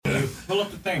Pull up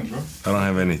the thing, bro. I don't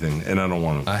have anything, and I don't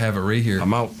want to. I have it right here.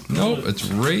 I'm out. Nope, it's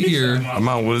right here. I'm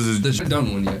out. What is This it?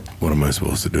 done one yet. What am I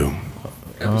supposed to do?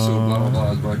 Episode blah blah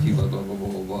blah is brought to you by blah blah blah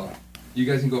blah blah. You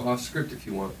guys can go off script if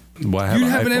you want. Well, I You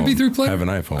have an MP3 player? I have an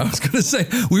iPhone. I was gonna say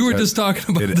we were just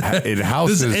talking about that. It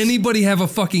houses. Does anybody have a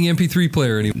fucking MP3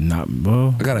 player anymore? Not,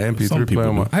 well, I got an some MP3 people player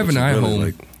on my. do. I have an what's it iHome. really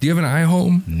like? Do you have an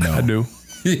iHome? No. I do.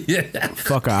 Yeah.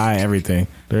 Fuck everything.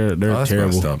 They're that's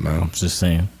terrible. messed up, man. I'm just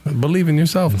saying. Believe in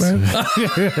yourself, man.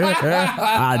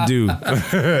 I do.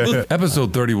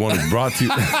 Episode 31 is brought to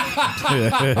you.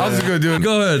 I was gonna do it.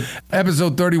 Go ahead.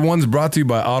 Episode 31 is brought to you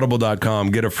by Audible.com.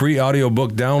 Get a free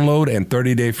audiobook download and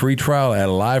 30-day free trial at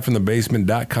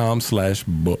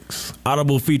livefromthebasement.com/books.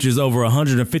 Audible features over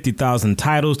 150,000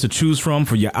 titles to choose from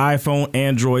for your iPhone,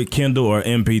 Android, Kindle, or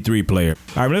MP3 player.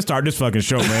 All right, let's start this fucking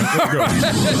show, man. Let's go.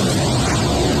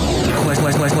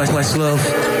 Slow.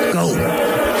 Go.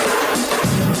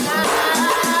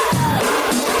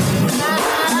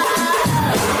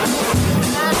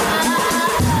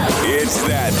 It's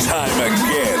that time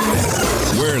again.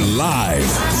 We're live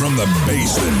from the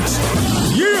basement.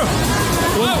 Yeah.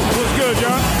 What's good,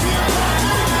 y'all?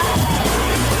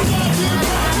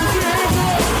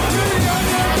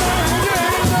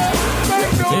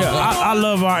 Yeah, I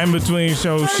love our in-between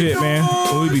show shit, man.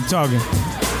 When we be talking.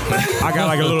 I got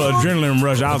like a little adrenaline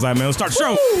rush. I was like, man, let's start the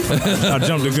show. I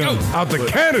jumped the gun. Out the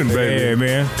cannon, baby. Yeah,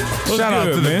 man. What's Shout out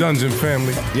good, to the man? Dungeon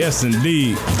family. Yes,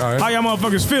 indeed. All right. How y'all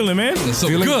motherfuckers feeling, man? So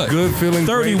Feeling good, feeling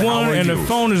great. How 31 are and you? the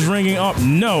phone is ringing up.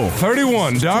 No.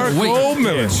 31, Dark Wait. Old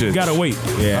Miller Yeah, shit. gotta wait.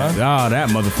 Yeah. Oh, that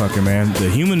motherfucker, man. The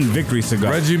human victory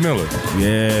cigar. Reggie Miller,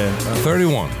 Yeah.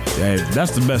 31. Yeah,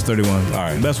 that's the best 31. All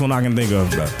right. Best one I can think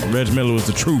of. Reg Miller was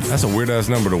the truth. That's a weird-ass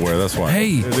number to wear, that's why.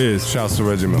 Hey, It is. Shouts to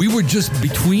Reggie Miller. we were just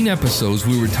between episodes.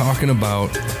 We were talking about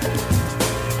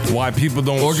Why people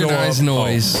don't organized show up.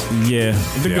 noise. Yeah.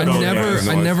 The Yeah, good I old never, days.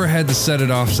 I never had the Set It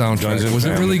Off soundtrack. Dungeon Was it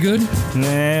Family. really good?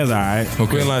 Nah, it's all right.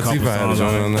 Queen Latifah had a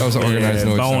song on That was that. an organized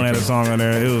noise. Bone had a soundtrack. song on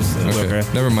there. It was okay.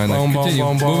 Never mind that. Boom, boom, Continue.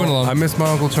 boom, boom. Moving along. I miss my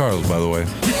Uncle Charles, by the way.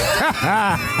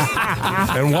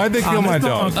 And why'd they kill my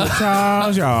dog?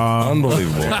 Charles, y'all.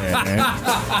 Unbelievable.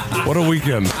 What a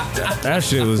weekend. That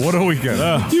shit was. What a weekend.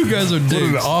 You guys are What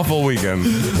an dicks. awful weekend.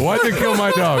 Why'd they kill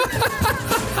my dog?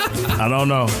 I don't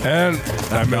know. And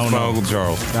I miss don't my know. Uncle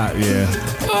Charles. Yeah.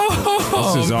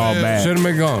 This is all bad. Should have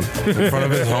been gone in front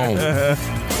of his home.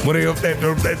 What are you up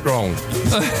that wrong?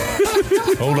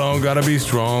 Hold on, gotta be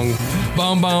strong.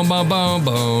 Boom, boom, boom, boom,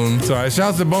 boom. Sorry,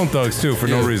 shouts to Bone Thugs too for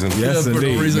no reason. Yes, for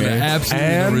indeed, no reason. man.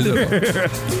 Absolutely no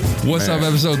reason. What's up,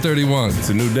 episode 31? It's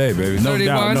a new day, baby. No 31?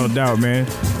 doubt, no doubt, man.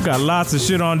 We got lots of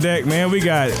shit on deck, man. We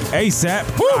got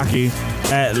ASAP Rocky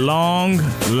at long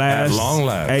last. At long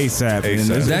last. ASAP. And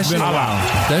A$AP. it's That been should, a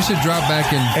while. that should drop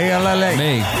back in A-L-L-A.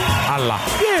 May. Allah.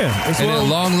 Yeah. It's And at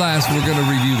long last, we're going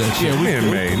to review that shit. Yeah, we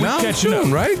in May. we Now catching June,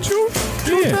 up. right? June?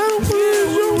 Yeah.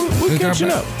 We're Drop catching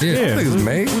back- up. Yeah. I think it's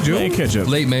May. We June. ain't catch up.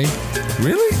 Late May.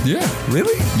 Really? Yeah.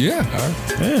 Really? Yeah.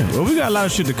 Yeah. Well, we got a lot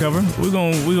of shit to cover. We're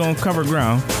gonna cover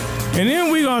ground, and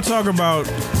then we're gonna talk about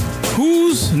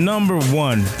who's number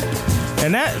one.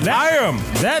 And that I am.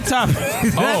 that topic.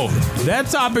 that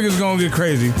topic is gonna get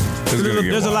crazy. gonna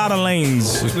get There's a wild. lot of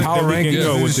lanes. Power that we can rankings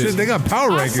go and with shit. this. They got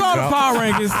power I rankings. saw the out. power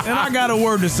rankings, and I got a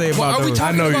word to say about Well, are we those.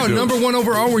 talking I know you about do. number one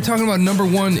overall? We're talking about number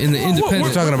one in the independent.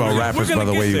 We're talking about We're rappers, gonna by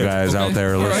the get way, you there. guys out Okay.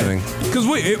 there All right. listening. Because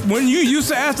when you used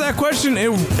to ask that question,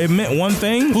 it meant one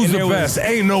thing. Who's and the there was- best?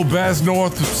 Ain't no best.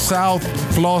 North, south,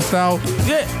 flossed out.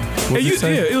 Yeah. What'd And you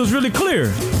say? yeah, it was really clear.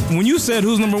 When you said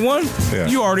who's number one, Yeah.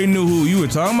 you already knew who you were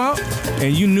talking about,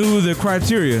 and you knew the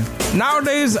criteria.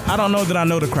 Nowadays, I don't know that I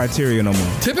know the criteria no more.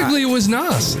 Typically, it was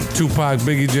Nas. Tupac,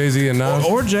 Biggie, Jay-Z, and Nas.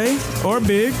 Or Jay, or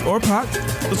Big, or Pac.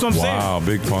 That's what I'm saying. Wow,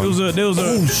 big pun. There was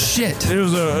Oh a shit!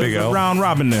 Big L. round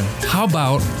robin there. How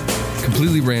about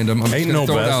completely random? I'm just Ain't gonna no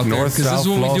throw it best. out there North, because this south, is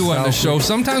what we floss, do on the south. show.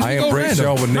 Sometimes I we go embrace y'all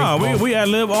random. with Nick No, Paul. we ad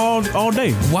lib all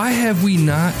day. Why have we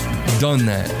not done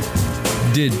that?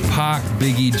 Did Pac,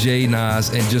 Biggie, Jay, Nas,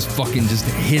 and just fucking just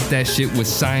hit that shit with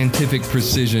scientific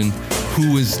precision?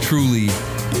 Who is truly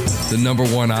the number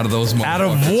one out of those motherfuckers? Out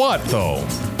of what, though?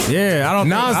 Yeah, I don't.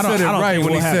 Nas I don't, said it I don't right think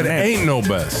when he we'll said have an ain't no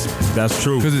best. answer. That's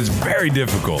true. Because it's very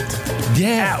difficult.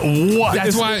 Yeah. What?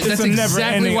 That's why. it's That's a exactly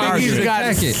never-ending why we He's should got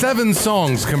attack it. 7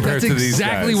 songs compared That's to these guys.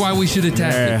 exactly why we should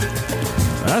attack it.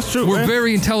 That's true. We're man.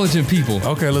 very intelligent people.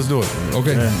 Okay, let's do it.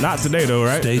 Okay. Not today though,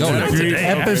 right? No, not today. Absolutely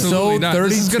Episode not.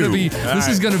 This is gonna 32. be this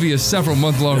is gonna be a several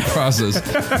month long process.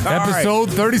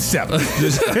 Episode 37.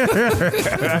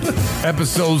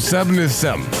 Episode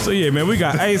 77. So yeah, man, we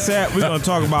got ASAP. We're gonna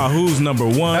talk about who's number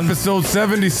one. Episode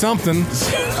 70 something.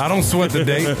 I don't sweat the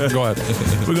date. Go ahead.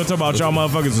 We're gonna talk about y'all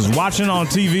motherfuckers is watching on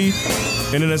TV.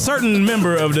 And then a certain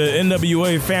member of the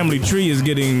NWA family tree is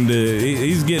getting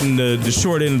the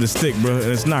short end of the stick, bro.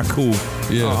 And it's not cool.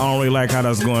 Yeah. I don't really like how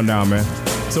that's going down, man.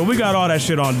 So we got all that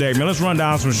shit on deck, man. Let's run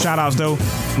down some shout outs though.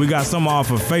 We got some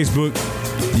off of Facebook.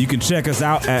 You can check us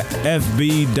out at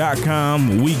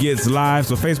fb.com. We Gets Live.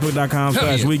 So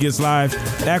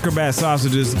facebook.com/WeGetsLive. Acrobat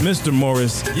Sausages. Mr.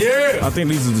 Morris. Yeah. I think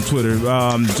these are the Twitter.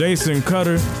 Jason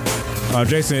Cutter.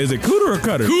 Jason, is it Cooter or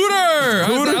Cutter? Cooter!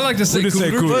 Cooter? I like to say We just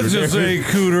say Cooter. Cooter. Let's just say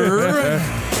Cooter.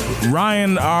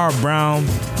 Ryan R. Brown,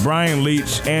 Brian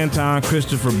Leach, Anton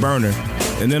Christopher Burner.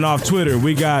 And then off Twitter,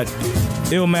 we got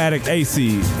Illmatic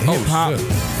AC, Hip Hop shit.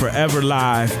 Forever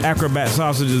Live, Acrobat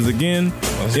Sausages again,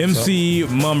 MC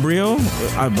Mumbriel,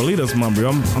 I believe that's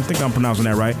Mumbriel. I think I'm pronouncing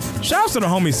that right. Shouts to the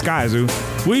homie Skyzoo.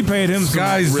 We paid him some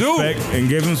Skyzoo. respect and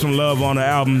gave him some love on the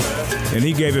album, and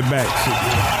he gave it back.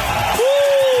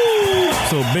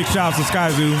 So big shouts to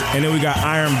Skyzoo. And then we got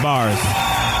Iron Bars.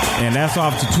 And that's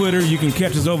off to Twitter. You can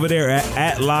catch us over there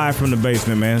at Live from the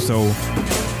Basement, man. So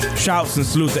shouts and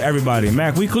salute to everybody.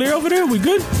 Mac, we clear over there? We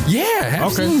good? Yeah,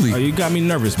 absolutely. Okay. Oh, you got me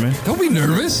nervous, man. Don't be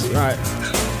nervous. All right.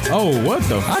 Oh, what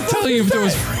the? I'm telling you, if there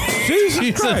was Jesus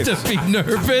reason Christ. to be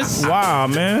nervous. Wow,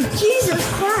 man. Jesus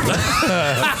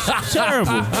Christ.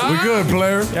 Terrible. We good,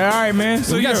 player. Yeah, all right, man.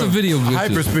 So We got yeah. some video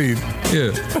glitches. Hyperspeed.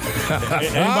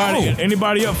 Yeah.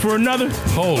 Anybody up for another?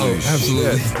 Holy Oh,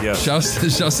 absolutely. shit. Yes. Shouts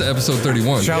to episode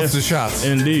 31. Shouts to shots.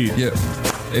 Indeed. Yeah.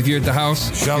 If you're at the house,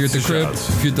 if you're at the to crib, shouts.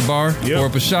 if you're at the bar, Yep. pour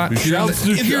up a shot. If Shouts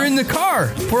to you're in the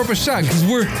car, pour up a shot. Because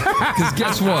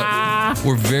guess what?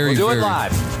 We're very,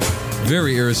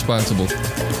 very irresponsible.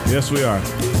 Yes, we are.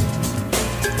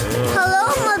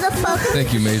 Hello, motherfucker.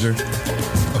 Thank you, Major.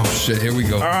 Oh shit, here we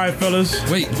go. All right, fellas.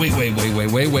 Wait. Oh, wait.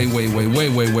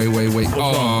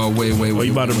 wrong? Wait. Oh,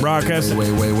 you about to broadcast it?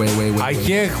 Wait. I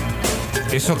can't.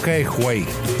 It's okay. Wait.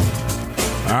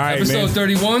 All right, Episode man.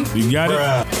 31. You got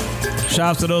it.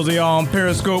 Shouts to those of y'all on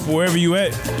Periscope, wherever you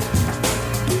at.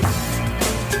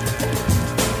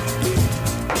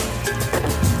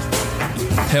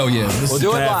 Hell yeah. This is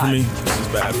bad for me. This is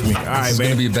bad for me. All right, It's gonna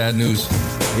man. be bad news.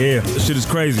 Yeah, this shit is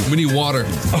crazy. We need water.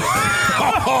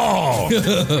 Oh.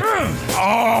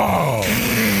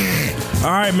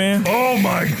 All right, man. Oh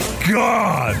my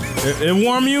God. It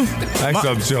warm you? Thanks,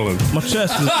 I'm chilling. My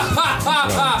chest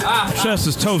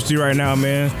is toasty right now,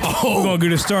 man. We're gonna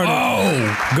get it started.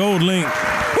 Gold Link.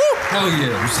 Hell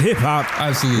yeah. It's hip hop.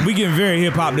 Absolutely. We getting very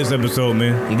hip hop this episode,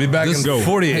 man. We'll be back Let's in go.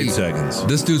 48 Hey. seconds.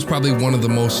 This dude's probably one of the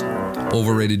most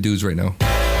overrated dudes right now.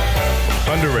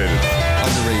 Underrated.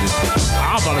 Underrated.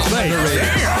 I was about to say.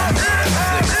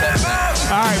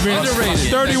 All right, man. Underrated.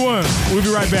 31. We'll be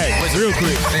right back. Real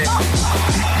quick.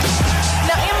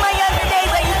 Now, in my younger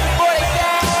days, I used to board a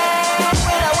gas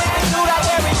when I went to school like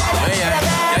every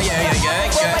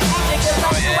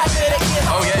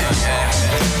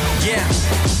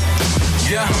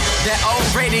Yeah, that old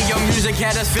radio music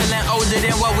had us feeling older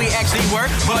than what we actually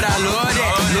were. But I love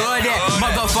that.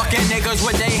 Motherfucking niggas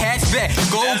with they hats back.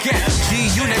 Go get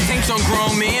G-Unit tanks on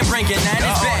grown men, bringing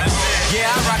 90s back.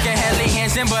 Yeah, I rockin' Helly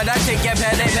Hansen, but I take that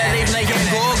Pele playing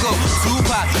go-go.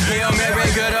 Tupac, Hail Mary,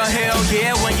 good or hell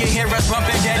yeah. When you hear us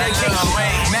bumping dedication.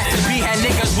 Master B had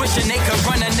niggas wishing they could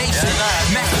run a nation.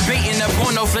 Masturbating the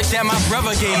porno flicks that my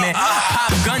brother gave me.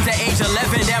 Pop guns at age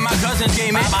 11 that my cousins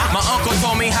gave me. My uncle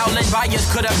told me how Lynch Byers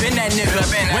could have been that nigga.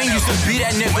 Wayne used to be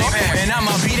that nigga, and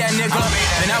I'ma be that nigga.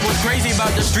 And I was crazy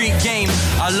about the street game.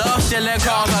 I love stealing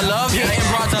cars, I love hitting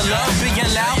broads, I love being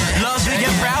loud, love being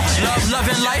proud, love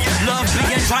loving life, love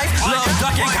being trife, love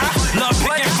ducking cops, love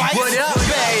picking fights. What up,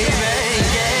 baby?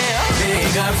 Yeah.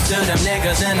 Big ups to them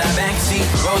niggas in the backseat,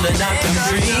 rolling up them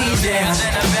trees, yeah.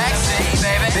 In the backseat,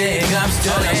 baby. Big ups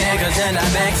to them niggas in the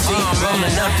backseat,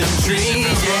 rolling up them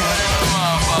trees, yeah.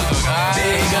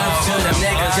 Big ups to them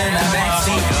niggas in the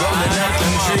backseat, rolling up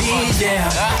them trees, yeah.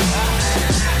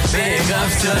 Big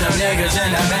ups to them niggas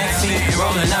in the backseat,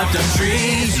 rolling up them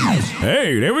trees.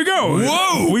 Hey, there we go.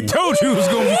 Whoa. We told you it was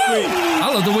gonna be quick.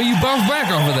 I love the way you bounce back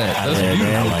off of that. That's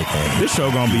beautiful. I like that. This show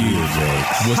gonna be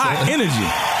What's hot that? energy.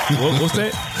 What's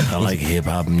that? I like hip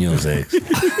hop music.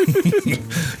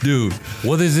 Dude,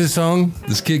 What is this song?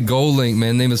 this kid Gold Link,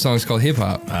 man, name of the song's called Hip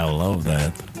Hop. I love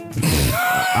that.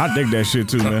 I dig that shit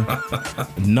too, man.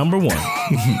 Number one.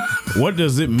 What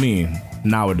does it mean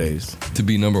nowadays To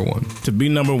be number one. to be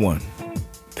number one?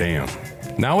 Damn.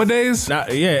 Nowadays?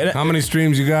 Yeah. How many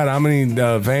streams you got? How many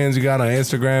fans you got on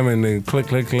Instagram? And then click.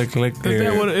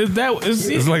 Is that what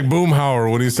It's like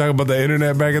Boomhauer when he was talking about the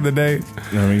internet back in the day.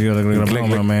 I mean, you gotta look at Click,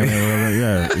 click.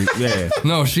 man. Yeah.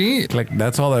 No, she. Click.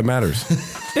 That's all that matters.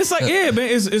 It's like, yeah, man.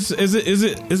 Is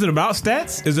it about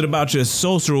stats? Is it about your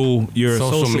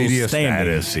social media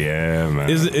standing? status? Yeah, man.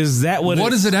 Is that what?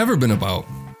 What has it ever been about?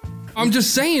 I'm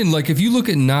just saying, like, if you look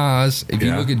at Nas, if you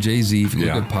Yeah. look at Jay-Z, if you look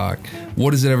Yeah. at Pac,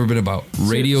 what has it ever been about?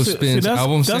 Radio see, spins, that's-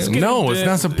 album that's sales? getting- No, it's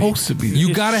not supposed to be. You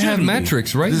It gotta have shouldn't be.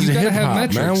 metrics, right? This You is gotta have hip-hop,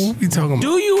 metrics. Man. What we talking about?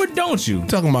 Do you or don't you?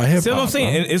 Talking about hip hop. See what I'm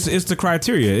saying? It's the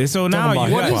criteria. So now Talking you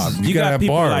about got, hip-hop. you gotta got have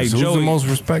people bars. like Who's Joey. the most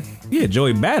respect? Yeah,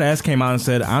 Joey Badass came out and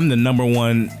said, "I'm the number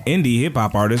one indie hip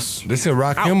hop artist." They said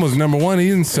Rakim was number one. He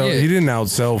didn't sell. Yeah. He didn't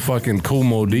outsell fucking Kool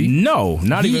Moe Dee. No,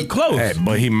 not He- even close. Hey,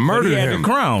 but he murdered But he had him. the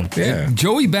crown. Yeah.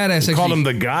 Joey Badass actually, Called him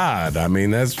the god. I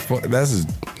mean, that's his.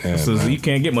 Yeah, So man. you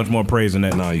can't get much more praise than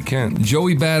that. No, you can't.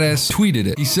 Joey Badass tweeted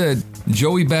it. He said,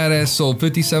 Joey Badass sold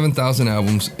 57,000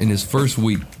 albums in his first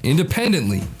week,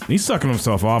 independently. He's sucking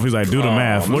himself off. He's like, do the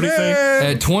math. What do you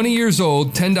say? At 20 years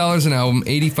old, $10 an album,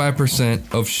 85%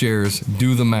 of shares.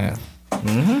 Do the math.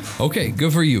 Okay,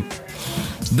 good for you.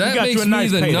 That got you makes a me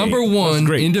nice the payday. number That's one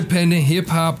great. independent hip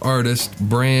hop artist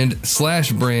brand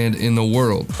in the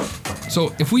world.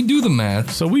 So if we do the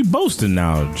math, So we boasting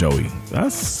now, Joey.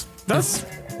 That's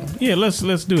yeah. Let's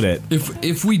do that.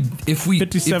 if we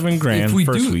 57 grand if we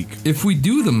first do, week. If we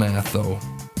do the math though,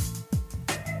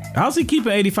 How's he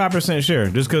keeping 85% share?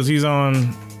 Just because he's on.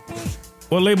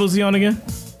 What label is he on again?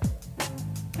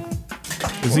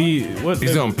 Is he what?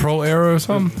 He's on Pro Era or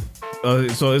something.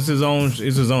 So it's his own.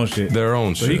 It's his own shit. Their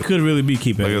own So shit. he could really be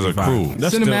keeping. Like as a 85. crew.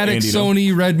 That's still Cinematic, indie, though.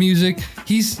 Sony, Red Music,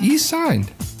 he's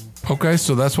signed. Okay,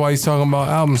 so that's why he's talking about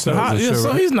album sales. So, and shit, so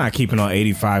right? he's not keeping on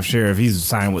 85 share if he's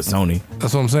signed with Sony.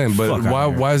 That's what I'm saying. But Fuck out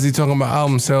here. why is he talking about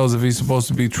album sales if he's supposed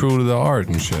to be true to the art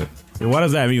and shit? Why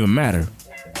does that even matter?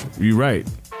 You're right.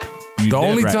 The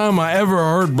only time I ever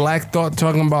heard Black Thought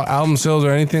talking about album sales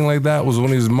or anything like that was when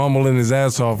he was mumbling his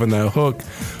ass off in that hook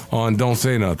on Don't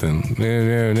Say Nothing.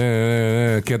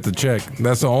 Get the check.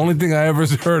 That's the only thing I ever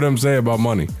heard him say about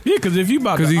money. Yeah, because if you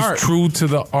about Because the he's art, true to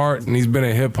the art and he's been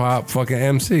a hip hop fucking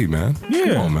MC, man. yeah,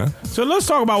 Come on, man. So let's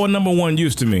talk about what number one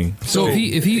used to mean. So if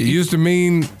It he used to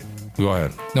mean. Go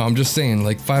ahead. no, I'm just saying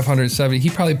like 570. He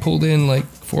probably pulled in like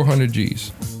 400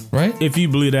 G's, right? If you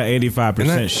believe that 85% And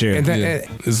that- share, and that-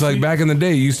 It's like back in the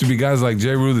day, it used to be guys like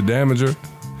J. Rue the Damager.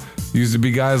 Used to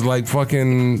be guys like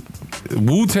fucking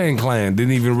Wu-Tang Clan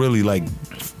didn't even really like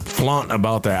flaunt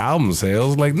about their album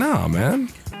sales. Like, nah, man.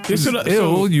 This is so-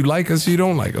 ill. You like us, you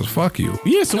don't like us. Fuck you.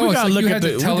 yeah. So No, we it's gotta like look you at had the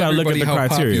to we tell gotta look at everybody the how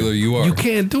criteria. popular you are. You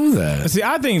can't do that. See,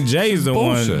 I think Jay's the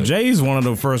bullshit. one. Jay's one of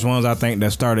the first ones I think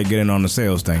that started getting on the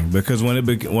sales thing because when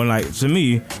like to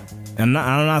me, and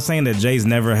I'm not saying that Jay's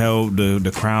never held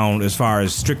the crown as far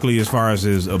as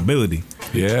his ability,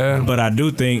 Yeah. but I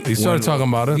do think He started talking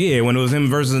about it. Yeah, when it was him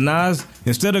versus Nas,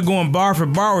 instead of going bar for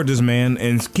bar with this man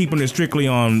and keeping it strictly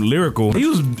on lyrical, he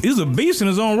was a beast in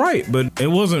his own right, but it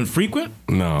wasn't frequent.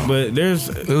 No. But there's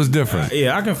It was different.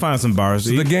 yeah, I can find some bars.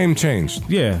 The game changed.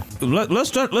 Yeah, let's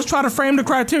try to frame the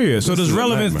criteria. So This this is a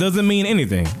relevance nightmare. doesn't mean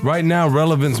anything. Right now,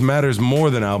 relevance matters more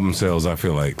than album sales, I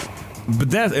feel like.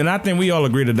 But I think we all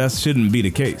agree that shouldn't be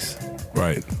the case.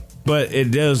 Right. But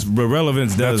it does. But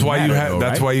relevance does. That's why you have.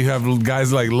 That's why you have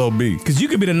guys like Lil B. Because you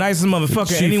could be the nicest motherfucker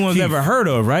Chief anyone's Keef. ever heard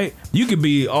of, right? You could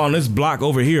be on this block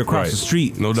over here across Right. the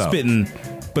street, No doubt. spitting.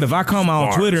 But if I come out on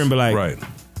Bars. Twitter and be like, Right.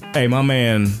 "Hey, my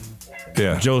man,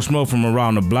 Yeah. Joe Schmo from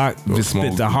around the block just Smoke-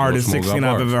 spit the hardest Joe Schmo 16 got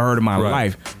I've bars. ever heard in my Right.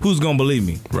 life," who's gonna believe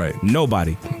me? Right.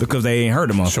 Nobody, because they ain't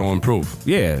heard him. Show and prove.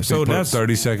 Yeah, so So that's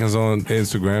 30 seconds on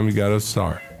Instagram, you got a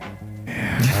star.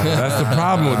 That's the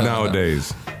problem with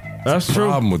nowadays. that's true.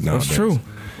 Problem with nowadays. That's true.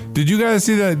 Did you guys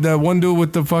see that one dude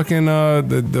with the fucking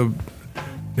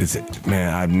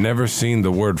man? I've never seen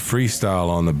the word freestyle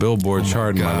on the Billboard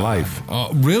chart in my life.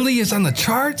 Oh, really? It's on the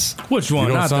charts? Which one? You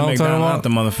know Not what the I'm talking McDonald, about? not the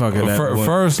motherfucker. That one.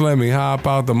 First, let me hop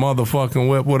out the motherfucking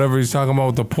whip, whatever he's talking about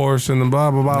with the Porsche and the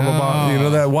blah, blah, blah, blah, blah. No. You know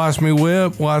that watch me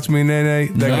whip, watch me nay.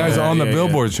 That guy's on the yeah,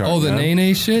 Billboard chart. Oh, the man.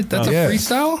 Nene shit? That's a Yeah.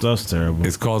 freestyle? That's terrible.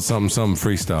 It's called something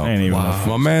freestyle. Ain't even Wow.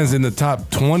 My man's in the top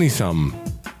 20-something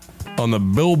on the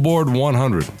Billboard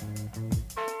 100.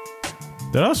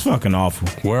 That's fucking awful.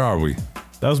 Where are we?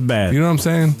 That's bad. You know what I'm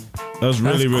saying? That's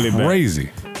really, That's really bad. crazy.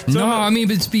 No, I mean,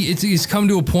 but it's come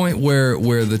to a point where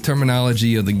the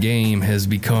terminology of the game has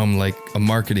become like a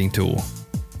marketing tool.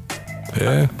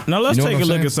 Yeah. Now let's You know take what a I'm look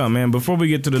saying? at something, man. Before we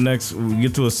get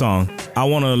to a song, I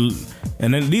want to,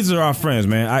 and then these are our friends,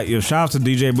 man. Shout out to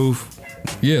DJ Booth.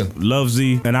 Yeah. Love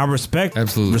Z, and I respect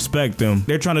them.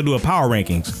 They're trying to do a power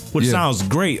rankings, which sounds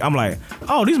great. I'm like,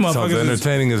 oh, these motherfuckers sounds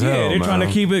entertaining as hell. Yeah, they're trying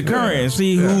to keep it current and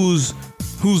see who's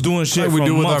doing shit. Like we from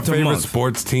do with month our to favorite month.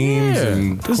 sports teams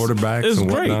and quarterbacks it's and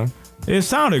great. whatnot. It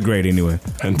sounded great anyway.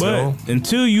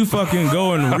 Until you fucking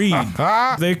go and read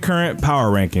their current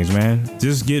power rankings, man.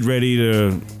 Just get ready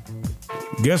to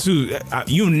guess who.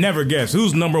 You never guess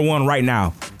who's number one right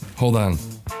now. Hold on.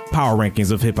 Power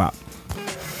rankings of hip hop.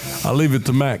 I'll leave it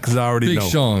to Matt because I already Big know.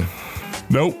 Sean.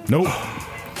 Nope.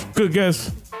 Good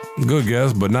guess. Good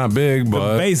guess, but not big.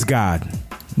 But The Bass God.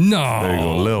 No. there you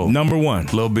go, Lil. Number one.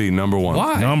 Lil B, number one.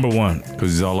 Why? Number one.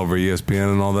 Because he's all over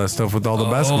ESPN and all that stuff with all the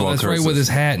basketball that's curses. right, with his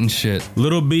hat and shit.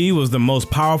 Lil B was the most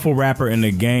powerful rapper in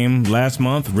the game last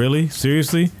month. Really?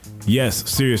 Seriously? Yes,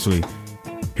 seriously.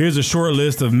 Here's a short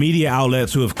list of media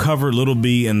outlets who have covered Lil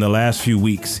B in the last few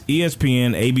weeks.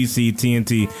 ESPN, ABC,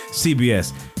 TNT,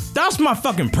 CBS. That's my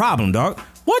fucking problem, dog.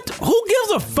 What? Who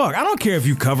gives a fuck? I don't care if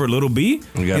you cover Lil B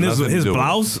and his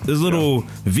blouse, his little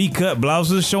V-cut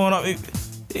blouses showing up.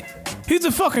 He's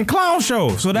a fucking clown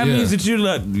show. So that means that you're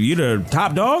the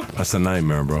top dog? That's a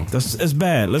nightmare, bro. It's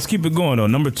bad. Let's keep it going, though.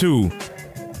 Number two.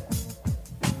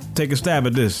 Take a stab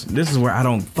at this. This is where I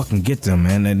don't fucking get them,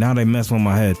 man. And now they mess with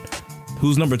my head.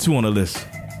 Who's number two on the list?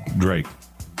 Drake.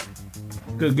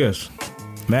 Good guess.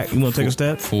 Mac, you want to take a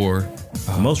stab? Four.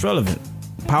 Most relevant.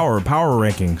 Power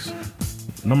rankings.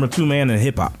 Number two man in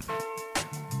hip hop.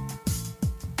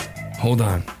 Hold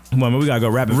on. Come on, man. We got to go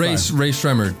rapid Ray fire.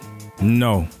 Shremmerd.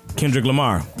 No. Kendrick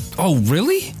Lamar. Oh,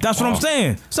 really? That's what I'm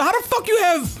saying. So how the fuck you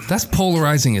have... That's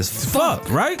polarizing as fuck.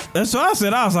 right? That's what I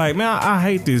said. I was like, man, I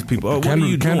hate these people. What are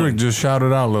you Kendrick doing? just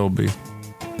shouted out Lil B.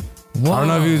 I don't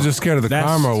know if he was just scared of the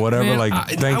karma or whatever. Man,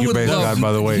 thank you, Bass God,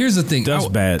 by the way. Here's the thing. That's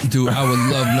bad. Dude, I would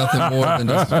love nothing more than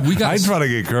this. I ain't trying to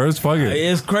get cursed. Fuck it.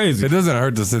 It's crazy. It doesn't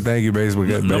hurt to say thank you, Bass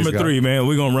God. Number three, man.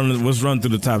 We're going to let's run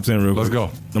through the top 10 real quick. Let's go.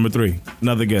 Number three.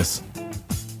 Another guess.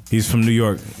 He's from New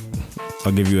York.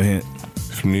 I'll give you a hint.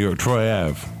 From New York, Troy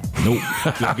Ave. Nope.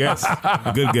 Good guess.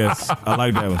 Good guess. I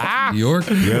like that one. New York?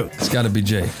 Yep. It's got to be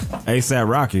Jay. ASAP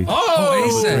Rocky.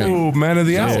 Oh, ASAP. Oh, man of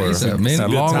the hour. ASAP, man. At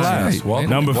Good long time. last. Right, Welcome,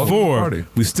 man. Number welcome to the four. party.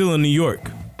 We still in New York.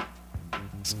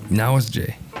 Now it's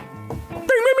Jay. Bing, bing, bing,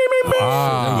 bing, bing.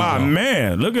 My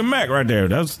man. Look at Mac right there.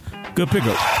 That's good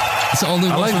pickup. It's the only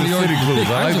one like from the New York. city clues.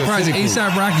 I I'm like the surprised city clues.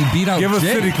 ASAP Rocky beat out Give us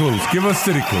Jay. city clues. Give us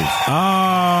city clues.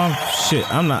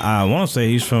 Shit. I'm not. I want to say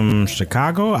he's from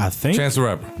Chicago, I think. Chance the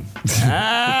Rapper.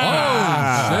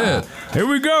 Oh, shit. Here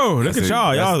we go. Look at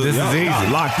y'all. Y'all, this is y'all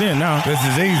easy. locked in now. This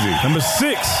is easy. Number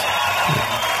 6.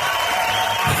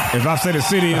 If I say the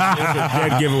city, it's a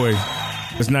dead giveaway.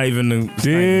 It's not even the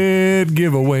Dead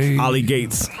giveaway. Ollie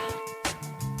Gates.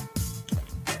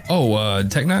 Oh,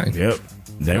 Tech 9. Yep.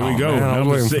 There we go. Man, I'm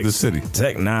Number waiting 6. for the city.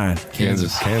 Tech 9.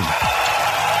 Kansas.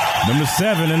 Number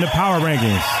 7 in the power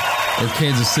rankings. Or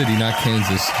Kansas City, not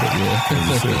Kansas. But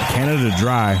yeah. Canada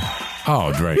Dry.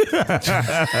 Oh, Drake.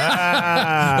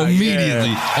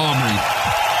 Immediately, Aubrey.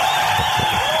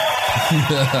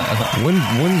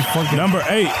 When's fucking Number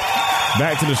 8.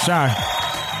 Back to the Shy.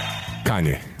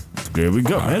 Kanye? There we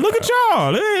go. Man, look at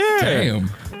y'all. Yeah. Damn.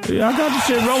 Yeah, I got the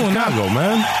shit rolling now. Chicago,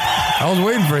 man. I was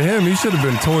waiting for him. He should have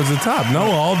been towards the top. No,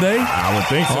 all day. I would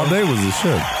think so. All day was the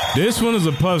shit. This one is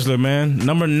a puzzler, man.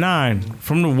 Number 9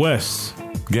 from the West.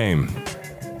 Game.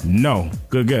 No.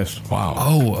 Good guess. Wow.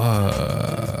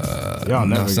 Oh, Y'all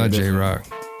no, never it's not get this. J-Rock.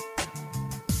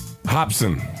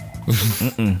 Hobson.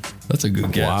 That's a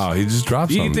good guess. Wow, he just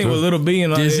dropped You something. think too. with Little B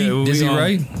and Dizzy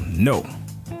Wright? No.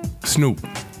 Snoop. Ding,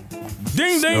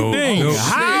 ding, Snoop. ding. Snoop.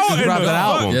 How He in dropped the an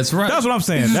fuck? album. That's right. That's what I'm He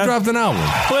saying. just That's- dropped an album.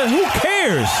 But who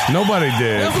cares? Nobody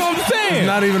did. That's what I'm saying. It's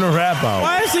not even a rap album.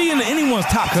 Why is he in anyone's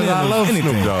top 10? Because I of love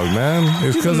anything? Snoop Dogg, man. It's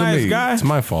He's a because nice of me. guy. It's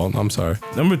my fault. I'm sorry.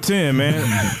 Number 10, man.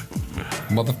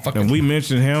 Motherfucker. And we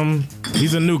mentioned him.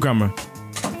 He's a newcomer.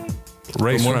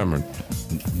 Ray Shremmerd.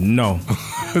 No.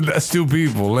 That's two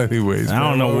people, anyways. I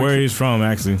don't know where he's from,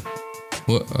 actually.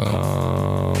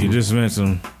 What, You just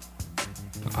mentioned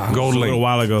Gold a little Link.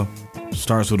 while ago.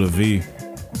 Starts with a V.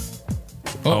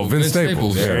 Oh, Vince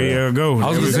Staples. There you go. I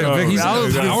was going to say Vic. He's I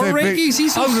was in gonna power say Vic- rankings?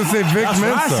 He's I was going to say Vic That's what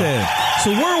I Mensa. said.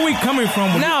 So where are we coming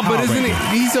from? With Nah, the but power isn't he?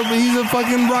 rankings? He's a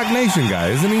fucking Rock Nation guy,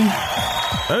 isn't he?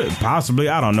 Possibly.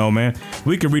 I don't know, man.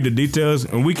 We can read the details,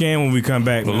 and we can when we come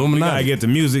back. man. Illuminati. We gotta get the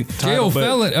music. J.O. But-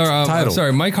 Felony. I'm Title.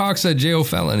 sorry, Mike Hawk said J.O.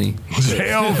 Felony.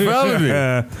 J.O. Felony.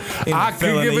 In I the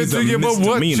could give it felonies to of you, but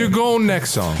what misdemeanor. you going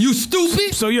next on? You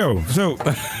stupid! So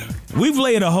we've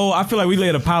laid a whole. I feel like we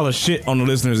laid a pile of shit on the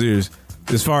listeners' ears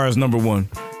as far as number one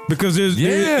because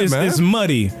it's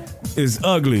muddy, it's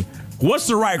ugly. What's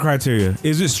the right criteria?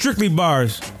 Is it strictly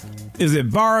bars? Is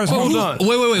it bars? Hold on.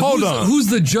 Wait. Hold on. Who's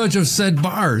the judge of said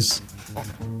bars?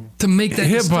 To make that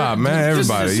Hip hop, man,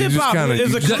 everybody. You just kind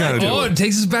of do it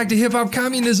takes us back to hip hop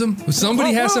communism.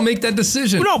 Somebody has to make that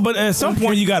decision. No, but at some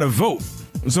point you got to vote.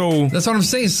 So that's what I'm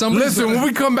saying. Listen, when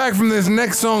we come back from this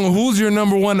next song, who's your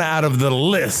number one out of the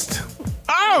list?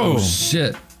 Oh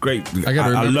shit. Great. I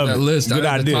gotta remember that list. Good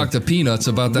I had to idea. talk to Peanuts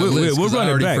about that list because I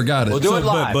already forgot it. We'll do it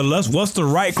live. But what's the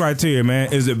right criteria,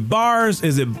 man? Is it bars?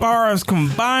 Is it bars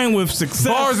combined with success?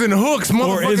 Bars and hooks,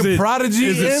 motherfucking Prodigy.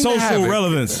 Is it and social Havoc?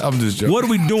 relevance? I'm just joking. What are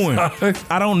we doing?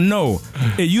 I don't know.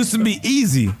 It used to be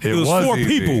easy. It was four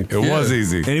easy. people. It was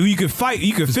easy. And you could fight.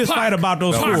 You could fist fight about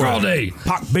those four all day.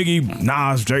 Pac, Biggie,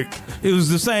 Nas, Drake. It was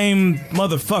the same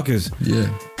motherfuckers. Yeah.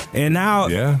 And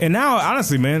now,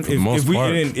 honestly, man,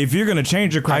 if you're gonna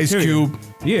change your criteria, Ice Cube,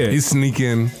 he's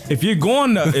sneaking. If you're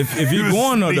going to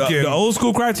the old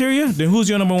school criteria, then who's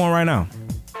your number one right now?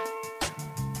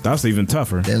 That's even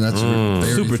tougher. Damn, that's very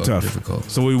super tough. Difficult.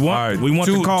 So we want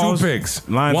the calls. 2 picks.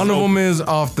 Lines one of open. them is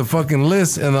off the fucking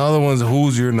list, and the other one's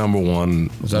who's your number one.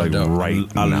 Like right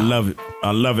I now. love it.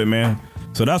 I love it, man.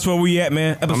 So that's where we at,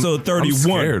 man. Episode 31. I'm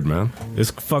scared, man.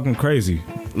 It's fucking crazy.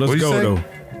 Let's What'd you go say? though.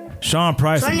 Sean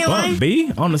Price and 21? Bump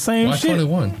B on the same Why shit.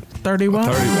 21? 31. 31.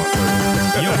 Yo,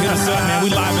 hit us up, man.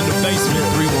 We live in the basement.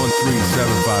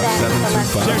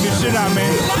 313-757-25. Check this shit out,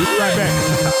 man. We'll be right back.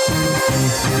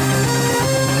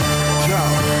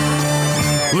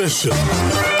 Listen,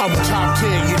 I'm top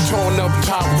 10, you torn up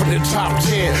top for the top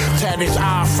 10. Tatted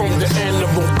eye from the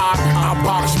animal, I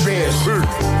box bears.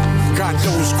 Got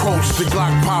those quotes, the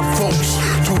Glock pop folks.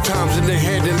 2 times in the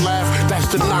head and laugh, that's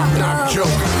the knock-knock joke.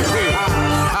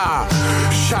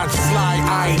 Shots fly,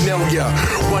 I know ya.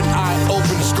 One eye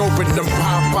open, scoping them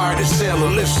Popeye the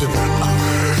sailor. Listen,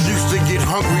 used to get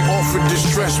hungry off a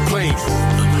distress plane.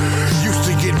 Used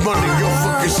to get money off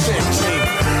a cassette tape.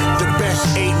 The best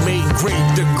 8 made great,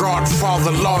 the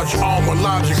Godfather, large armor,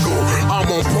 logical.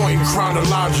 I'm on point,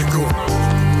 chronological.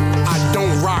 I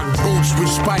don't rock boots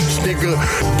with spikes, nigga.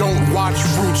 Don't watch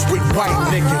Roots with white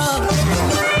niggas.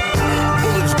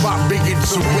 Bullets pop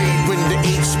bigots away when the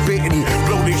ain't spittin'.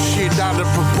 Blow this shit out of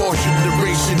proportion to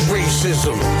race and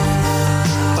racism.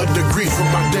 A degree from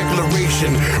my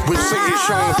declaration. When saying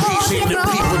Sean Peace ain't the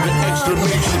people, the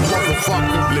exclamation,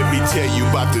 motherfucker. Let me tell you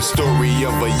about the story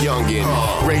of a youngin'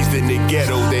 raised in the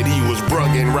ghetto that he was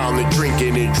brungin' round the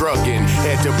drinking and drugging.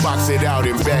 Had to box it out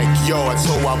in backyard,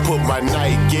 so I put my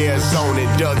night gears on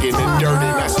and dug in the dirt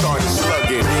and I started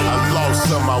slugging. I lost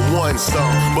some, I won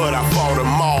some, but I fought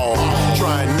them all.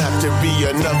 Trying not to be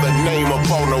another name up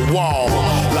on the wall.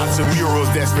 Lots of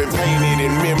murals that's been painted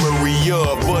in memory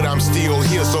of, but I'm still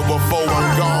here, so before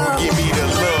I'm gone, give me the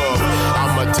love.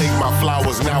 I'ma take my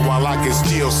flowers now while I can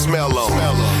still smell them.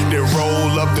 Then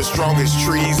roll up the strongest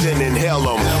trees and inhale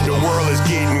them. The world is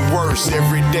getting worse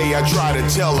every day, I try to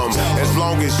tell them. As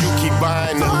long as you keep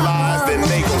buying the lies, then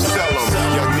they gon' sell them.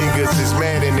 Young niggas is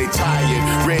mad and they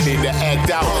tired, ready to act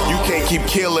out. You can't keep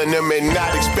killing them and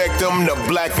not expect them to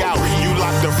black out. You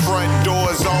lock the front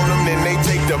doors on them, then they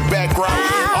take the back route.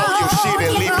 All your shit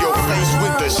and leave your face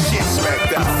with the shit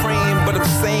smacked out. I'm fraying, but I'm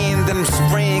saying that I'm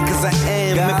spraying, cause I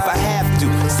am if I have to.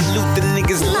 Salute the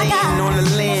niggas laying on the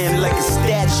land like a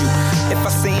statue. If I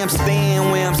say I'm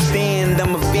staying where I'm staying,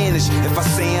 I'ma vanish. If I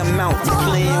say I'm out, I'm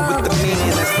playing with the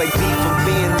man. That's like beef from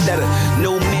vendetta.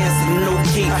 No mask and no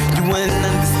cape. You wouldn't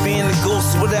understand the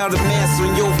ghost without a mask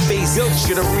on your face.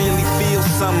 Should I really feel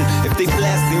something if they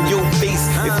blast in your face?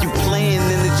 If you playing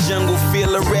in the jungle,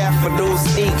 feel a wrath for those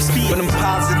apes. But I'm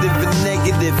positive and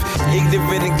negative,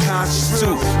 ignorant and conscious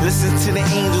too. Listen to the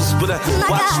angels, but I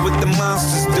watch what the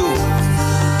monsters do.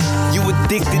 You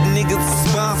addicted niggas to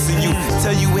sponsor you.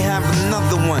 Tell you we have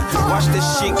another one. Watch that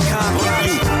shit conquer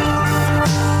you.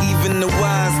 Even the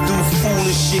wise do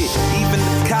foolish shit. Even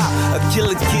the cop, a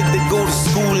killer kid that go to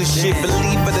school and shit.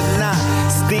 Believe it or not,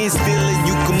 stand still and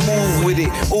you can move with it.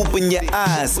 Open your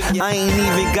eyes. I ain't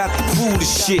even got to prove the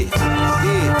shit.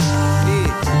 Yeah.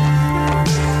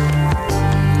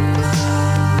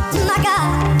 My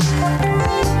God,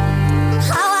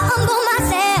 how I humble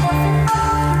myself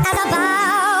as I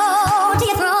bow to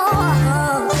your throne. I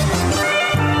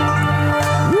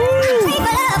pray for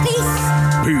love, peace,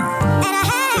 and a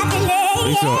happiness.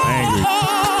 He's so angry.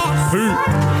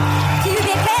 To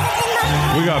be present in my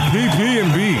We got PP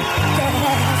and B.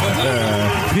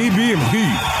 PB and P.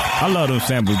 I love those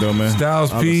samples though, man.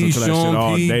 Styles I P, listen to that shit all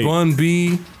Sean P, day. Bun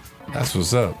B. That's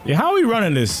what's up. Yeah, how are we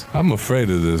running this? I'm afraid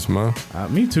of this, man.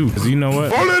 Me too, because you know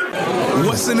what?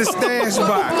 What's in the stash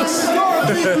box?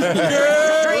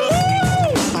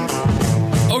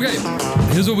 Okay,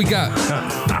 Here's what we got.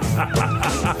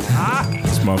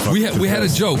 We had a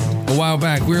joke a while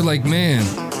back. We were like, man,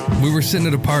 we were sitting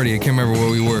at a party. I can't remember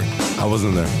where we were. I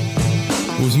wasn't there.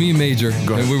 It was me and Major,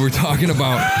 and we were talking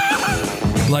about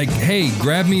like, hey,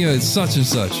 grab me a such and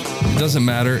such. It doesn't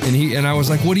matter. And I was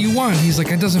like, what do you want? He's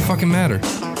like, it doesn't fucking matter.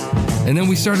 And then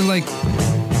we started like,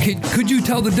 could you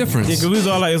tell the difference? Yeah, because we was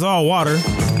all like, it's all water.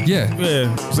 Yeah.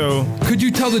 Yeah. So could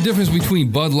you tell the difference between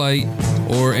Bud Light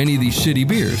or any of these shitty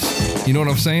beers? You know what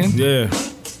I'm saying? Yeah.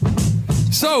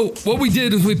 So what we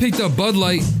did is we picked up Bud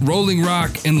Light, Rolling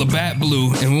Rock, and Labatt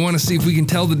Blue, and we want to see if we can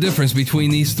tell the difference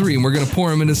between these three. And we're gonna pour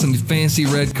them into some fancy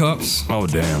red cups. Oh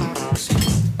damn.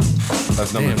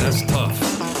 That's number 2. That's tough.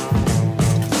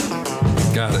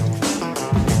 Got it.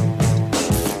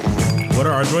 What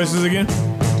are our choices again?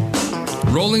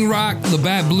 Rolling Rock,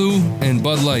 Labatt Blue, and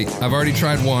Bud Light. I've already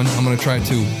tried one. I'm gonna try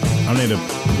 2. Let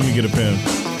me get a pen.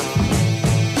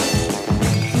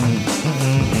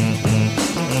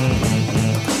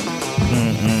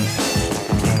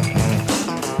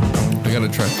 I gotta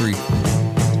try 3.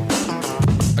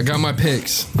 I got my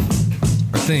picks.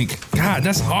 I think. God,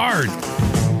 that's hard.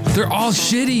 They're all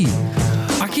shitty.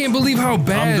 I can't believe how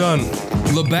bad. I'm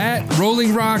done. Labatt,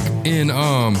 Rolling Rock, and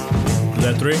Is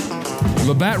that 3?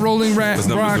 Labatt, Rolling Rock,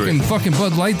 and fucking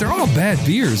Bud Light. They're all bad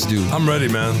beers, dude. I'm ready,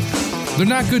 man. They're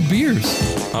not good beers.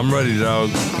 I'm ready, dog.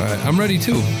 All right, I'm ready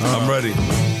too. I'm ready.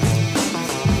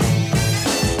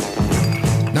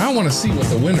 Now I want to see what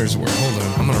the winners were. Hold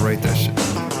on, I'm gonna write that shit.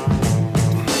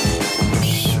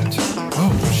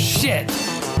 Oh shit!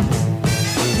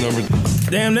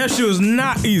 Damn, that shit was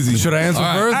not easy. Should I answer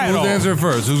first? Who's answering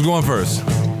first? Who's going first?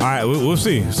 All right, we'll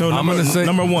see. So I'm gonna say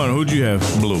number 1. Who'd you have?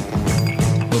 Blue.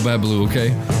 Labatt Blue. Okay.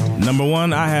 Number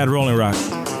 1, I had Rolling Rock.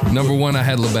 Number 1, I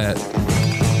had Labatt.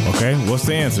 Okay, what's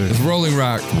the answer? It's Rolling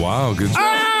Rock. Wow, good job.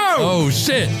 Oh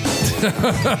shit!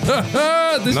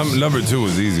 Number 2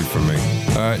 was easy for me.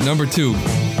 All right, number 2.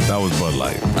 That was Bud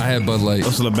Light. I had Bud Light.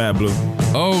 What's Labatt Blue?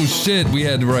 Oh shit, we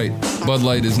had right. Bud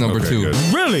Light is number 2. Good.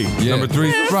 Really? Yeah. Number 3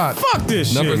 is Rock. Fuck this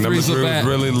shit. Number 3 Number is 3 Labatt.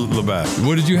 was really Labatt.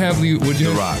 What did you have? What did you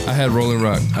have? Rock. I had Rolling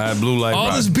Rock. I had Blue Light. All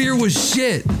Rock. this beer was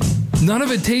shit. None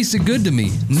of it tasted good to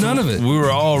me. None of it. We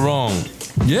were all wrong.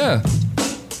 Yeah.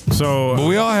 So, but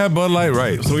we all had Bud Light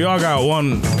right. So we all got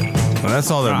one. Well,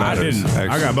 that's all that matters. I didn't.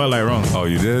 I got Bud Light wrong. Oh,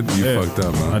 you did? You fucked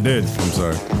up, man. I did. I'm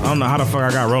sorry. I don't know how the fuck I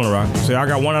got Rolling Rock. See, I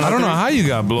got one. I don't know how you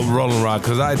got Rolling Rock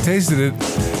because I tasted it.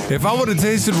 If I would have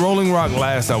tasted Rolling Rock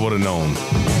last, I would have known.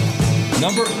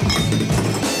 Number.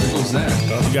 There goes that.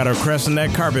 You got to crescent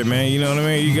that carpet, man. You know what I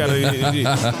mean? You got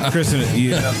to crescent it.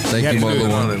 Yeah. Thank you, Mother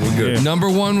One. We're good. Yeah. Number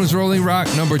 1 was Rolling Rock.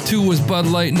 Number 2 was Bud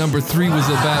Light. Number 3 was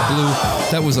Labatt Blue.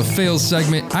 That was a failed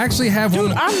segment. I actually have Dude,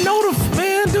 one. I know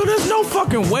dude, there's no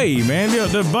fucking way, man.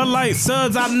 The Bud Light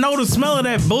suds, I know the smell of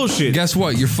that bullshit. Guess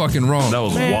what? You're fucking wrong. That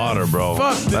was water, bro.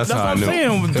 Fuck, that's how what I I'm knew.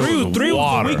 saying. Three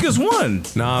was the weakest one.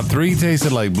 Nah, 3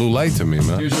 tasted like Blue Light to me,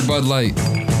 man. Here's your Bud Light.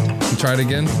 You try it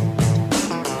again.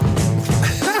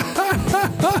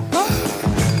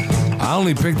 I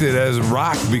only picked it as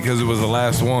Rock because it was the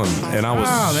last one, and I was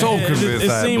so convinced It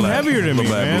I had seemed black, heavier to me,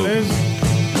 Labatt man. Blue.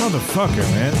 Motherfucker,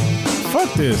 man.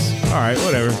 Fuck this. All right,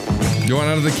 whatever. You want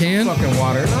out of the can? Fucking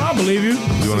water. No, I believe you.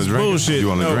 You want to drink bullshit. it? You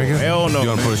want to No, drink it? hell no, You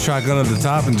want to man. put a shotgun at the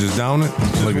top and just down it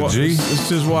like a G? It's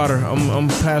just water. I'm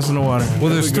passing the water. Well,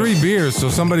 there's 3 beers, so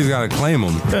somebody's got to claim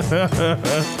them.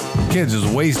 Can't just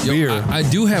waste beer. I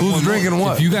do have Who's one drinking more.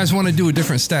 what? If you guys want to do a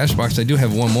different stash box, I do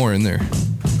have one more in there.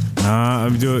 Nah,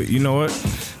 I'm doing. You know what?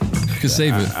 You can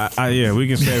save it. Yeah, we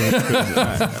can save it.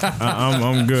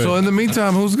 I'm good. So in the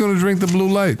meantime, who's going to drink the Blue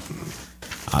Light?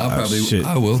 I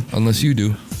will, unless you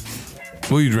do.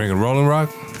 What are you drinking, Rolling Rock?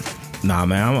 Nah,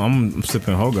 man, I'm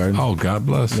sipping Hogarden. Oh, God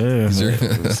bless. Yeah.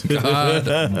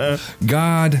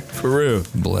 God for real.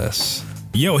 Bless.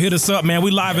 Yo, hit us up, man.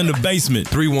 We live in the basement.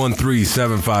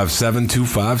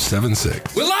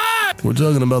 313-757-2576. We're live! We're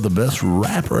talking about the best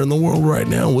rapper in the world right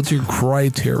now. What's your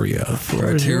criteria?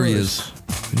 Criterias.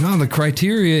 No, the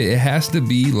criteria, it has to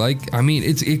be like, I mean,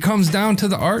 it comes down to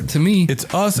the art to me. It's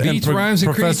us and Beats, rhymes,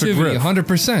 and Professor creativity, Griff.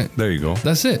 100%. There you go.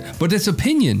 That's it. But it's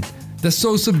opinion. That's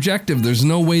so subjective. There's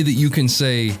no way that you can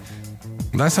say,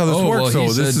 That's how this works, though.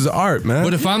 This is art, man.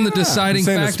 But if I'm the deciding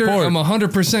This ain't a factor, sport. I'm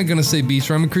 100% going to say beats,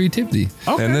 rhyme, and creativity.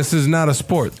 And this is not a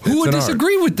sport. Who would It's an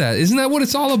disagree with that? Isn't that what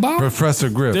it's all about? Professor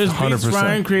Griff, There's 100%. beats,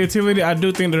 rhyme, creativity. I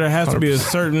do think that there has to be a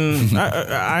certain.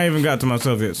 I even got to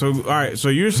myself yet. So all right. So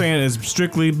you're saying it's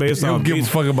strictly based You on don't give a beats.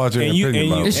 fuck about your And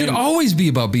opinion about It should always be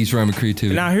about beats, rhyme, and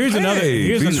creativity. Now here's another. Hey,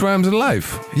 Here's beats, rhymes, and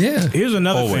life. Yeah. Here's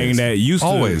another thing that used to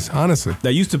Always, honestly.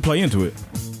 that used to play into it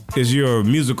is your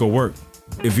musical work.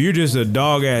 If you're just a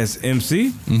dog ass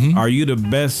MC, are you the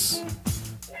best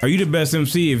Are you the best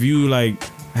MC if you like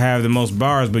have the most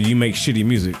bars but you make shitty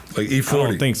music? Like E40. I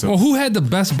don't think so. Well, who had the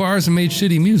best bars and made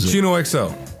shitty music? Chino XL.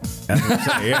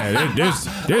 Yeah,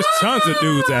 there's tons of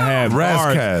dudes that have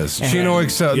bars. Razzcast, Chino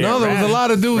XL. No, there was a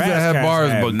lot of dudes that had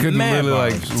bars but couldn't really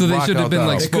like. So they should have been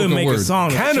like spoken word.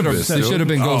 Cannabis. They should have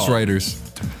been ghostwriters.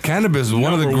 Cannabis is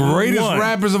one of the greatest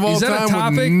rappers of all Is that a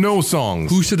time topic? with no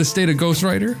songs. Who should have stayed a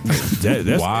ghostwriter?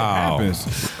 That's Wow. what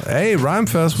happens. Hey,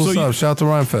 Rhymefest, what's up? Shout out to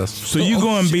Rhymefest. So you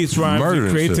going beats, rhymes, Murdering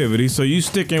and creativity. shit. So you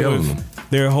sticking Killing with them.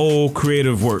 their whole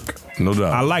creative work. No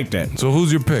doubt. I like that. So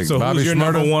who's your pick? So Bobby who's your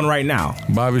Shmurda? number one right now?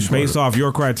 Bobby Shmurda. Based off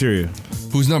your criteria.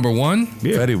 Who's number one?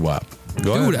 Yeah. Fetty Wap. Go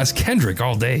Dude, ahead. that's Kendrick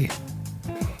all day.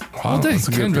 All day. That's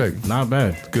a good Kendrick. pick. Not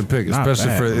bad. Good pick, Not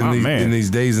especially bad. for My man. in these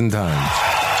days and times.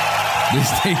 These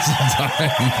days and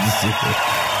times.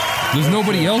 There's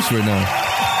nobody else right now.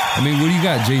 I mean, what do you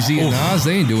got? Jay-Z and Nas?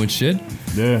 They ain't doing shit.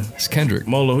 Yeah. It's Kendrick.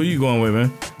 Molo, who you going with,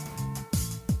 man?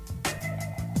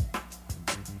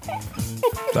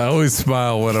 I always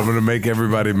smile when I'm going to make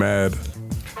everybody mad.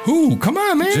 Who? Come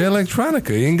on, man. Jay Electronica.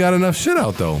 He ain't got enough shit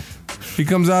out, though. He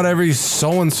comes out every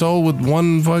so-and-so with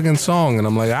one fucking song, and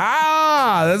I'm like,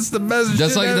 that's the best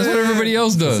That's shit like that's what ever. everybody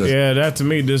else does. Yeah, that to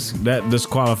me that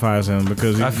disqualifies him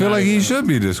because I feel like he should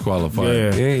be disqualified.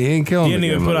 Yeah. He ain't killing He didn't the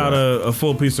even game put like out that. a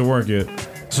full piece of work yet.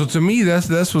 So to me,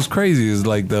 that's what's crazy is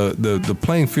like the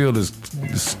playing field is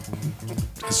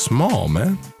small,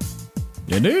 man.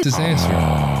 It is. Just answer.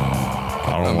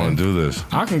 I don't want to do this.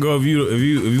 I can go if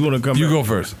you want to come. You back. go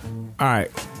first. All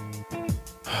right.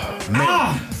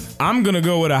 I'm gonna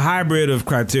go with a hybrid of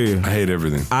criteria. I hate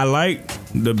everything. I like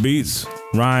the beats,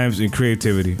 rhymes, and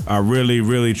creativity. I really,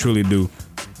 really, truly do.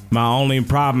 My only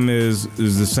problem is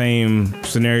the same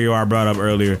scenario I brought up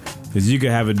earlier. Is you could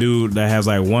have a dude that has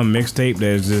like one mixtape that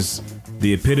is just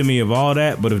the epitome of all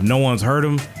that, but if no one's heard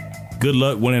him, good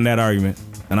luck winning that argument.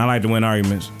 And I like to win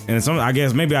arguments. And I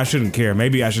guess maybe I shouldn't care.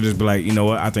 Maybe I should just be like, you know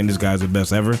what? I think this guy's the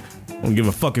best ever. I don't give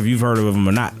a fuck if you've heard of him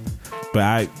or not. But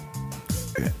I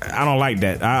don't like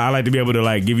that. I like to be able to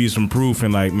like give you some proof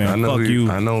and like, man, fuck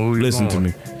you. I know who you're Listen to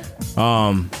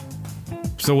going me.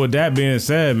 So with that being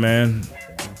said, man,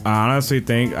 I honestly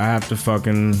think I have to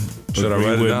fucking Should I agree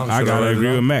write it with, down? I Should I gotta write it agree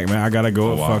down? with Mac, man. I gotta go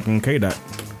Oh, with wow. fucking K-Dot.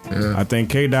 I think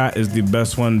K-Dot is the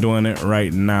best one doing it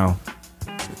right now.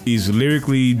 He's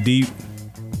lyrically deep.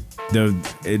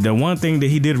 The one thing that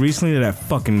he did recently that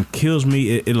fucking kills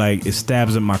me, it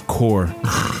stabs at my core.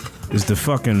 Is the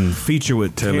fucking feature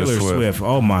with Taylor Swift.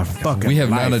 Oh my fucking We have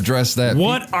life. not addressed that.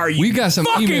 What are you We got some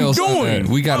fucking emails on doing?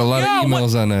 that. We got a lot of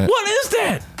emails on that. What is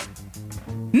that?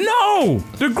 No!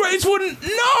 The greats wouldn't.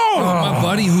 No! My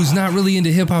buddy who's not really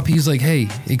into hip hop, he's like, "Hey,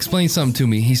 explain something to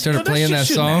me." He started No, that playing shit that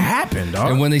shouldn't song, have happened,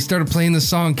 dog. and when they started playing the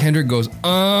song, Kendrick goes,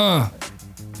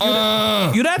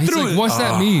 You that He's through? like, "What's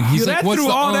that mean?" He's you like, that "What's through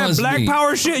the all that uhs Black mean?"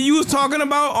 Power shit you was talking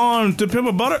about on To Pimp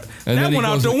a Butter? And that then he went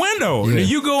out goes- the window. Yeah. Then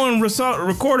you go and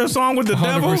record a song with the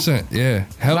devil. 100%, yeah.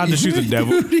 Hell, Not to shoot the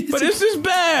devil, but it's just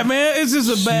bad, man. It's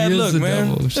just a bad is look, the man.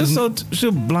 devil. She's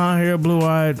so blonde hair, blue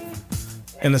eyed,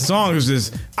 and the song is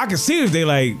just. I can see if they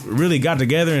like really got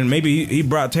together and maybe he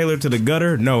brought Taylor to the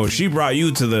gutter. No, she brought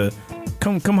you to the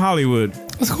come Hollywood.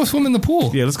 Let's go swim in the pool.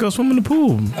 Yeah, let's go swim in the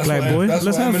pool, black boy.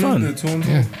 Let's have fun.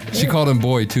 Yeah. She called him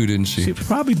boy too, didn't she? She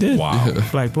probably did. Wow.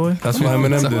 Black boy. That's what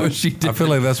Eminem That's what did. she did. I feel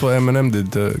like that's what Eminem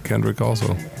did to Kendrick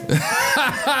also.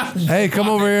 Hey, come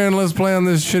over here and let's play on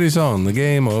this shitty song, The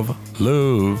Game of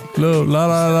Love. La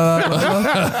la la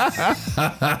la.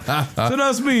 So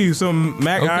that's me. So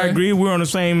Mac, I Okay. agree. We're on the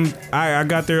same. I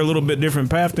got there a little bit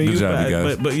different path than Good you. job, you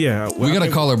guys. But yeah, We got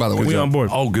a caller, by the way. We on board.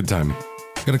 Oh, good timing.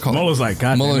 Got a caller. Molo's like,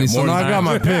 God Molo damn it, needs more some- No, than I got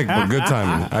my pick, but good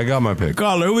timing. I got my pick.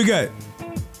 Caller, who we got?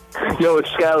 Yo, it's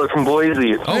Skylar from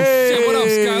Boise. Oh shit! What up,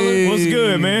 Skylar? What's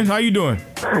good, man? How you doing?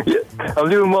 Yeah, I'm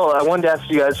doing well. I wanted to ask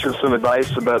you guys for some advice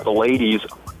about the ladies.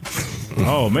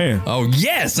 Oh man. Oh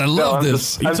yes, I love I'm this.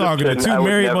 just- You I'm just talking to kidding. two I would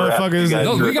married never ask motherfuckers? you guys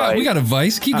No, for we got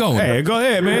advice. Keep going. Hey, go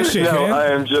ahead, man. Shit, No, man. I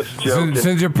am just joking.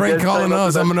 Since you're prank You guys calling talking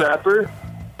us, about I'm the gonna. best rapper?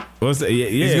 What's that? Yeah.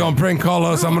 He's gonna prank call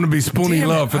us. I'm gonna be Spoonie Damn it,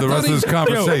 Love for the I rest thought of this he-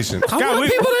 conversation. I want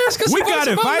people to ask us We advice got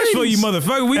about advice for you, ladies.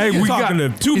 motherfucker. We Hey, we talking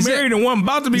got- to two Is married it- and one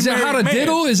about to be Is that married. how to man.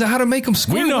 diddle? Is that how to make them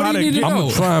squirt? We know What how do to you need get- to I'm know?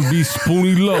 gonna try and be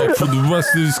Spoonie Love for the rest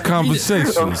of this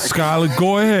conversation. Skylar,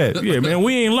 go ahead. Yeah, man.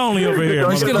 We ain't lonely over here.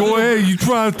 Let's get motherfucker. Go ahead. You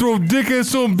trying to throw dick at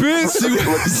some bitch?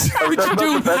 Are we What talking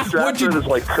you about do? the best What rapper you that's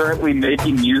like currently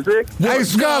making music? Hey,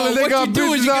 Skylar, they what got you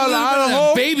do is bitches you out get a of little bit of Idaho.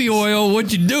 that baby oil.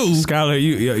 What you do? Skylar,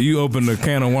 you opened a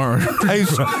can of worms. Hey,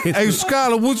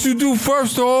 Skylar, what you do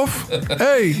first off?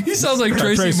 Hey, He sounds like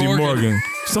Tracy Tracy Morgan.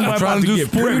 Somebody I'm trying about to do get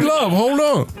Spoonie pregnant. Love. Hold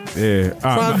on. Yeah.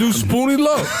 Trying to do Spoonie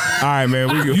Love. All right, man.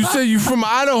 You say you from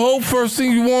Idaho. First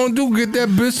thing you want to do, get that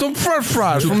bitch some French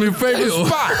fries from your favorite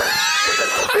spot.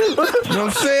 You know what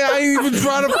I'm saying? I ain't even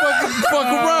trying to fuck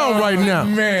around right now.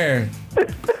 Man.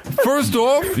 First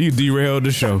off, you derailed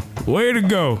the show. Way to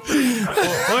go.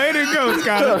 Way to go,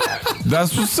 Scott.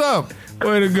 That's what's up.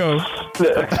 Way to go.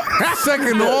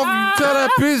 Second off, you tell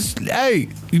that bitch, hey,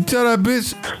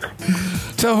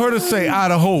 tell her to say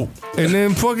Idaho, and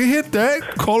then fucking hit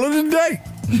that. Call it a day.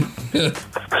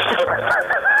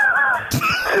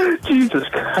 Jesus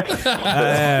Christ. All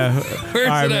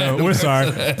right, man. We're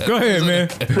sorry. Go ahead, man.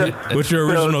 What's your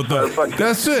original thought?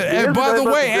 That's it. And by the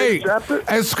way, hey,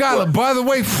 Skylar, by the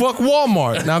way, fuck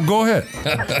Walmart. Now go ahead.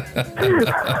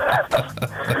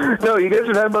 No, you guys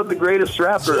are talking about the greatest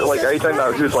rapper. Like, are you talking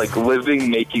about who's like living,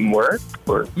 making work?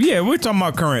 Or? Yeah, we're talking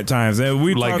about current times, and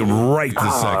we like right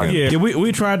this second. Yeah,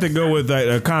 we tried to go with like,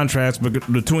 a contrast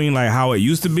between like how it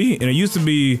used to be, and it used to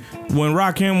be when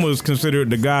Rakim was considered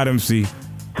the God MC,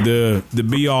 the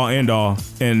be all end all,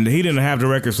 and he didn't have the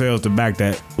record sales to back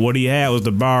that. What he had was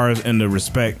the bars and the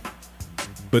respect.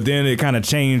 But then it kind of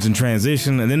changed and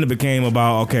transitioned, and then it became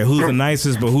about, okay, who's the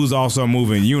nicest, but who's also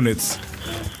moving units.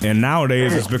 And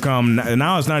nowadays it's become,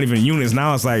 now it's not even units.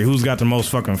 Now it's like who's got the most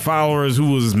fucking followers,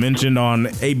 who was mentioned on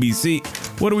ABC.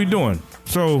 What are we doing?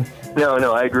 So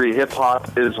No, I agree. Hip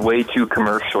hop is way too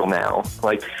commercial now.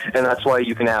 Like, and that's why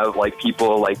you can have like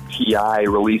people like T.I.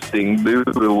 releasing Boo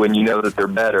Boo when you know that they're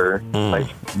better. Like,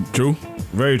 true,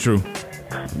 very true.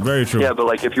 Very true. Yeah, but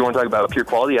like if you want to talk about pure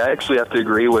quality, I actually have to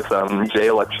agree with Jay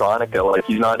Electronica. Like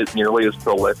he's not as nearly as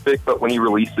prolific, but when he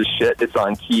releases shit, it's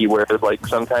on key. Whereas like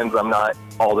sometimes I'm not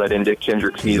all that into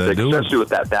Kendrick's music, especially with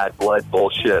that Bad Blood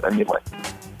bullshit. I mean, like.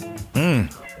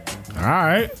 All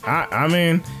right. I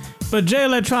mean, but Jay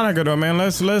Electronica though, man.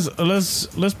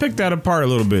 Let's pick that apart a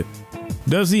little bit.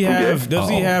 Does he have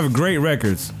he have great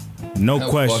records? No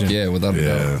question. Fuck yeah, without a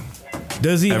doubt.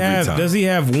 Does he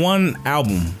have one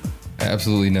album?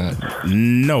 Absolutely not.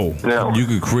 No. You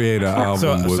could create an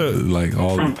album with like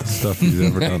all the stuff he's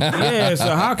ever done. Yeah,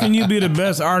 so how can you be the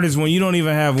best artist when you don't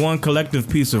even have one collective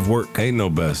piece of work? Ain't no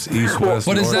best. East, West,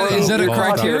 But is that a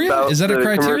criteria? Is that a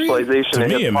criteria? Commercialization To of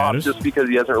me, it hip hop matters. just because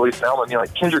he hasn't released an album. I mean,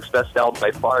 like Kendrick's best album by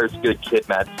far is Good Kid,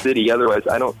 Mad City. Otherwise,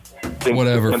 I don't think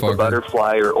Whatever, Pimp a fucker.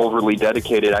 Butterfly or Overly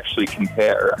Dedicated actually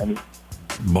compare. I mean,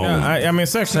 Yeah, I mean,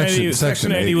 Section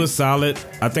 80 was solid.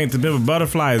 I think The Pimp a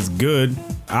Butterfly is good.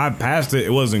 I passed it. It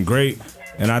wasn't great.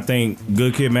 And I think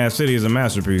Good Kid, Mad City is a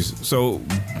masterpiece. So,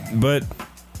 but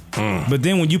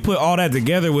then when you put all that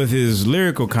together with his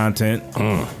lyrical content,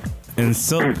 and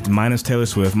so minus Taylor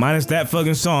Swift, minus that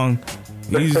fucking song,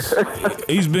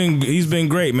 he's been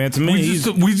great, man. To me,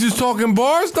 we just talking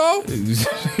bars though.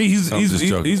 he's Are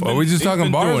we just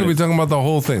talking bars? Or are we talking about the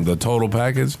whole thing, the total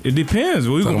package? It depends.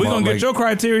 We're gonna get your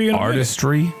criteria in a minute.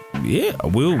 Artistry. Yeah,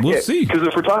 we'll see. Because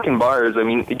if we're talking bars, I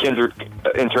mean, Kendrick,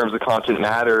 in terms of content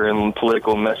matter and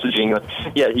political messaging,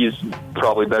 yeah, he's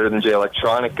probably better than Jay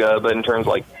Electronica. But in terms of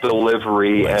like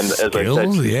delivery and as I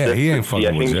said, yeah, he ain't fucking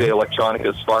I with think Jay. Jay Electronica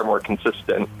is far more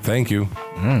consistent. Thank you.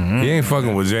 He ain't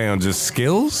fucking with Jay on just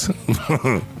skills.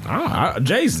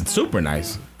 Jay's super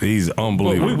nice. He's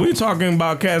unbelievable. We talking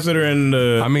about cats that are in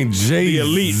the. I mean, Jay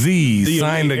elite. Z The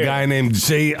signed elite, a guy named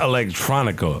Jay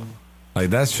Electronica. Like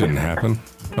that shouldn't happen.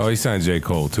 Oh, he signed J.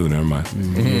 Cole too. Never mind.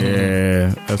 Yeah,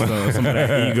 that's some of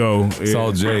that ego. It's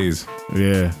all J's.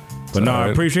 Yeah, but no, I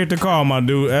appreciate the call, my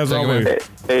dude. As always.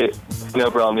 Hey, no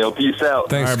problem, yo. Peace out.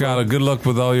 Thanks, Skylar. Good luck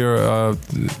with all your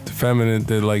feminine,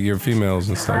 like your females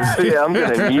and stuff. Yeah, I'm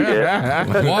gonna need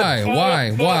it.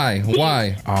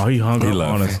 Why? Oh, he hung up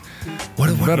on us.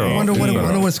 I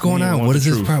wonder what's going on. What is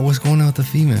this part? What's going on with the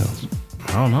females?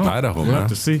 I don't know. Idaho, We'll man. have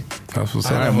to see. That's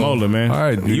what's All right, up. Mola, man. All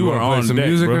right, you were wanna play on some deck,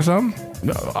 music bro. or something?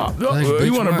 No,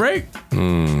 you want a break? You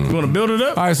want to build it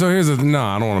up? All right, so here's no,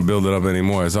 I don't want to build it up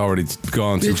anymore. It's already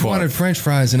gone too Bitch far. wanted French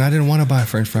fries, and I didn't want to buy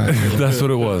French fries. That's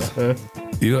what it was.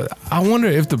 You know, I wonder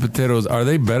if the potatoes are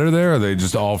they better there, or are they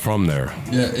just all from there?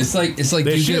 Yeah, it's like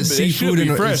They you should get be- they seafood should be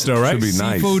in fresh, though, right? Should be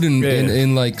nice. Seafood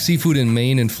in like seafood in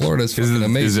Maine and Florida is fucking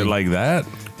amazing. Is it like that?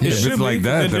 It If should it's be, like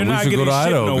that, they're then we not should go to getting shipped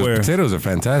Idaho because nowhere. potatoes are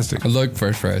fantastic. I like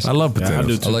French fries. I love Yeah, I do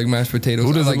potatoes. too. I like mashed potatoes.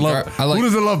 Who doesn't I like love? Who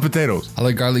doesn't love potatoes? I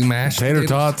like garlic mashed Tater potatoes.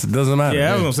 tots. It doesn't matter. Yeah,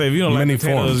 I was gonna say if you don't Many like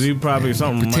potatoes, forms. you probably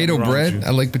something. might Potato be wrong with bread. you.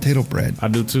 I like potato bread. I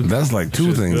do too. That's like two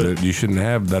Shit's things good. that you shouldn't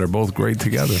have that are both great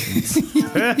together.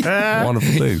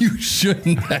 Wonderful things. You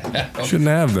shouldn't have. Shouldn't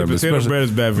have them. Potato especially bread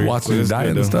is bad for you. Watching It's the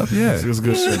diet good, and though. stuff. Yeah. It's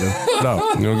good shit though. No,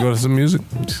 you want to go to some music?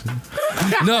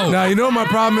 No. Now, you know what my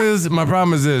problem is? My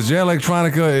problem is this. Jay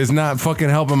Electronica is not fucking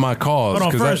helping my cause.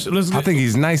 Hold on, 'cause first, I think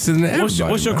he's nicer than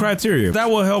everybody. What's your criteria? That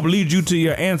will help lead you to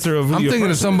your answer of who I'm your thinking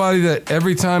of person somebody that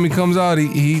every time he comes out,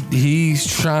 he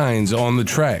shines on the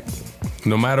track,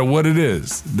 no matter what it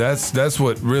is. That's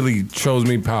what really shows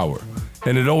me power,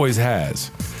 and it always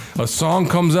has. A song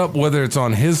comes up, whether it's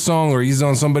on his song or he's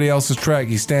on somebody else's track,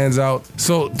 he stands out.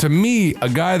 So to me, a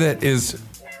guy that is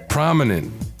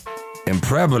prominent and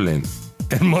prevalent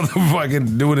and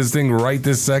motherfucking doing his thing right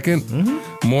this second,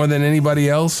 more than anybody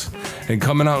else, and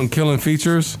coming out and killing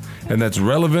features, and that's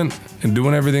relevant and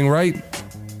doing everything right,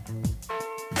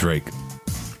 Drake.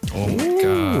 Oh my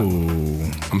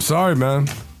God. I'm sorry, man.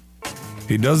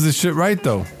 He does this shit right,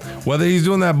 though. Whether he's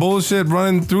doing that bullshit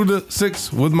running through the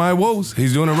 6 with my woes,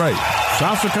 he's doing it right.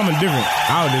 Shots are coming different.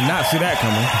 I did not see that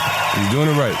coming. He's doing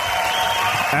it right.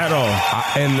 At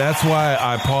all. And that's why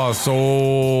I paused so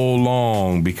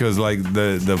long, because like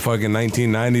the fucking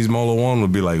 1990s Mola One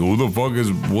would be like, who the fuck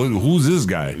who's this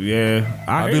guy? Yeah.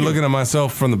 I'd be looking at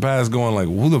myself from the past going like,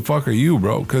 who the fuck are you,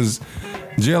 bro? Because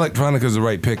Jay Electronica is the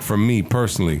right pick for me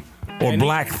personally. Or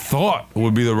Black Thought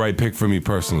would be the right pick for me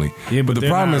personally. Yeah, but the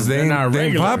problem is they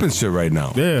ain't popping shit right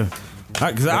now. Yeah.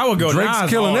 Because I would go Drake's Nas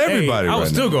killing all everybody I would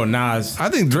right still now. go Nas. I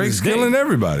think Drake's killing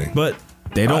everybody. But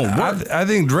they don't work. I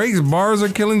think Drake's bars are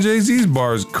killing Jay-Z's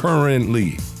bars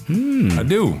currently. I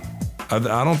do. I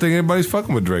don't think anybody's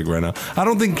fucking with Drake right now. I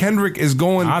don't think Kendrick is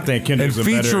going and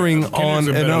featuring on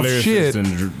enough shit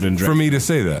than Drake. for me to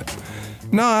say that.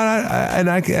 No, and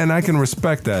I can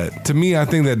respect that. To me, I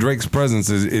think that Drake's presence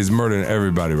is murdering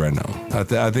everybody right now. I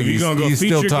think he's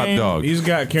still top dog. He's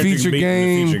got Kendrick feature beat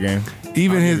in the feature game.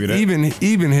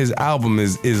 Even his album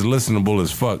is listenable as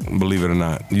fuck. Believe it or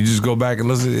not, you just go back and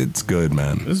listen. It's good,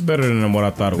 man. It's better than what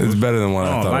I thought it was. It's better than what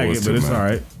I thought it was. But too, it's man. all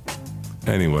right.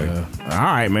 Anyway, all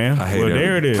right, man.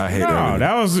 There it is. I hate everything.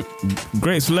 That was a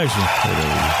great selection.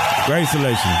 Great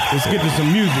selection. Let's get to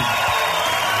some music.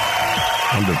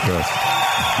 I'm depressed.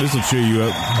 This will cheer you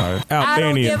up. I don't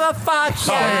Albania. give a fuck.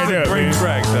 Yeah. Great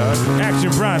track, dog.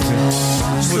 Action Bronson.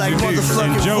 Just like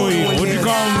motherfucking and Joey, what you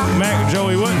call him? Mac?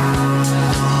 Joey what?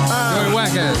 Joey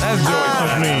Wackass. That's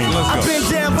Joey. Let's go. I've been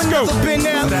down, but never been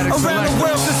out. Around the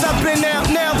world since I've been out.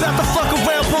 Now about to fuck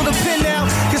around, pull the pin out.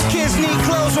 Cause kids need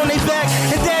clothes on their back.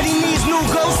 And daddy needs new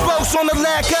ghost spokes on the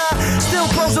lack. Still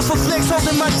posing for flicks,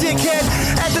 holding my dickhead.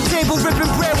 At the table, ripping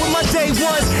bread with my day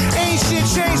ones. Ain't shit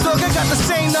changed, dog. I got the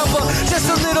same number. Just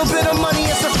a little bit of money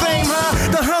and some fame,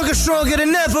 huh? The hunger stronger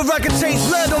than ever. I can taste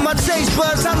blood on my taste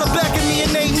buds. I look back at me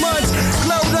in 8 months.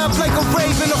 Glowed up like a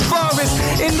rave in the forest.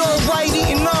 In all white,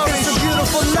 eating orange. It's a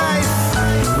beautiful life.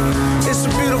 It's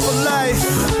a beautiful life.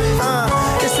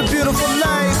 It's a beautiful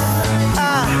life.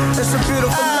 It's a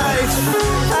beautiful life.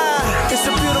 It's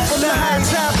a beautiful life. The high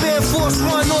top Air Force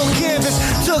One on canvas.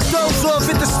 Took those off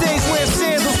at the stage wearing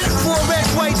sandals. 4X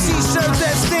white t-shirt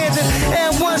that's standard.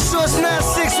 And one shorts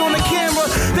 9-6 on the camera.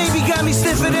 Baby got me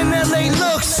stiffer than LA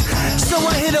looks. So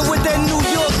I hit her with that New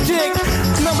York dick.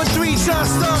 Number 3, John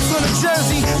Starks on a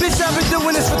jersey. Bitch, I've been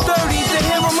doing this for 30. The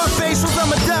hair on my face was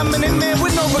I'm a dominant man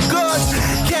with no regards.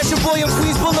 Catch a boy on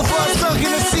Queens Boulevard, stuck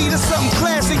in the seat of something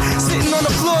classic. Sitting on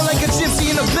the floor like a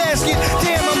gypsy in a basket.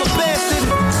 Damn, I'm a bastard.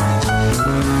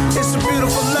 It's a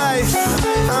beautiful life.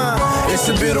 It's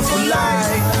a beautiful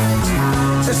life.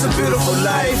 It's a beautiful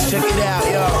life. Check it out,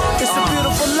 yo. It's a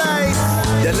beautiful life.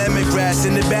 The lemongrass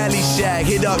in the valley shack.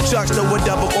 Hit up trucks, throw a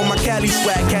double on my Cali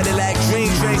swag. Cadillac dream,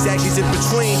 transactions in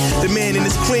between. The man in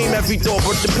his cream, every door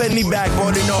but the penny back.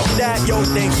 Boarding off that, yo,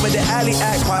 thanks for the alley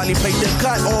act. Finally paid the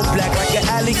cut, all black like an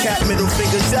alley cat. Middle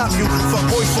fingers up, you fuck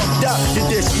boys fucked up. Did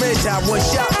this smidge, I one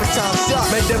shot, but time shot.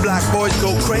 Made the black boys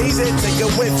go crazy, take a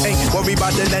whiff. Ain't worry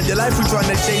about the land of life, we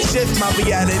tryna change shift. My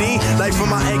reality, life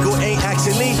from my angle ain't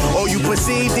actually all you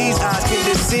perceive. These eyes can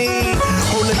deceive.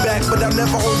 Holding back, but I'm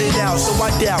never holding out. So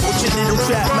I doubt what your little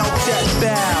trap mouth chat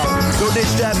bow. Throw this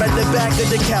strap at the back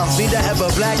of the couch. Need to ever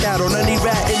black out on any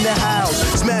rat in the house.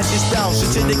 Smash his bounce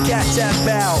until the cat tap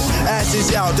out. Ass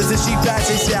is out, doesn't she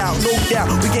passes out? No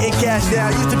doubt, we getting cash now.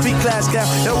 Used to be class cow.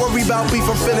 Don't worry about beef,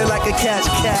 I'm feeling like a cash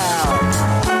cow.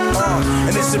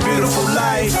 And it's a beautiful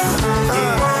life.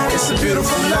 It's a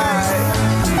beautiful life.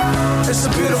 It's a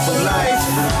beautiful life.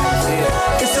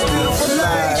 It's a beautiful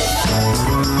life.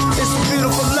 It's a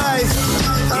beautiful life.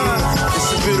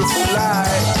 It's a beautiful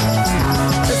life.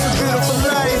 It's a beautiful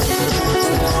life.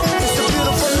 It's a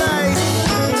beautiful life.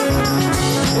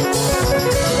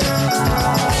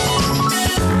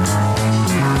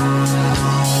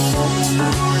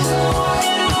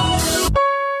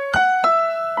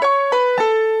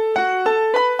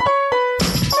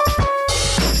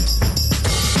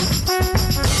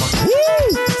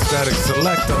 Static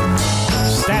selector.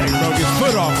 Static broke his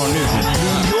foot off on this one.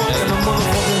 New York in the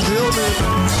motherfucking building.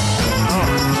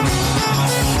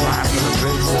 Live in the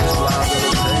basement, live in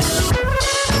the basement.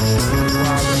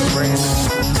 Live in the rain.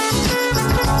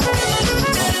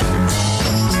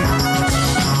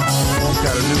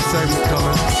 Got a new segment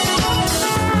coming.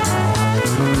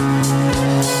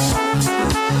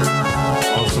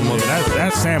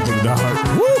 That's sample, dog.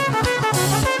 Woo!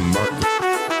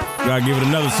 Gotta give it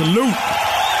another salute.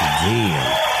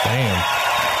 Damn.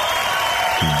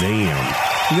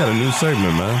 You got a new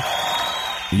segment, man.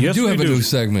 Yes, we do have a new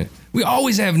segment. We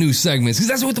always have new segments because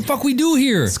that's what the fuck we do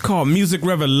here. It's called Music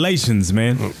Revelations,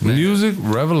 man. Music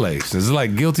Revelations. It's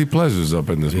like guilty pleasures up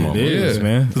in this moment. It is,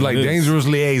 man. It's like dangerous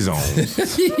liaisons.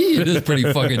 It is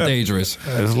pretty fucking dangerous.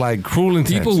 It's like cruel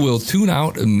intentions. People will tune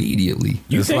out immediately.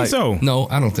 You think so? No,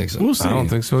 I don't think so. We'll see. I don't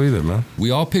think so either, man.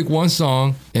 We all pick one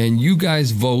song, and you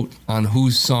guys vote on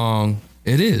whose song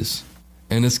it is.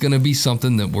 And it's going to be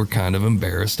something that we're kind of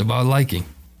embarrassed about liking.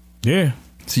 Yeah.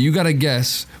 So you got to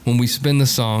guess when we spin the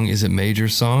song, is it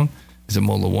Major's song? Is it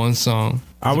Mola One's song?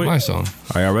 Is it my song?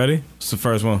 Are y'all ready? It's the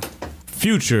first one.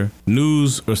 Future,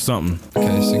 News, or something.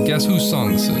 Okay, so guess whose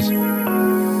song this is. You know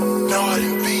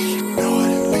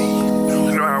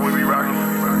how we be rocking.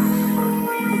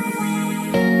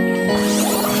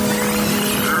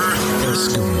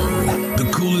 Eskimo, the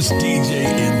coolest DJ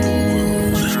in the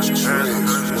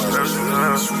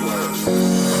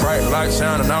Bright light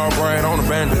shining all bright on the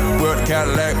bandit. With the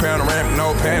Cadillac, panoramic,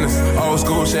 no panties. Old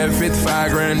school Chevy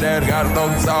 55 granddaddy. Gotta throw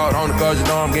some salt on it cause you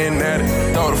know I'm getting at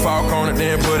it. Throw the fork on it,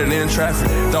 then put it in traffic.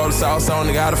 Throw the sauce on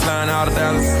it, gotta flying out of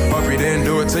Dallas. Hope you didn't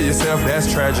do it to yourself, that's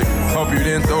tragic. Hope you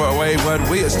didn't throw away what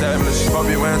we established. Hope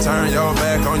you ain't turn your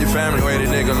back on your family. Way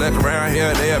the nigga look around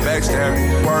here, they'll backstab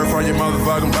you. Word from your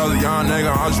motherfucking brother, young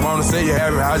nigga. I just wanna see you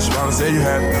happy, I just wanna see you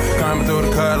happy. Coming through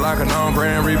the cut like a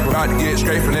non-brand reaper. About to get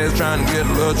straight from this, trying to get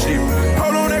a little cheaper.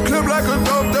 Hold on that clip like a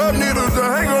doped up needle. To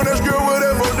hang on that skirt with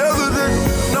that Modella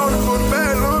nigga. Known for the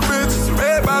bad little bitches,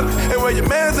 red bottom. And where your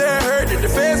man's at hurt, that the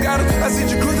feds got it. I see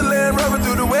you cruise the land rubbing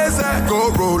through the west side.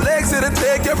 Gold Rolex in the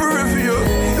tag, your peripheral.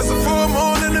 It's a full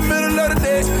moon in the middle of the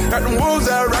day. Got them wolves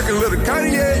out rocking little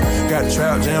Kanye. Got the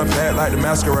trap jam packed like the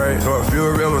masquerade. Or a few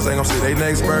rivers ain't gon' see they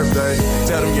next birthday.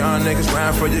 Tell them young niggas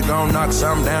grind for you, gon' knock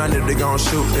something down. If they gon'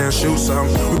 shoot, then shoot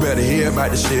something. We better hear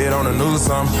about this shit on the news or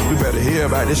something. We better hear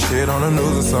about this shit on the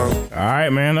news or something. All right,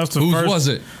 man. That's the Whose first. was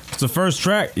it? It's the first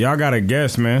track. Y'all gotta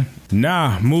guess, man.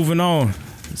 Nah, moving on.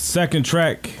 Second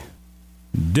track.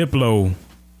 Diplo.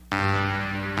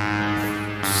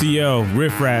 CL,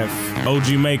 Riff Raff,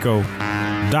 OG Mako,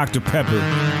 Dr. Pepper.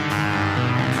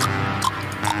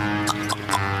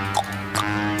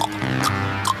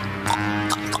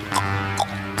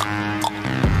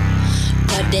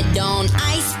 Put it on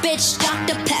ice, bitch,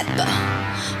 Dr. Pepper.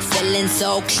 Feeling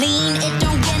so clean, it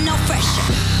don't get no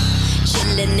fresher.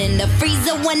 Chilling in the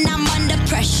freezer when I'm under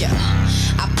pressure.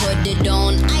 I put it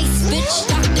on ice, bitch,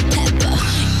 Dr. Pepper.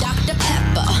 Dr.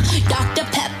 Pepper, Dr.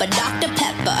 Pepper, Dr.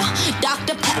 Pepper,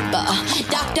 Dr. Pepper,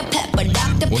 Dr. Pepper,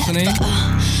 Dr. What's the name?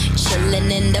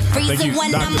 Chilling in the freezer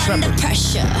when I'm under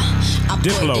pressure. I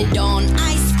Diplo. put it on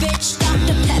ice, bitch,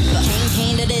 Dr. Pepper. Can't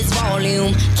handle this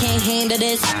volume, can't handle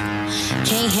this.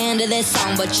 Can't handle this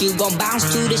song, but you gon'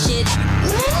 bounce to the shit.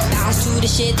 Bounce to the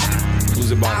shit.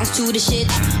 Who's it by? Bounce to the shit.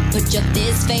 Put your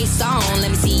this face on,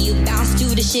 let me see you bounce to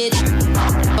the shit.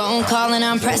 Phone calling,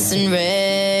 I'm pressing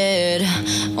red.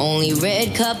 Only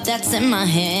red cup that's in my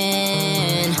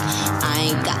hand. I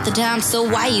ain't got the time, so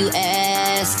why you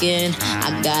asking?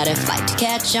 I got a flight to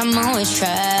catch, I'm always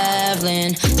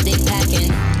traveling. Stay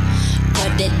packing.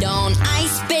 Put it on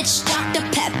ice, bitch, Dr.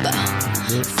 Pepper.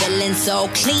 Feeling so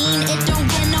clean, it don't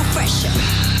get no fresher.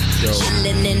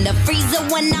 Chilling in the freezer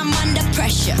when I'm under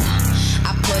pressure.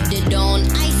 I put it on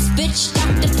ice, bitch,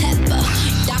 Dr. Pepper.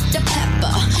 Dr.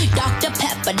 Pepper, Dr.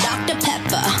 Pepper, Dr.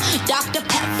 Pepper, Dr.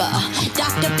 Pepper,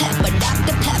 Dr. Pepper,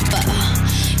 Dr. Pepper.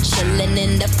 Chilling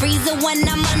in the freezer when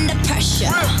I'm under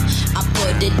pressure. I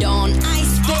put it on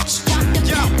ice, bitch, Dr.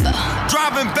 Pepper.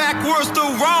 Driving backwards to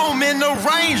Rome in the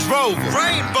Range Rover.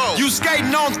 Rainbow. You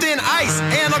skating on thin ice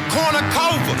and a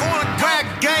cornucova.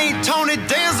 Crack game Tony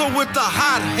Danza with the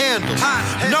hot handle.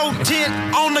 No tint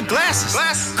on the glasses.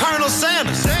 Colonel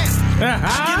Sanders. Get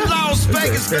Las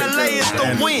Vegas, Ballet is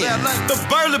the win. The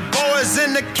Burley Boys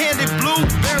in the candy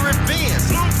blueberry Benz.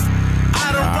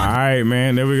 All right,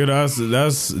 man. There we go. That's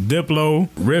Diplo,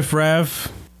 Riff Raff.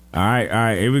 All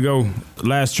right. Here we go.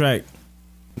 Last track.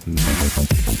 Maroon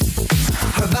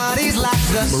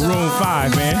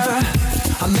 5, man.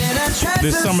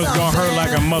 This summer's gonna hurt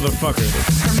like a motherfucker.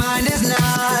 Her mind is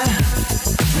not,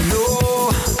 no,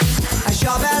 as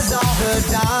sharp as all her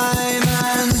diamonds.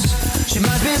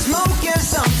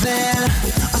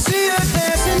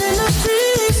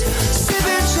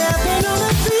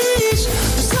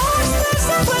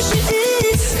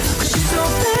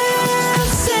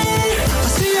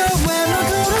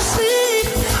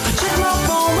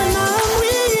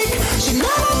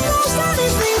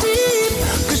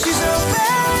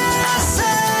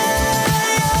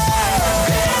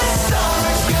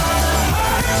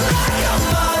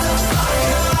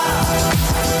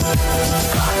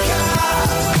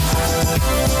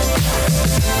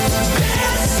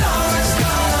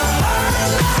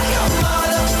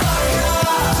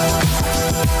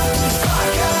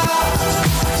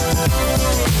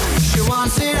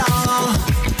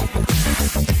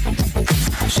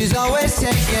 always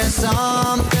taking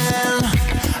something,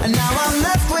 and now I'm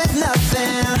left with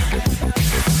nothing.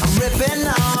 I'm ripping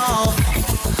off,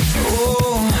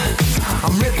 ooh,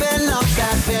 I'm ripping off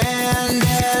that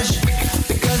bandage,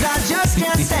 because I just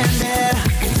can't stand it.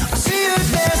 I see her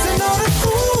dancing on the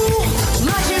pool,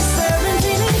 like she's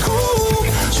 17 and cool.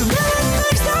 She really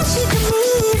thinks that she can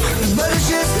move, but it's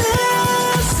just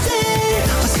nasty.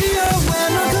 I see her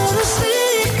when I go to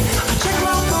sleep. I check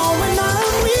my phone when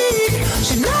I'm weak.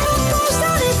 She never posts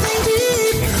anything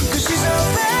deep, cause she's a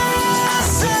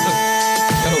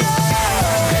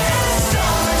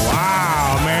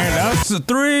Wow, man, that's the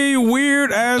 3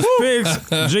 weird ass picks.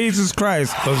 Jesus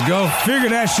Christ. Let's go. Figure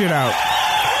that shit out.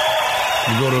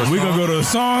 We gonna go to a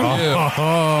song?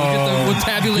 We'll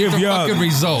tabulate the fucking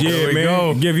results. Yeah, There we man.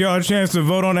 go. Give y'all a chance to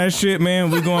vote on that shit,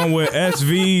 man. We're going with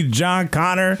SV, John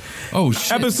Connor. Oh,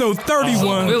 shit. Episode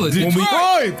 31. Village.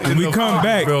 When we come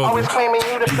back, we're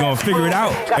gonna figure it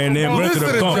out and then rest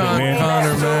of the thump, man.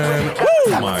 Connor, man.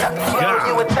 Woo! My God.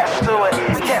 You attest to it.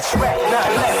 Catch wreck,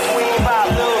 nothing less. We ain't about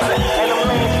losing. And them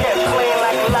lanes kept playing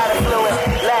like a lot of fluid.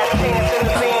 Last chance in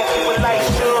the Benz, we were like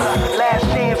sure. Last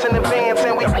chance in the Benz,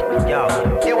 and we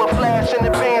you a flash in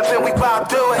the Benz, and we bout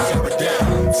do it. Tear it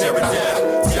down, tear it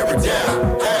down, tear it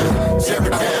down, tear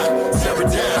it down, tear it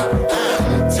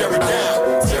down, tear it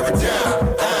down, tear it down,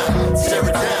 tear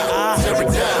it down, tear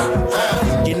it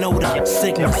down. You know the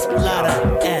sickness, lot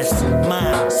of S,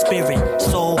 mind, spirit,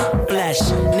 soul, flesh,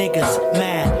 niggas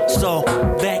mad, so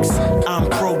vex. I'm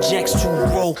projects to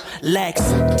Rolex,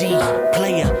 D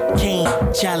player, king,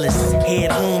 chalice.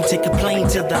 Head home, take a plane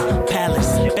to the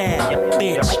palace. Bad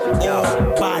bitch, all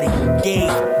body, gay,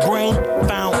 brain,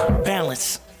 found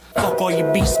balance. Fuck all your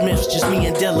beatsmiths, just me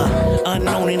and Dilla.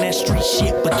 Unknown in that street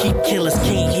shit, but keep killers.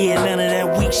 Can't hear none of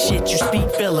that weak shit, you speak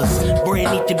fillers.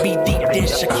 Bread need to be deep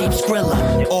dish, I keep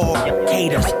Skrilla. All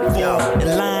haters, fall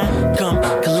in line, come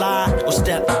collide or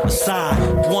step aside.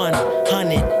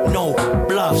 100, no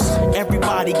bluffs.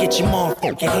 Everybody get your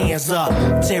motherfucking hands up.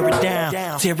 Tear it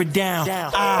down, tear it down.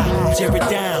 I tear it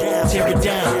down, tear it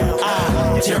down.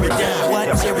 I tear it down.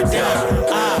 What? Tear it down.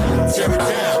 I tear it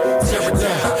down, tear it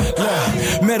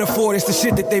down. Metaphor, it's the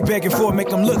shit that they begging for. Make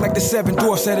them look like the 7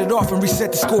 dwarfs, set it off and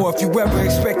reset the score. If you ever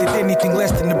expected anything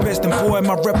less than the best, then boy,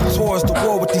 my repertoire is the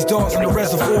war with these dogs in the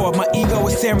reservoir. My ego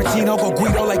is Tarantino, go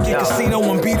Guido like in Casino.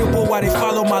 Unbeatable, why they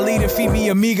follow my lead and feed me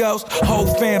amigos. Whole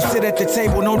fam, sit at the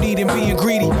table, no need in being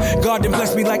greedy. God done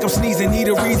bless me like I'm sneezing, need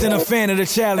a reason, a fan of the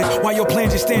challenge. Why your plan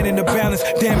just stand in the balance?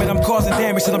 Damn it, I'm causing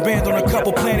damage till I'm banned on a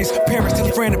couple planets. Parents till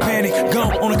a friend of panic,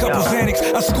 gone on a couple Xanax.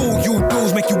 I school you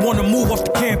dudes, make you wanna move off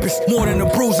the campus. More than a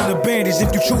bruise and a bandage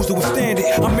if you choose to withstand it.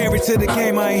 I'm married to the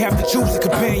game, I ain't have to choose a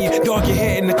companion. Dog your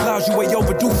head in the clouds, you way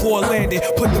overdue for a landing.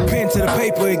 Put the pen to the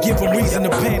paper and give them reason to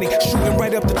panic. Shooting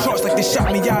right up the charts like they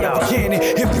shot me out of a cannon.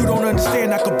 If you don't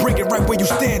understand, I could bring it right where you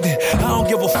standing. I don't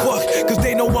give a fuck, cause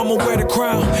they know I'ma wear the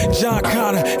crown. John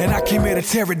Connor, and I came here to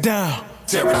tear it down.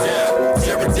 Tear it down,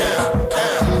 tear it down,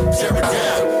 tear it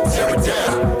down, tear it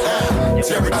down,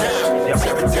 tear it down,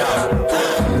 tear it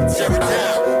down, tear it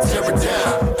down, tear it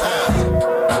down.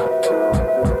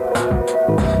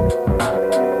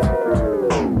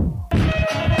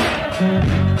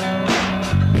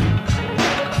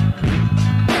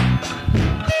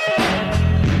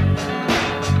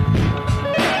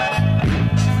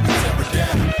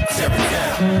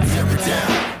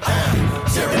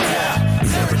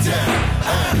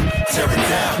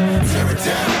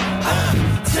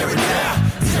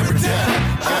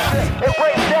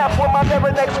 Embrace death with my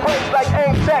lyric express like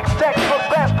aim text for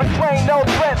best between no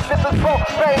threats. This is both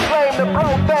flame to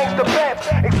blow thanks to vents.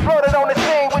 Exploded on the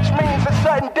scene, which means a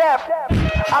sudden death.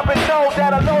 I've been told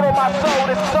that a load on my soul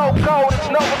is so cold. It's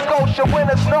Nova Scotia when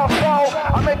it's North Pole.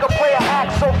 I make a player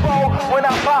act so bold. When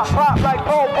I pop like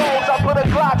bones. I put a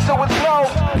Glock to his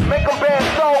nose. Make him bend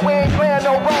slow, we ain't playing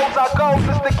no roles. Our goal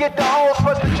is to get the hoes,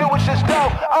 first the Jewish is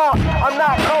dope. I'm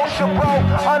not kosher, bro,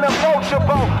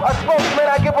 unapproachable. A spokesman,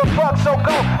 I give a fuck, so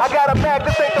go. I got a bag,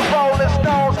 this ain't the Rolling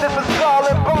Stones. This is skull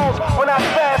and bones. When I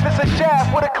fast, it's a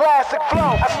shaft with a classic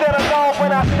flow. I stand alone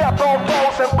when I step on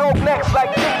foes and broke necks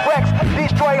like T-Rex.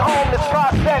 Destroy homeless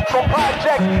prospect from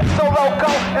projects. So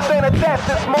loco, this ain't a test,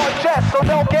 it's more chess, so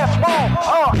don't guess wrong.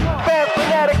 Fans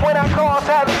fanatic when I cause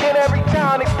havoc in every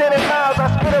town. Extended miles, I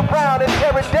spit around and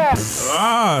tear it down.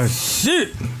 Ah,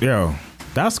 shit. Yo,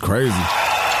 that's crazy.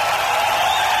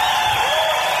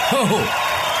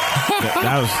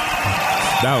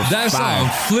 That was That fire. song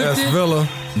flipped S it. Villa.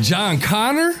 John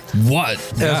Connor? What?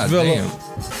 S Villa. Damn.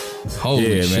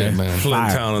 Holy shit, man.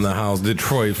 Flint Town in the house.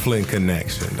 Detroit Flint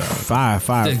connection, dog. Five.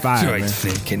 Detroit Man.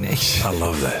 Flint connection. I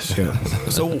love that shit.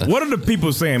 So what are the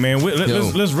people saying, man?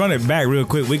 Let's run it back real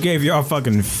quick. We gave y'all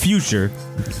fucking Future.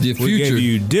 The We gave Future.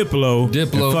 you Diplo,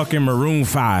 Diplo. and fucking Maroon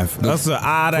 5. That's an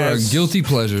odd For our ass guilty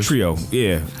pleasures. trio.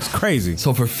 Yeah, it's crazy.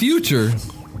 So for Future,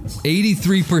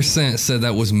 83% said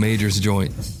that was Major's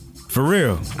joint. For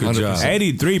real. Good job.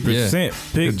 83%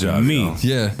 picked Good job, me. y'all.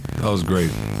 Yeah. That was great.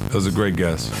 That was a great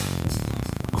guess.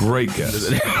 Great guess.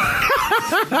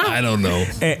 I don't know.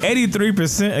 And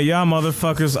 83% of y'all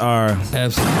motherfuckers are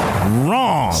absolutely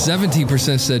wrong.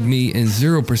 17% said me and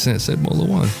 0% said Mola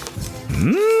One.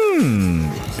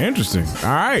 Interesting.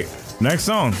 All right. Next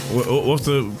song. What's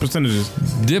the percentages?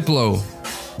 Diplo.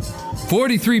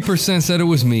 43% said it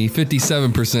was me.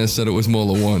 57% said it was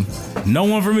Mola One. No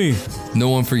one for me. No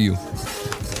one for you.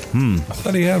 I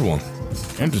thought he had one.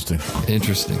 Interesting.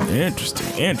 Interesting.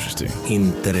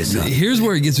 Interesante. Here's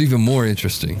where it gets even more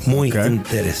interesting. Muy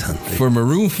interesante. For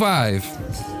Maroon 5,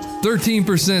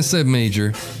 13% said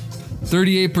Major,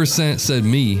 38% said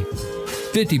me,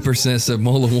 50% said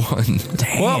Mola One.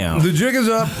 Well, the jig is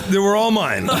up. They were all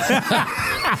mine.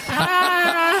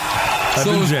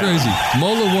 So it's crazy.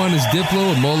 Mola One is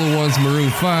Diplo, and Mola One's Maroon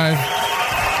 5.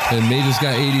 And Major's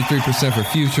got 83% for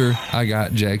Future. I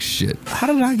got jack shit. How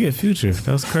did I get Future?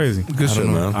 That's crazy. Good shit,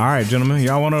 man. All right, gentlemen.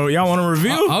 Y'all wanna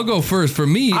review? I'll go first. For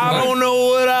me, I don't know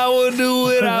what I would do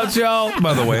without y'all.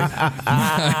 By the way,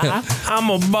 I'm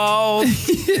a boss.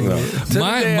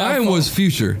 Mine was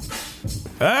Future.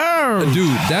 Oh, dude,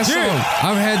 that song,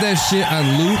 I've had that shit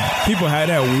on loop. People had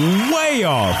that way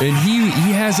off. And he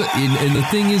has, and the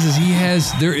thing is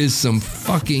there is some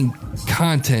fucking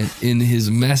content in his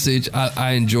message.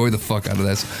 I enjoy the fuck out of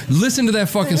that. Listen to that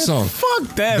fucking song.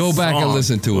 Fuck that Go back song. and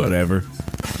listen to it. Whatever.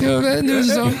 You know, there's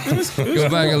a song. Go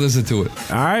back and listen to it.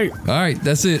 All right,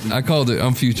 that's it. I called it.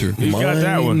 I'm Future. You got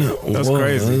that one. That's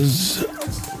crazy.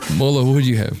 Mola, what'd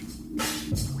you have?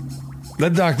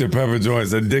 That Dr. Pepper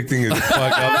joint's addicting as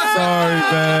fuck. I'm sorry,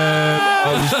 man.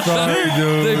 I'm sorry,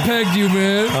 dude. They pegged you,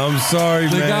 man. I'm sorry,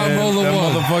 They man. got Mola that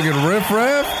One. motherfucking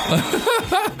riff-raff.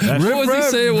 What was he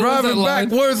saying? What was that Driving line?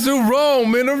 backwards to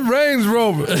Rome in a Range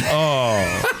Rover.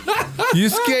 Oh. You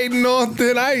skating on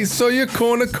thin ice, so you're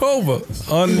Cornucova.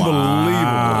 Unbelievable.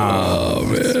 Oh,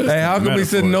 man. Hey, how come we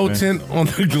said no man. tint on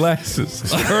the glasses?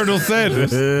 Colonel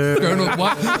Sanders.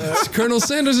 Colonel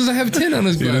Sanders doesn't have 10 on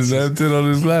his He glasses. doesn't have tint on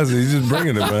his glasses. He's just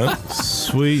bringing it, man.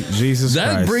 Sweet Jesus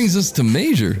That Christ. brings us to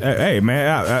Major. Hey, man.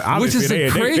 Which is the they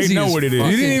craziest know what it is.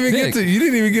 fucking You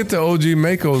didn't even get to OG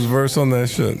Mako's verse on that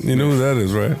shit. You know who that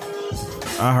is, right?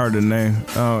 I heard the name.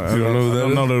 You don't know who that I don't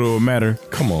is? know that it would matter.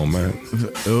 Come on, man.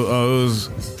 It was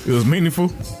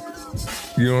meaningful.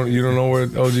 You don't know where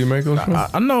OG Mako's from?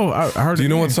 I know. I heard. Do you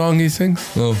know what song he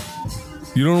sings? No.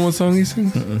 You don't know what song he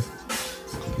sings?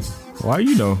 Why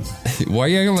you know? Why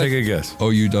you acting like? Take a guess. Oh,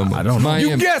 you dumb. I don't know.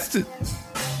 You guessed it.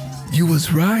 You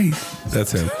was right.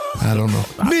 That's him. I don't know.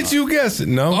 Bitch, you guessed it.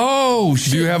 No. Oh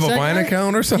shit! Do you have a Is that Vine guy?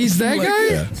 account or something? He's that like guy?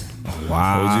 that?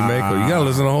 Wow. OG Mako. You gotta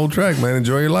listen to the whole track, man.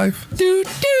 Enjoy your life. Dude.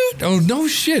 Oh no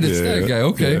shit! It's that guy.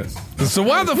 Okay. Yeah. So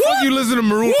why the fuck you listen to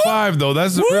Maroon 5 though?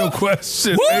 That's the real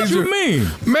question. What you mean?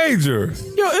 Major.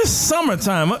 Yo, it's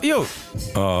summertime. Yo,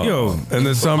 and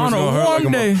the summer's on a gonna hurt warm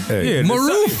like day. Hey. Yeah,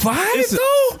 Maroon 5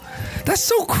 though? That's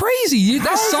so crazy.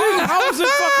 That song. How is it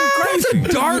fucking crazy? That's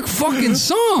a dark fucking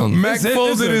song. Mac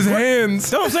folded his hands.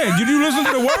 That's what I'm saying. Did you listen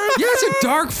to the words? Yeah, it's a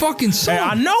dark fucking song. Hey,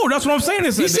 I know. That's what I'm saying.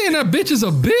 He's saying that bitch is a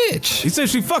bitch. He said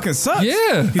she fucking sucks.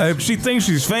 Yeah. She thinks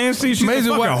she's fancy. She's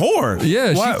Major, a fucking whore.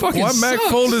 Yeah, Why, she fucking why Mac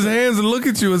sucks. fold his hands and look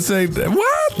at you and say,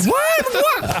 what?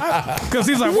 Because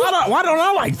he's like, why don't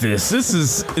I like this? This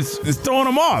is it's throwing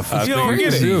him off. You don't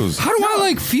get it. How do I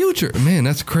like Future? Man,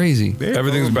 that's crazy.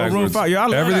 Everything's backwards. Yeah,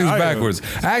 Everything's backwards.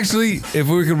 Actually, if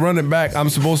we could run it back, I'm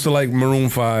supposed to like Maroon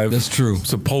 5. That's true.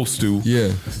 Supposed to.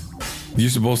 Yeah. You're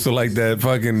supposed to like that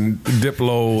fucking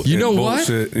Diplo You know and what?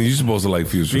 bullshit, and you're supposed to like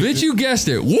Future. Bitch, you guessed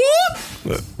it. Whoop!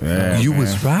 Yeah, you man.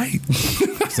 was right.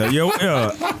 So,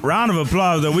 round of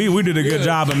applause. That we did a good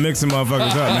job of mixing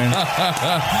motherfuckers up, man.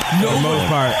 For the most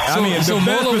part. I mean, the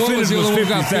best Mola One was percentage the was only one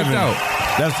got 57. picked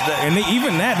out.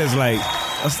 Even that is like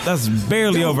that's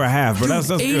barely over half, but that's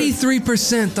good.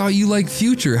 83% thought you liked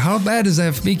Future. How bad does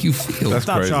that make you feel? I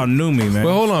thought y'all knew me, man.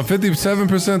 Well, hold on.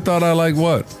 57% thought I like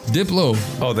what? Diplo.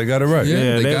 Oh, they got it right.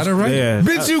 Yeah, they got it right. Yeah.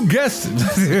 Bitch, you guessed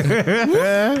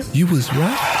it. You was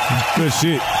right. Good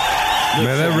shit.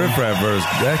 Man, that Riff Raff verse,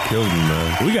 that killed me,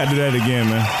 man. We got to do that again,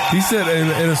 man. He said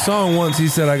in a song once, he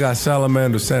said, I got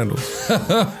salamander sandals.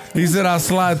 He said, I'll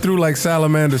slide through like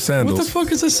salamander sandals. What the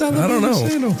fuck is a salamander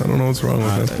sandal? I don't know what's wrong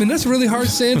with that. I mean, that's a really hard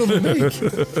sandal to make.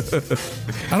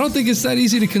 I don't think it's that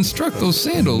easy to construct those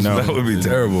sandals. No, that would be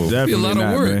terrible. It'd be a lot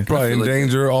of work. Man. Probably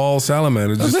endanger all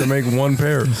salamanders just to make one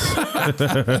pair.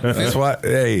 That's why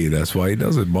he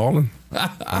does it, balling. All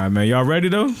right, man. Y'all ready,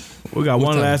 though? We got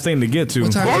one last thing to get to.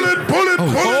 Pull it.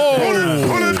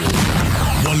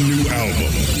 One new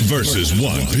album versus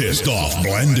one pissed off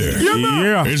blender.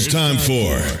 Yeah. It's time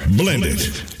for Blend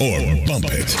It or Bump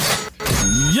It.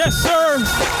 Yes, sir.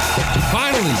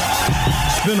 Finally.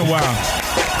 It's been a while.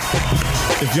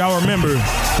 If y'all remember,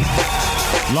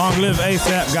 Long Live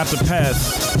ASAP got the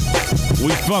pass. We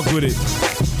fuck with it.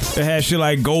 It had shit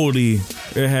like Goldie.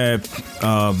 It had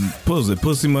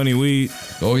Pussy Money Weed.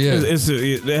 Oh yeah,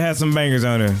 it had some bangers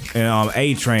on there. And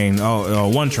A Train,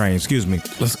 One Train, excuse me.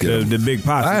 Let's get the Big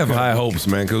Posse. I have high hopes,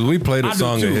 man, because we played a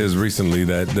song of his recently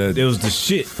that it was the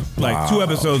shit. Like 2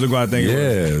 episodes ago, I think.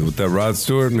 Yeah, with that Rod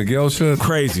Stewart Miguel shit.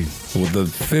 Crazy. With the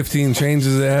 15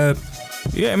 changes it had.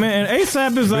 Yeah, man. And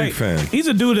ASAP is Big fan. He's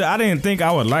a dude that I didn't think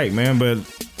I would like, man. But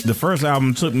the first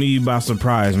album took me by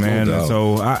surprise, man. No doubt.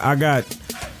 So I got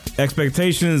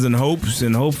expectations and hopes,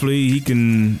 and hopefully he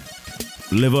can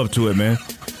live up to it, man.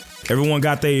 Everyone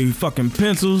got their fucking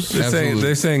pencils.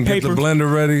 They're saying paper. Get the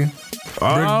blender ready. Big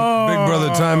Brother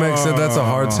Timex said that's a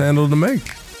hard sandal to make.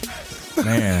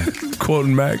 Man.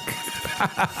 Quoting Mac.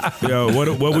 Yo,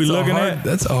 what we looking at?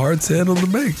 That's a hard sandal to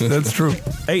make. That's true.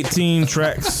 18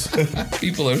 tracks.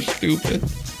 People are stupid.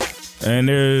 And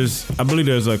I believe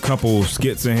there's a couple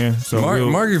skits in here. So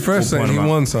Marky Fresh saying he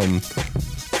won something.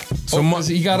 So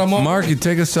he got them all? Marky,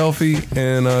 take a selfie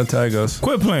and tag us.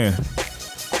 Quit playing.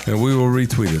 And we will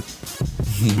retweet it.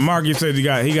 Marky said he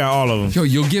got all of them. Yo,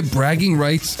 you'll get bragging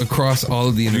rights across all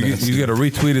of the internet. You get a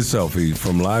retweeted selfie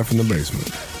from Live from the Basement.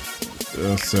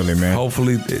 That's silly, man.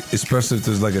 Hopefully, especially if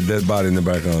there's like a dead body in the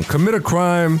background. Commit a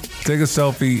crime, take a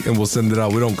selfie, and we'll send it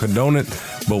out. We don't condone it,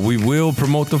 but we will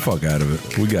promote the fuck out of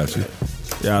it. We got you.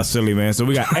 Y'all silly, man. So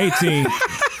we got 18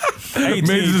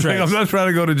 tracks. I'm not trying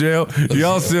to go to jail.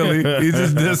 Y'all silly. He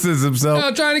just distanced himself.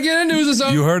 I'm trying to get a news or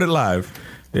something. You heard it live.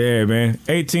 Yeah, man.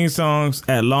 18 songs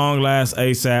at long last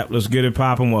ASAP. Let's get it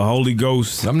popping with Holy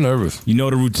Ghost. I'm nervous. You know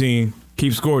the routine.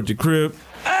 Keep score at your crib.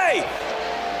 Hey!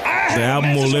 The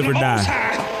album will live or die.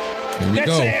 Here we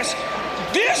go. Says,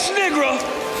 this nigga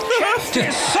kept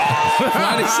his soul.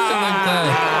 Why did he say it like that?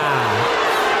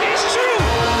 It's true.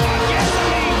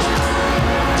 Gasoline.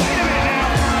 Wait a minute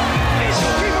now. Is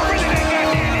some people really that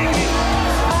goddamn ignorant?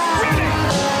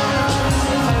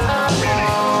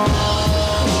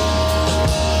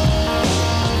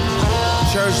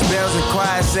 Church bells and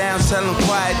choir sounds, tell them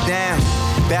quiet down.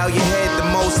 Bow your head, the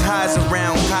most highs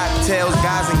around. Cocktails,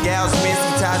 guys and gals, fancy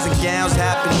ties and gowns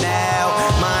happen now.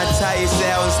 My entire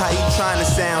selves, how you trying to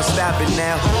sound? Stop it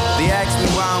now. They ask me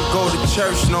why I don't go to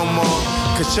church no more.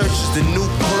 Cause church is the new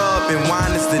club, and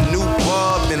wine is the new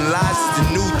pub, and lies is the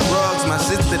new drugs. My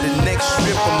sister the next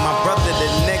stripper, my brother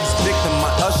the next victim,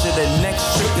 my usher the next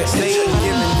trigger. They ain't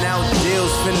giving out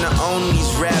deals, finna own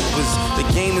these rappers. The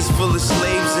game is full of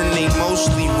slaves and they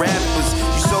mostly rappers.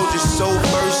 You sold your soul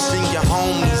first and your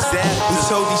homies after. Who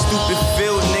told these stupid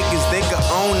field niggas they could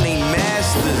own they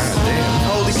masters?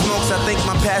 Holy smokes, I think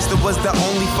my pastor was the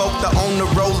only folk to own the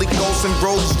Rolly Ghost and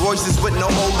Rolls Royces with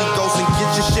no Holy Ghost. And get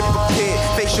your shit prepared,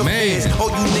 face your fears. Oh,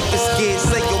 you niggas scared,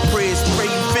 say your prayers. Pray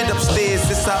you fit upstairs,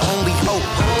 it's our only hope.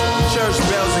 Church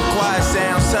bells and choir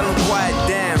sounds, tell them quiet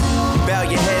down. Bow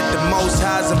your head, the most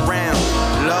highs around.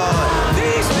 Lord,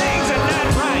 these things are not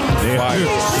right.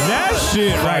 That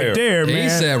shit right there, man.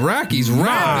 ASAP Rocky's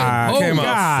rapping. Came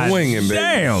out swinging, baby.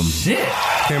 Damn. Shit.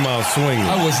 Came out swinging.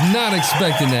 I was not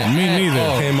expecting that. Me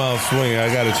neither. Came out swinging.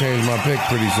 I got to change my pick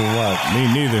pretty soon. Watch.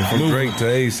 Me neither. From Drake to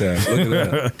ASAP. Look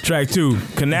at that. Track 2,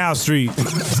 Canal Street.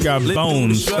 It's got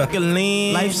bones.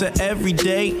 Struggling, life's a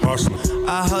everyday.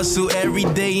 I hustle every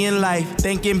day in life.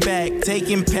 Thinking back,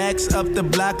 taking packs up the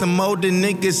block. The older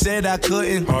niggas said I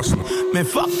couldn't. Man,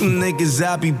 fuck them niggas,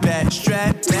 I'll be back.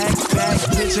 Strap,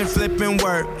 backpack, pitching, flipping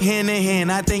work. Hand in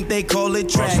hand, I think they call it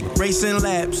track. Racing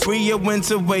laps, free your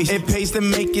winter waste. It pays to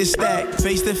make it stack.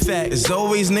 Face the fact, there's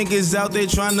always niggas out there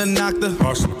trying to knock the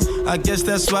I guess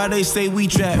that's why they say we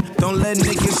trap. Don't let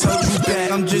niggas hold you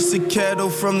back. I'm just a kettle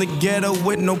from the ghetto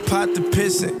with no pot to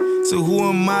piss in. So who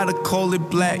am I to call it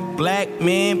black? Black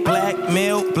man, black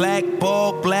male, black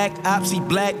ball, black opsy,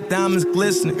 black diamonds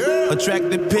glistening.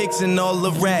 Attract the pigs and all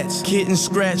the rats. Kitten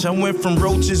scratch. I went from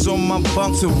roaches on my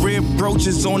bunk to rib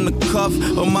brooches on the cuff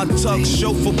of my tux.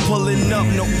 Chauffeur pulling up,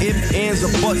 no ifs, ands,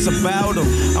 or buts about them.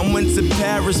 I went to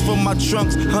Paris for my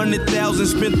trunks. 100,000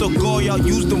 spent on gold, y'all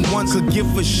used them once. Could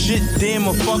give a shit, damn,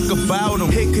 a fuck about them.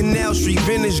 Hit Canal Street,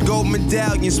 vintage gold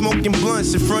medallion, smoking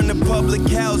blunts in front of public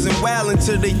housing. Wild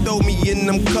until they throw me in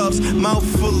them cuffs, mouth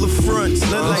full of fronts.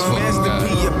 Look like Master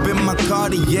P up in my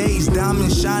Cartiers.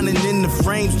 Diamonds shining in the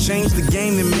frames, changed the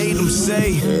game and made them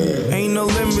say, ain't no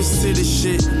limits to this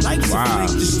shit. Like wow.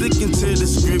 Just sticking to the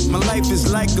script. My life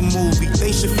is like a movie,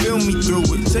 they should film me through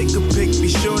it. Take a pic, be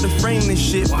sure to frame this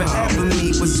shit. Forever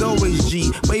me was always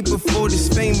G, way before this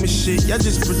famous shit. Y'all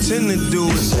just pretend to do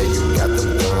it. You say you got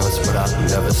the guns, but I've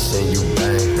never seen you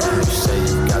bang. You say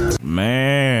you got the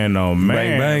man, oh man,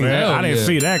 bang, bang. Man. I didn't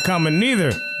see that coming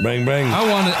neither. Bang bang.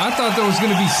 I thought there was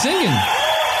gonna be singing.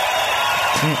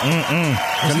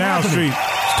 Canal Street,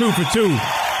 it's 2 for 2.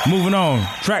 Moving on,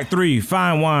 track 3,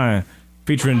 Fine Wine,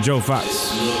 featuring Joe Fox.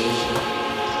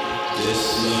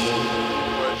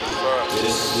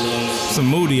 It's a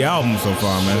moody album so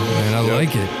far, man. Man, I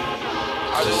like it.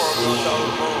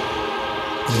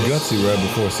 It's gutsy right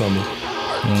before summer.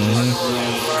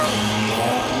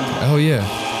 Oh yeah.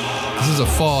 This is a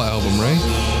fall album, right?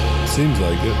 Seems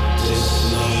like it.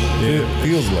 Yeah, it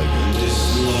feels like it.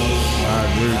 I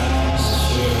agree.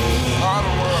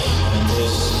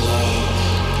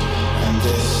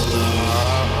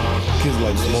 Kids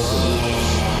like smoking.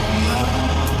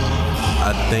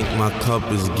 I think my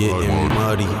cup is getting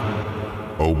muddy.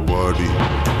 Oh buddy,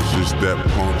 it's just that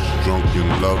punch, drunk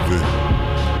and loving.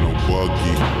 No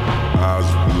buggy, eyes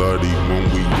bloody when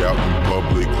we out in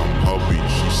public. I'm hubby,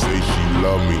 she say she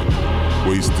love me.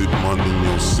 Wasted money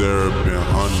on syrup and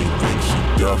honey, think she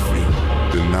Duffy.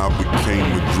 Then I became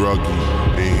a druggie,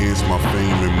 enhanced my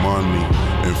fame and money.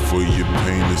 And for your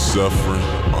pain and suffering,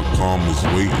 my karma's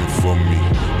waiting for me,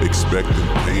 expecting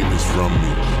payments from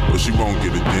me. But she won't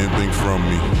get a damn thing from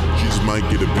me. She just might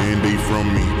get a band-aid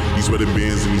from me. These wedding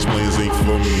bands and these plans ain't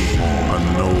for me. I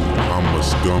know I'm a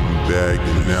scumbag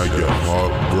and now your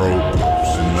heart broke.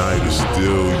 The night is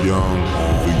still young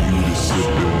for you to sip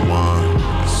and wine.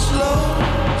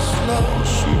 slow,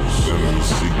 slow. Let me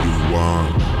see you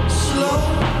wine. Slow,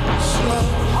 slow.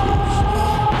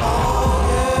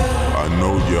 I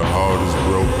know your heart is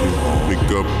broken. Pick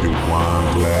up your wine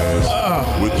glass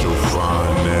with your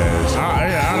fine ass.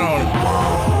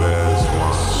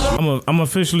 I'm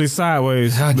officially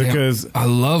sideways because I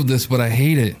love this, but I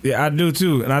hate it. Yeah, I do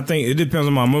too, and I think it depends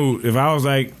on my mood. If I was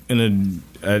like if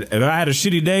I had a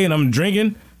shitty day and I'm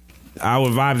drinking, I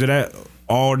would vibe to that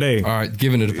all day. All right,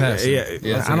 giving it a pass.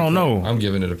 Yeah, I don't know. I'm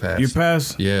giving it a pass. You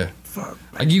pass? Yeah. Fuck.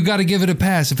 You got to give it a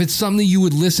pass. If it's something you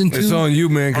would listen to, it's on you,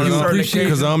 man.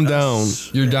 Because I'm down.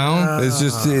 You're down.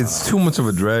 It's too much of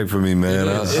a drag for me, man.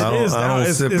 I don't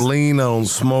sip lean. I don't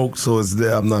smoke, so it's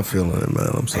there. I'm not feeling it, man.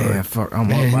 I'm sorry. Man, fuck.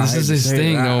 This is his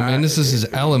thing, though, man. This is his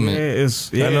element.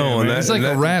 I know. And it's like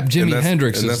a rap Jimi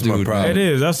Hendrix. That's my problem. It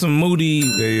is. That's some moody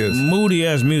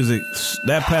ass music.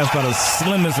 That passed by the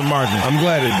slimmest of margins. I'm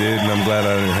glad it did, and I'm glad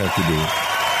I didn't have to do it.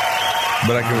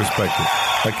 But I can respect it.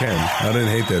 I can. I didn't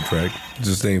hate that track. It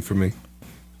just ain't for me.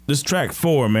 This track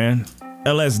 4, man.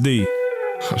 LSD.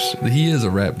 He is a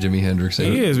rap Jimi Hendrix.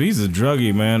 He is. He's a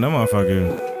druggie, man. That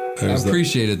motherfucker. I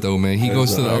appreciate it, though, man. He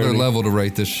goes to the other level to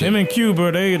write this shit. Him and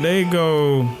Cuba, they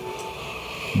go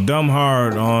dumb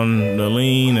hard on the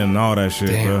lean and all that shit,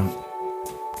 Damn.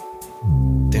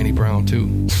 bro. Danny Brown, too.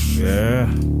 Yeah.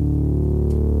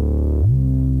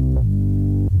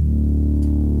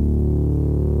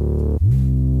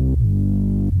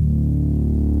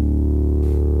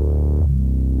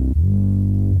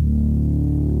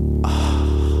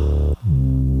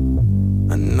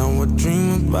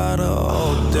 About her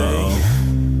all day.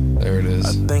 There it is.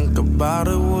 I think about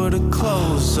it with her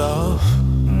clothes off.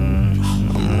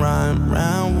 I'm riding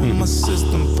around with my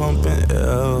system pumping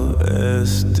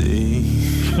LSD.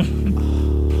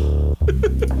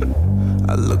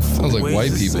 I look for Sounds like ways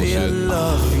white to people say shit. I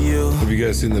love you. Have you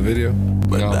guys seen the video?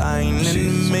 But No. I ain't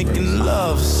into making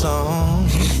love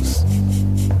songs.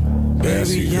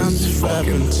 Baby, I'm just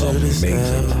rapping to this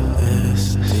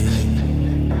LSD.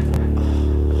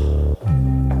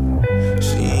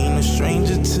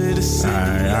 Stranger to the city.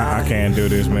 I can't do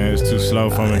this, man. It's too slow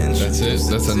for me. That's it.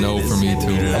 That's a no for me,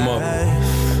 too. I'm up.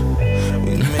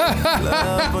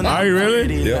 Are you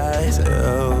really? Yep.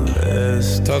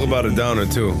 Talk about a downer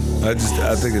too. I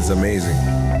think it's amazing.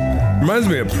 Reminds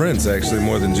me of Prince actually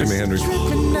more than Jimi Hendrix.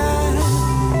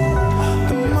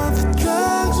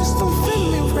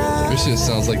 This shit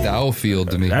sounds like the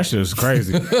outfield to me. That shit is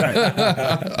crazy.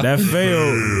 That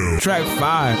failed. Track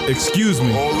 5. Excuse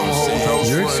me.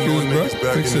 You're excused, bro.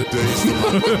 Fix it.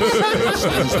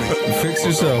 Fix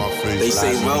yourself. They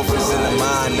say wealth is in the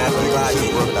mind, not the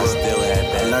pocket. But I still had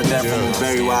that. I learned that from a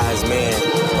very wise man.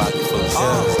 Pocket full of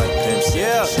shells like pimps.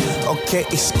 Yeah, okay,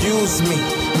 excuse me.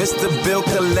 Mr. Bill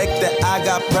Collector, I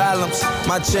got problems.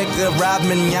 My check arrived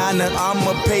manana.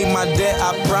 I'ma pay my debt,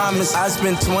 I promise. I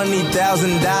spent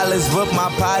 $20,000 with my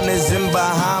partners in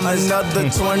Bahamas. Another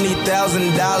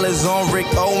 $20,000 on Rick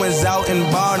Owens out in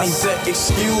Barney. I said,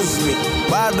 excuse me,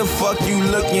 why the fuck you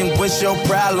looking? What's your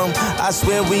problem? I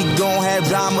swear we gon' have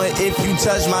drama if you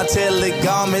touch my tailored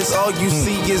garments. All you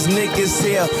see is niggas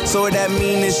here, so that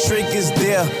mean this trick is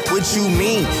there. What you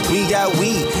mean? We got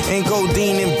weed and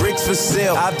codeine and bricks for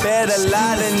sale. I bet a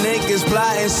lot of niggas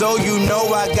plotting, so you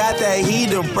know I got that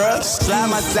heater, bruh. Slide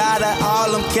my side of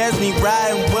Harlem, catch me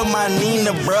riding with my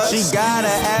Nina, bruh. She got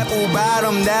an apple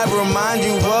bottom that remind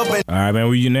you of it. All right, man,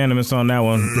 we unanimous on that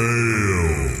one.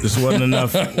 This wasn't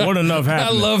enough. What enough happened?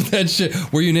 I love that shit.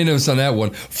 We're unanimous on that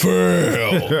one.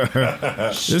 Fail.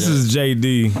 This is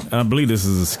JD. I believe this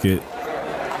is a skit.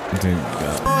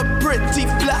 Pretty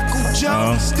Flacco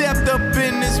Jones stepped up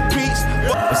in this piece.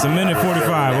 It's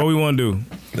 1:45. What we want to do?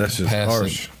 That's just Pass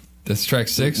harsh. it. That's track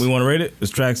 6. We want to rate it?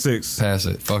 It's track 6. Pass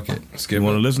it. Fuck it. Skip. You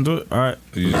want to listen to it? All right.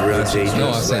 No,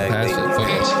 I said pass it. Fuck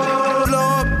it.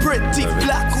 Lord, pretty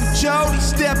Flacco Jody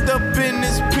stepped up in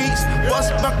this piece.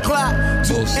 Bust my clock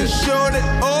to ensure that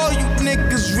all you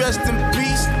niggas rest in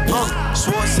peace.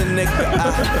 Schwarzenegger,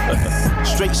 I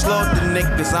straight slaughter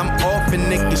niggas. I'm off and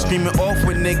niggas screaming off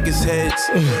with niggas' heads.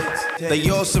 They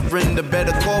all surrender,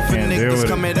 better call for niggas.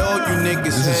 Come at all you niggas'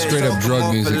 This is straight up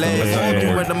drug music.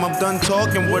 I'm done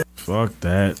talking with. Fuck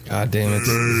that. God damn it.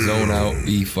 Zone out,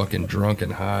 be fucking drunk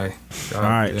and high. God All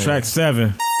right, damn. track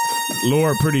 7.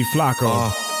 Lord Pretty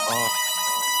Flacco.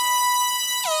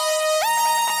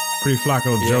 Pretty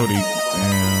Flacco Jody.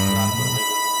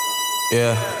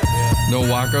 Yeah. No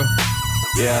Waka?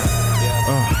 Yeah.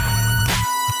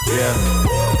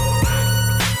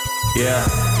 Yeah.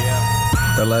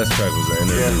 That last track was an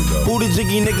interview, though. Who the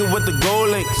jiggy nigga with the gold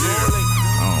links?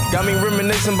 Got me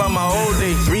reminiscing about my old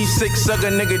days. 3-6 sucker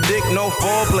nigga dick, no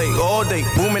foreplay. All day,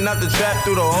 booming out the trap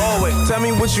through the hallway. Tell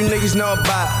me what you niggas know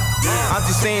about. I'm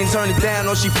just saying turn it down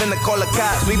or she finna call the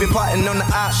cops. We been plotting on the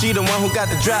op, she the one who got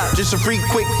the drop. Just a free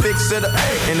quick fix to the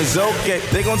and it's okay.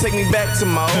 They gon' take me back to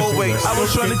my old ways. I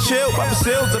was trying to chill, pop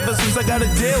sales ever since I got a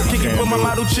deal. Kick it with my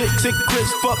model chick, sick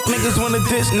Chris. Fuck niggas wanna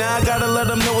diss, now I gotta let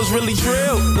them know it's really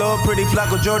trill. Lord Pretty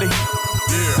Flacco Jody.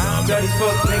 Dirty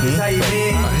fuck niggas, how you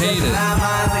been? I hate it.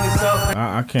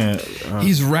 I can't.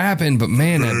 He's rapping, but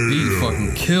man, that beat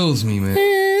fucking kills me, man.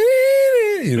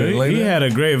 He had a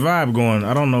great vibe going.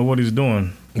 I don't know what he's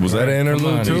doing. Was that an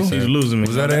interlude too? He's losing me.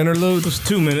 Was that an interlude? It's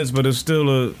 2 minutes, but it's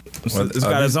still it's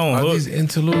got its own Are hook. these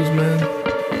interludes, man?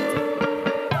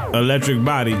 Electric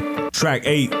Body, track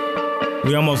 8.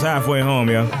 We almost halfway home,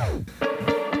 y'all.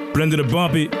 Blended to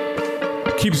bump it.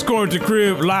 Keep score at the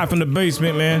crib, live from the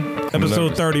basement, man.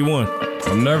 Episode 31.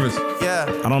 I'm nervous. Yeah.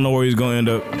 I don't know where he's gonna end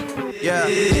up. Yeah,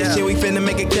 shit, we finna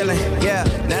make a killing. Yeah,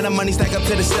 now the money stack up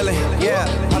to the ceiling. Yeah,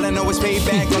 all I know is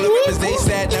payback. All the rappers they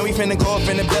sad. Now we finna go off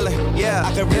in the billing. Yeah,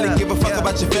 I could really give a fuck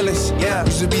about your feelings. Yeah,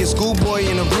 used to be a schoolboy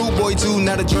and a rude boy too.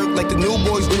 Not a jerk like the new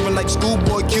boys, doing like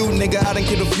schoolboy cute. Nigga, I done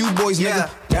killed a few boys, nigga.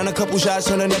 Down a couple shots,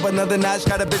 turning up another notch.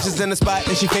 Got a bitches in the spot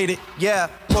and she faded. Yeah,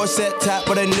 corset top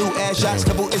with a new ass shots.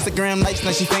 Couple Instagram likes,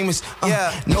 now she famous.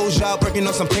 Yeah, no job, working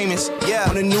on some payments. Yeah,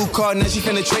 on a new car, now she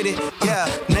finna trade it. Yeah,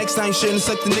 next time shouldn't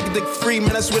suck the nigga dick free.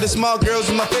 Man, I swear the small girls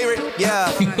are my favorite.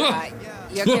 Yeah.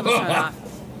 Yeah, give us that.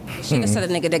 She can set a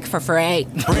nigga dick for free.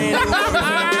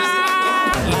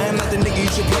 I am not the nigga you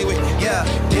should play with. Yeah,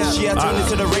 this year I turned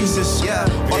into the racist. Yeah,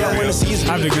 all I wanna see is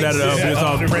I figured that out. It's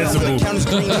off principle.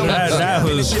 That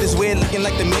was. Shit is weird, looking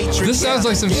like the Matrix. This sounds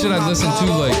like some shit I listen to,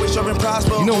 like,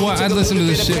 you know what? I'd listen to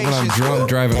this shit when I'm drunk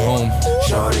driving home.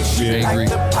 Angry.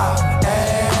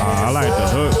 I like the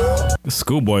hook. The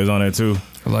Schoolboy's on there too.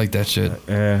 I like that shit.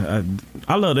 Yeah,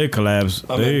 I love their collabs.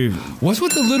 What's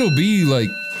with the little B like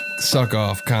suck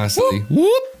off constantly?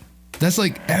 Whoop. That's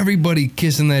like everybody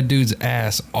kissing that dude's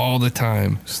ass all the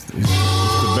time. It's the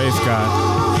bass guy.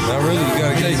 Not really.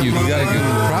 You gotta give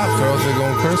them props, or else they're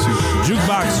gonna curse you.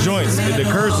 Jukebox joints. The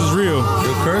curse is real.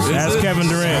 The curse is That's Kevin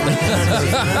Durant.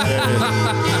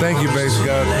 Thank you, Bass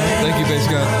God. Thank you, Bass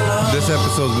God. This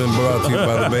episode's been brought to you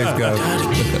by the Bass God.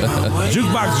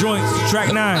 Jukebox joints,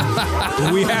 track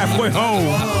 9. We halfway home.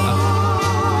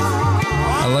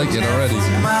 I like it already.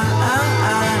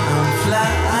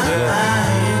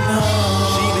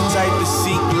 She the type to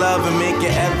seek love and make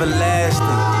it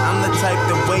everlasting. I'm the type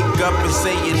to wake up and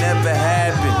say it never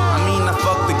happened. I mean, I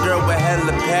fucked the girl with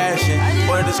hella passion.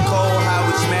 But it's cold how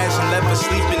we smashing, left her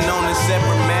sleeping on a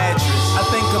separate mattress. I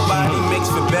think a body makes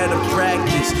for better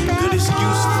practice. Good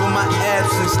excuse for my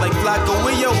absence. Like Flocko,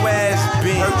 where your ass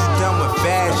been? Heard you done with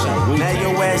fashion. Now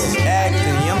your ass is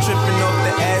acting. I'm tripping off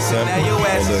the acid. Now your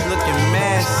ass is looking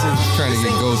massive. Trying to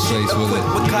get Ghostface with it.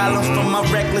 With columns from my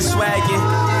reckless swagging.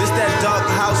 This that dark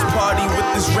house party with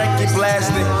this record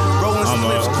blasting. Rolling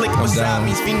slips, click beside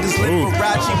me. Fingers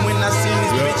Liberace. When I seen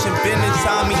this bitch and Ben and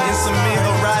Tommy and Samir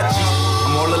Harachi.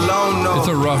 I'm all alone, no. It's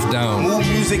a rough down. Move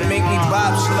music make me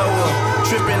bop slower.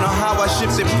 Tripping on how I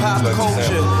shifted pop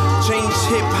culture. Change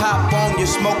hip hop on you.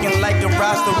 Smoking like a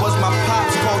roster was my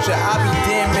pop's culture. I'll be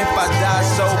damned if I die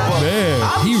sober. Man,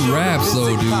 he raps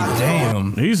though, dude.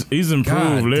 Damn. He's improved.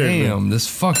 God lyrically. damn, this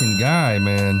fucking guy,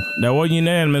 man. That wasn't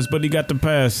unanimous, but he got the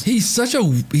pass. He's such a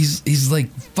he's like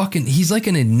fucking he's like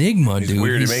an enigma, dude.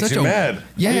 Weird. He He's makes such you mad.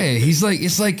 Yeah, he's like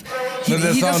it's like he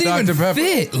doesn't even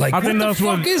fit. Like what the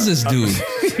fuck is this dude?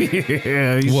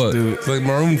 Yeah, he's What? It's like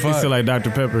Maroon 5. He's still like Dr.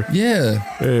 Pepper. Yeah.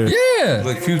 Yeah.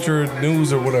 Like Future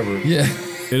News or whatever. Yeah.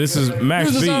 This is Max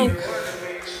Here's the B. song.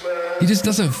 He just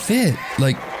doesn't fit.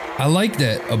 Like I like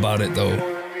that about it though.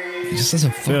 He just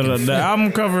doesn't fucking fit. The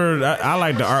album cover, I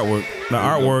like the artwork. The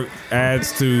artwork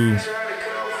adds to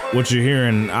what you're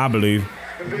hearing, I believe.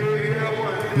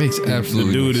 Makes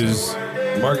absolutely The dude no is... sense.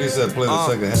 Marcus said play the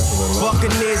second half of that.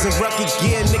 Buccaneers and rugged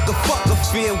gear, nigga, fuck a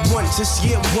fear one. Since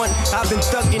year one, I've been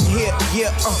thugging here,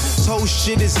 yeah, whole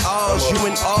shit is ours, you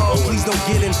and all, please don't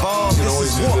get involved.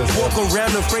 This is walk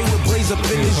around afraid to blaze up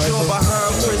in the shore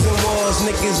behind prison walls.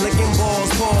 Niggas licking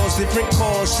balls, pause, different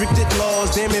calls, stricted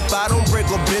laws. Damn, if I don't break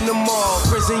up in the mall.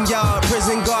 Prison yard,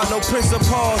 prison guard, no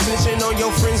principal. Snitching on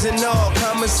your friends and all.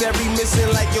 Commissary missing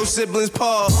like your siblings'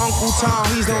 paw. Uncle Tom,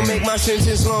 please don't make my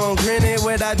sentence long. Granted,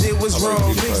 what I did was wrong.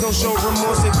 Pigs don't show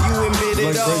remorse if you admit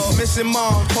it all. Missing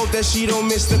mom, hope that she don't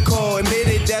miss the call.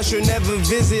 Admitted that she'll never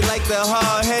visit like the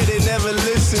hard-headed never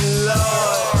listen,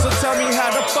 Lord. So tell me how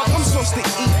the fuck I'm supposed to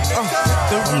eat.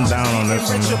 I'm down on this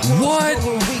one. What?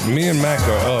 Me and Mac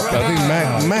are up. I think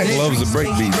Mac loves the break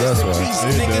beat. That's why.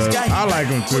 I like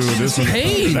him too. This one.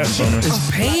 Pain. That's funny.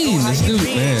 It's pain. This dude,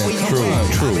 man. Come on.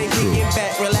 True.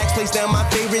 Relax, place down my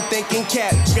favorite thinking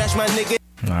cap. Scratch my nigga.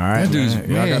 All right, That dude's, Y'all got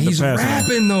man, the he's pass.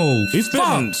 rapping though. He's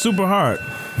spitting super hard.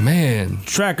 Man.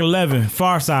 Track 11,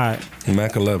 Far Side.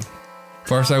 Mac 11.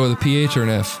 Far Side with a PH or an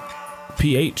F?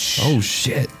 PH. Oh,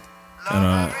 shit.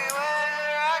 And,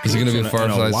 Is it going to be a Far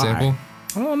and a Side Y. sample?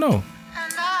 I don't know.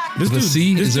 This The dude,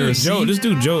 C? This Is there dude, a C? Joe, this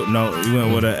dude Joe. No, he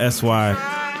went with a SY.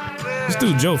 This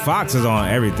dude Joe Fox is on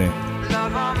everything.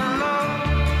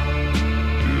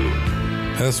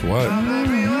 That's what.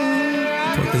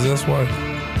 What is that's why?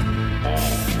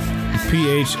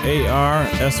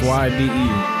 PHARSYDE.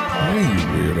 Hey,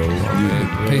 you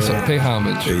weirdo. Pay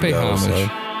homage. Pay homage.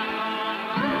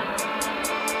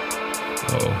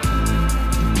 Oh.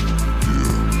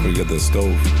 We got the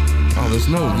stove. Oh, there's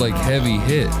no like heavy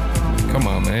hit. Come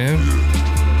on, man.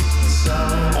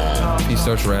 If he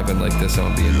starts rapping like this,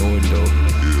 I'll be annoyed though.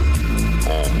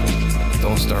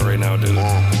 Don't start right now, dude.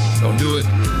 Don't do it.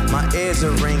 My ears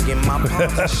are ringing, my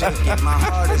palms are shaking, my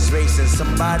heart is racing.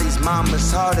 Somebody's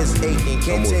mama's heart is aching.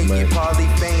 Can't take it, Paulie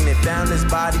fainted. Found his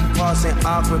body parts in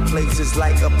awkward places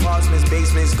like apartments,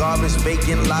 basements, garbage,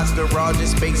 vacant lots,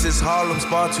 garages, spaces, Harlem's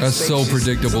bar too That's so spacious.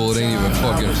 predictable. It ain't even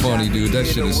fucking funny, dude. That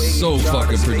shit is so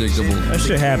fucking predictable. That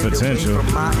shit had potential.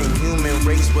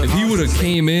 If he would have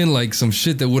came in like some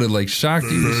shit that would have like shocked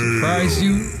you or surprised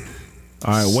you.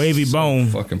 All right, Wavy Bone.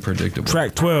 Fucking predictable.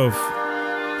 Track 12.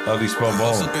 How do you spell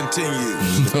bone?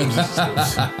 Continues.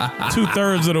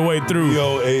 2/3 of the way through.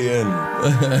 B-O-A-N.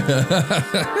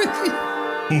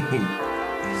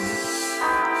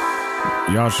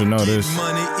 Y'all should know this.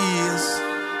 Money is.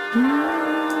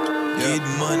 Get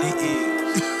money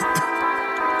is.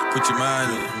 Put your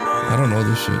mind in. I don't know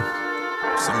this shit.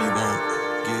 Some you won't.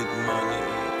 Get money.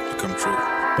 Come true.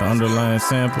 The underlying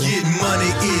sample. Get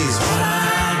money is what I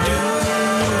do.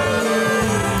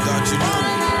 Thought you knew.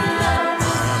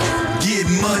 Get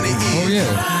money is Oh yeah.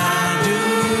 what I do.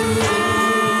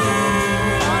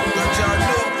 Thought y'all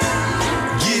knew.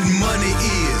 Get money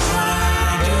is what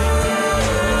I do.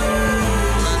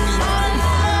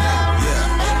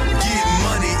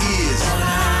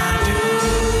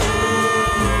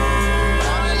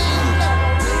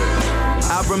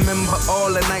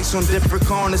 all the nights on different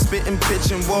corners, spitting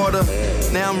pitch and water.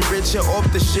 Now I'm richer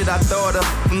off the shit I thought of.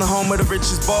 From the home of the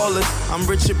richest ballers, I'm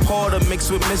Richard Porter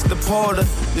mixed with Mr. Porter.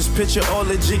 Just picture all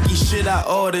the jiggy shit I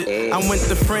ordered. I went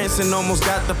to France and almost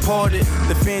got deported.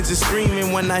 The fans are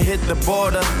screaming when I hit the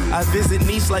border. I visit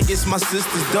Nice like it's my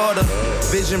sister's daughter.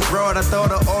 Vision broad, I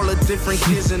thought of all the different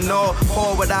kids and all.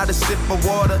 Pour without a sip of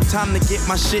water. Time to get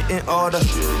my shit in order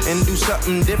and do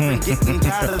something different. Getting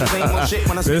tired of the same old shit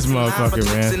when I This motherfucker,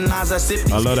 man.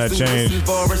 I love that change.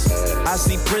 I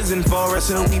see prison for us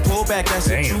and we pull back. That's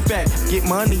a true fact. Get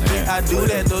money, yeah, I do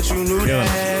that. Don't you know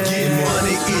that? Get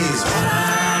money is what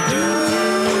I do.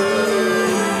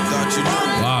 Thought you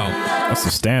knew. Wow. That's a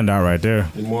standout right there.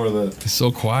 More of that. It's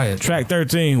so quiet. Track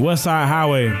 13, West Side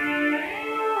Highway.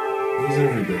 Who's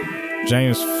everything?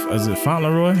 James, is it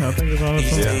Fauntleroy? I think it's on the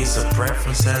These days a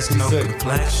preference has no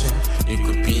complexion. You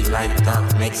could be like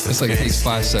that, makes It's like it takes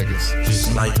 5 seconds.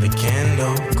 Just like the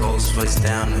candle, goes ways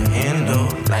down the handle.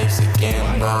 Life's a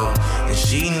gamble, and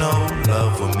she know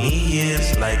love with me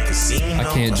is like a casino. I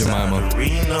can't, Jemima.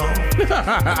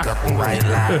 A couple white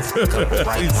lies, a couple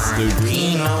white wine,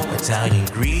 Reno, Italian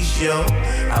grease, yo.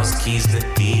 House keys to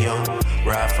Theo,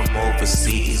 ride from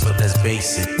overseas, but that's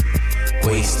basic.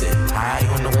 Wasted, high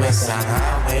on the West Side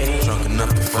Highway, drunk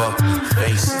enough to fuck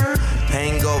face it.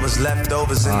 Hangovers,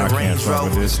 leftovers in the Range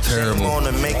Rover. It's terrible.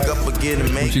 Wanna make up or get a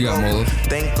make What you got, Mola?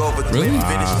 Think over, Really?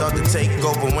 finish, start to take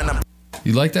over when I.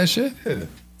 You like that shit?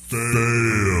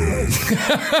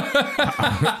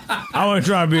 I want to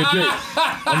try to be a dick.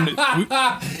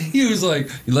 He was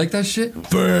like, you like that shit?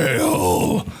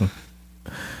 Fail.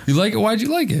 You like it? Why'd you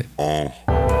like it?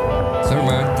 Never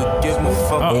mind.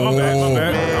 Oh, my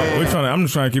bad. I'm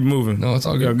just trying to keep moving. No, it's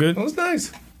all good. Y'all good? That was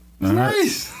nice.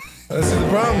 Nice. That's the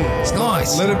problem. It's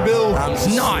nice. Let it build. It's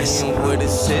nice.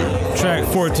 Track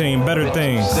 14, Better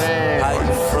Things.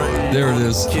 There it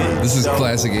is. This is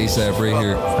classic ASAP right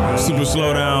here. Super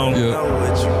slow down.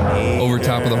 Yeah. Over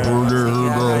top of the burger.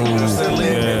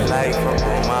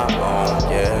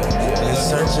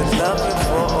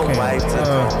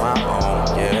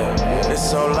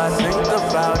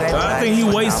 I think he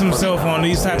wastes himself on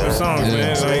these type of songs,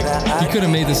 man. Like, he could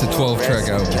have made this a 12-track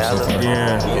album so far.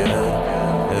 Yeah.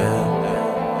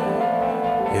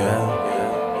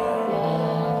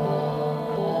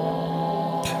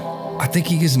 I think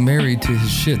he gets married to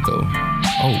his shit though.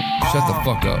 Oh, shut the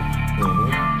fuck up.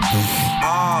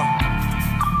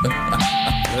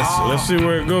 Let's see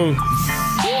where it goes.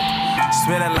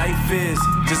 Swear that life is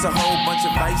just a whole bunch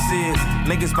of vices.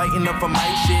 Niggas biting up on my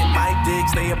shit, my dick.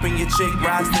 Stay up in your chick,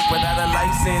 ride stick without a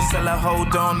license. Sell her hold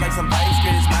on like some vice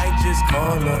grids. Might just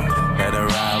call her, let her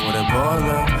ride with a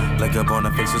baller. Look up on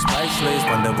her face was priceless.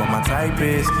 Wonder what my type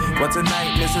is. What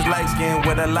tonight, Mrs. Light Skin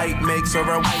with a light mix or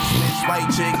a white snitch, white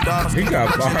chick, daughter. He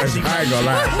got bars. I ain't gonna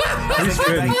lie. He's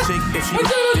spitting. I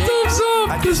got a thumbs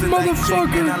up, this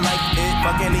motherfucker. I like it.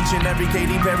 Fucking each and every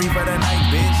Katy Perry for the night,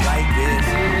 bitch. Like this.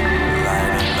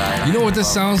 You know what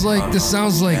this sounds like? This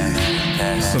sounds like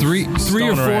three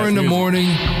or four in the morning.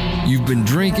 You've been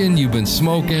drinking, you've been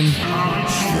smoking,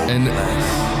 and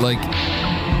like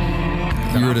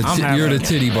you're at a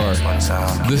titty bar.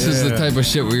 This is the type of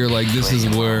shit where you're like, this is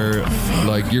where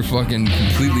like you're fucking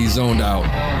completely zoned out.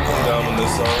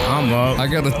 I'm up. I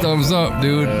got a thumbs up,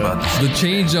 dude. The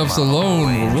change ups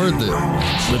alone were worth it.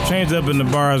 The change up in the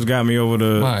bars got me over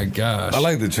the. My gosh. I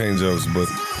like the change ups, but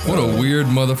what a weird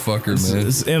motherfucker, man.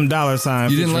 It's M dollar sign.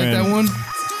 You didn't like that one?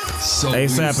 So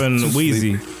ASAP and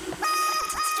Wheezy.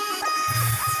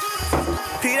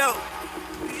 Pito.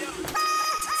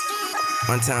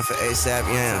 One time for ASAP,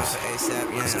 yeah.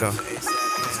 Let's go.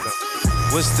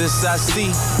 What's this I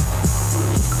see?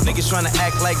 Niggas tryna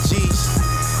act like G's.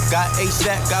 Got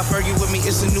ASAP, got Fergie with me.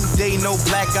 It's a new day, no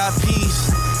black eyed peas.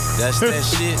 That's that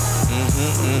shit.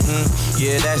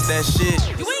 Yeah, that's that shit.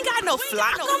 You ain't got no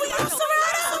flock on me,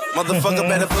 Motherfucker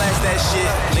better flash that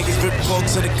shit. Niggas rip coke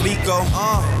to the Glico.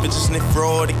 Bitches sniff for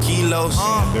all the kilos.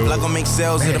 Block gon' make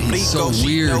sales of the Blico. So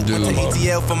weird, dude. Went to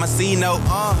ATL for my C-note.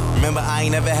 Remember, I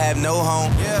ain't never had no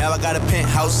home. Now I got a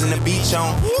penthouse in the beach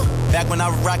home. Back when I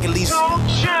was rockin' lease,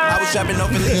 I was shopping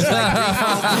open lease like 3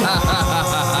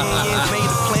 phones. Made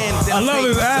a plan. I love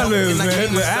his ad-libs,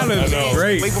 man. The ad-libs are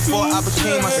great. Way before I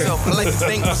became myself. I like to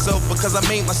thank myself because I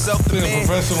made myself the man.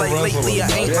 Like lately I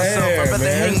ain't myself. I'd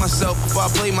rather hang myself before I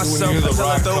play myself. Until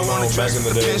I throw on the dress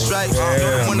with the pinstripes.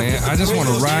 Yeah, man, I just want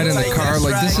to ride in the car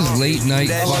like this is late night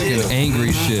fucking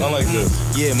angry shit. I like this.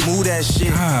 Yeah, move that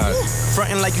shit. God.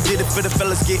 Frontin' like you did it for the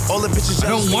fellas, get all the bitches. I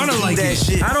don't want to like that it.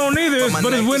 shit. I don't either,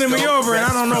 but it's winning me over, and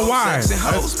I don't know why.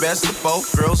 Hoes, best of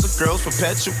both, girls are girls,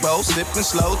 perpetual, sipping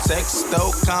slow, text,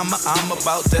 though, comma, I'm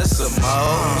about that some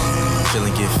more.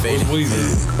 Feeling get faded.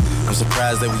 I'm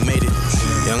surprised that we made it.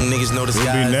 Young niggas know the We'll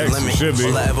be sky's the next, limit. should be.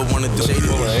 All I ever wanted to shade it.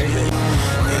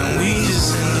 And we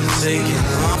just end up taking.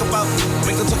 Talk about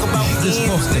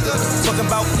M's, nigga. Talk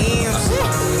about M's.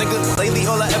 Nigga, lately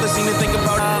all I ever seem to think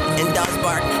about in Dodge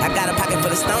Bark. I got a pocket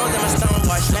full of stones in my stone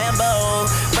wash Lambo.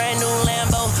 Brand new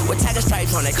Lambo with tiger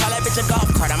stripes on it. Call that bitch a golf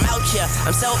cart. I'm out here.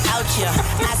 I'm so out here.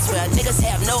 I swear, niggas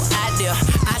have no idea.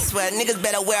 I swear, niggas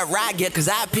better wear ride gear, cause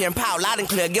I appear in power loud and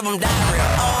clear. Give them diarrhea.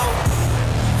 Oh.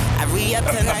 I re-up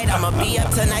tonight, I'ma be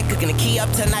up tonight, cooking the key up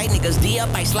tonight. Niggas D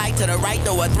up, I slide to the right,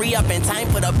 throw a 3 up in time,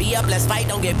 put a B up, let's fight,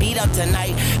 don't get beat up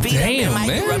tonight. Beat up in my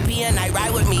European, I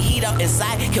ride with me, heat up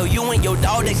inside, kill you and your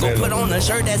dog, they go put on a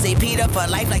shirt that's a Peter for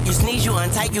life, like you sneeze, you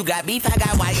untight, you got beef, I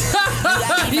got white.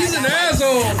 He's an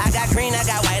asshole. I got green, I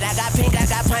got white, I got pink, I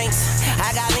got pints, I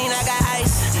got lean, I got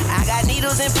ice, I got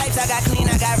needles and pipes, I got clean,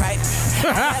 I got right.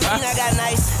 I got lean, I got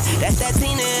nice, that's that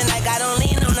Tina and I got on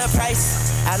lean on the price.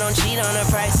 I don't cheat on the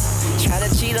price. Try to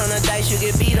cheat on the dice, you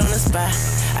get beat on the spot.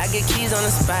 I get keys on the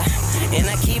spot, and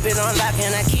I keep it on lock,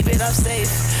 and I keep it off safe.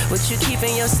 What you keep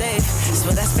in your safe? It's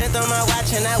what I spent on my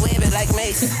watch, and I wave it like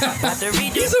Mace. About to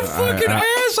redo. He's a fucking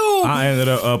asshole. I ended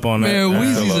up on that. Man,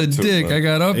 Weezy's a dick. I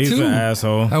got up He's too. an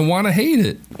asshole. I want to hate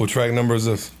it. What track number is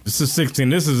this? This is 16.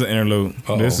 This is an interlude.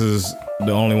 This is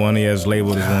the only one he has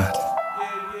labeled as one.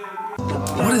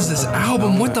 What is this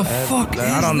album? What the fuck is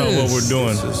I don't know what we're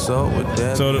doing. So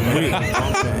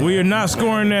we are not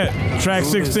scoring that. Track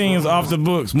 16 is off the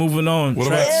books. Moving on.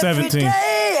 Track 17.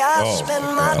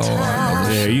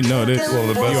 Yeah, you know this. One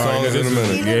of the best songs in a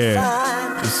minute. Yeah.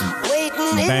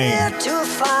 Bang.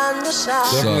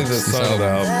 Definitely the song of the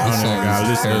album. Oh my God,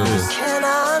 listen to this.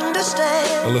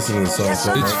 I listen to the song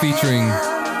so It's much. featuring.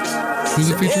 Who's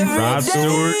it featuring? Rod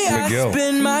Stewart. Miguel.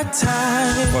 Fucking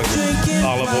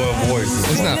olive oil voice.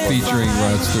 It's not featuring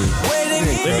Rod Stewart.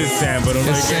 They just sampled him.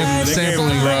 It's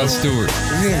sampling Rod Stewart.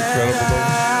 Isn't he incredible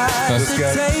though? This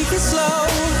guy.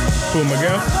 Who,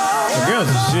 Miguel? Miguel's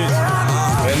a shit.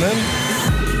 And then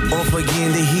off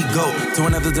again, there he go to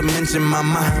another dimension. My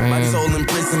mind, my soul in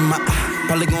prison. My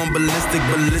probably going ballistic,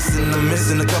 but listen, I'm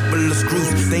missing a couple of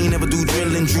screws. They ain't never do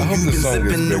drilling, Drew. You been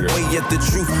zipping away at the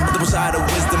truth. Double side of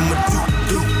wisdom,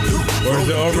 do. Or is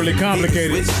it overly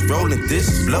complicated? Rolling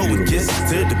this, blowing kiss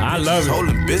to the I love it,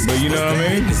 but you know what I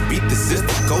mean? Beat the system,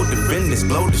 go to business,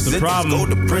 blow the The problem. go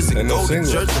to prison, go to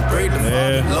church and pray to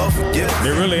Father, Lord forgive me.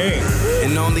 They really ain't.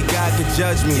 And only God can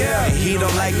judge me. And he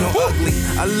don't like no ugly.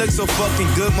 I look so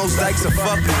fucking good, most dykes are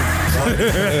fucking. I'm a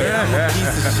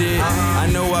piece of shit. I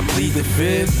know I plead the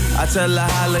fifth. I tell her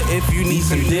holla if you need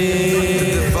some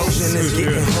dick. Devotion is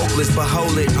getting hopeless, but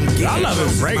hold it. I'm getting I love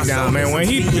his breakdown, man. When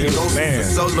he, man.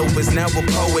 Solo is now a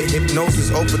poet. Hypnosis,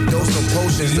 overdose on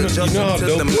potions. you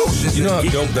know how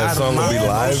dope that song will be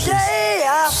live?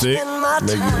 Sick. Make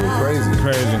you go crazy.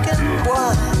 Crazy.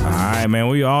 Alright, man.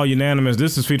 We all unanimous.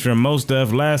 This is featuring Mos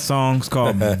Def. Last song's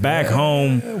called Back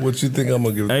Home. What you think I'm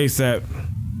gonna give it? ASAP.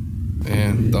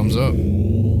 Man, thumbs up.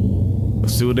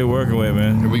 Let's see what they're working with,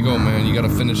 man. Here we go, man. You got to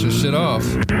finish this shit off.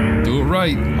 Do it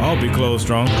right. I'll be closed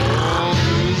strong.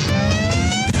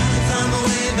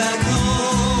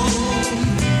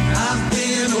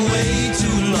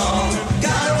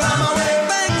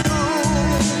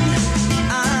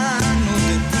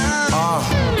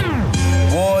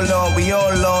 Warlord, we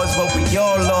all lost, but we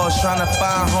all lost. Trying to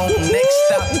find home. Next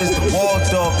stop is the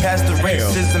Waldorf. Past the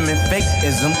racism and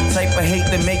fakeism. Type of hate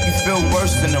that make you feel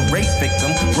worse than a rape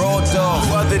victim. Raw dog,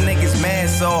 other niggas mad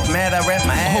soft. Mad I rap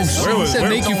my ass off. He said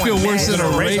make you feel worse than a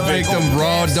rape victim.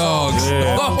 Raw dogs.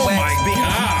 Yeah. Oh my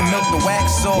God. Milk the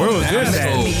wax off. Where was this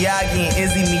at? Miyagi and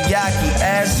Izzy Miyagi.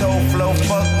 Asshole flow.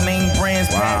 Fuck name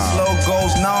brands. Past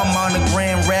logos. Now I'm on the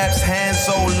grand raps. Hand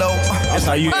solo. That's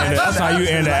how you end. That's how you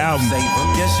end the album.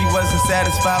 Guess she wasn't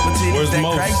satisfied with titties that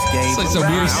Most? Christ gave. It's like some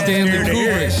weird Stanley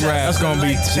Kubrick rap. That's gonna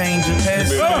be. Changing heads.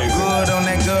 Good on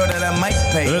that girl that I might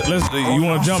pay. Let's. You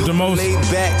want to jump to Most? Laid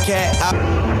back cat.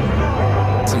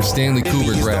 Some Stanley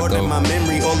Kubrick rap though. My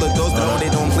memory, all of those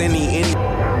loaded on plenty.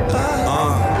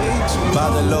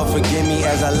 Father, Lord, forgive me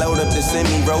as I load up the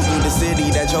semi. Roll through the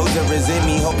city that chose to resent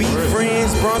me. Hope be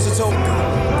friends, Bronson told me.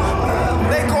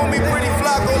 They call me Pretty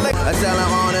Flacco. I tell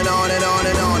them on and on and on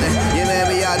and on. You man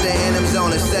me out there in them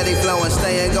zone, steady flowing,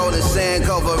 staying golden, sand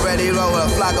cover, ready roller,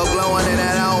 Flacco glowing in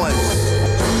that Owens.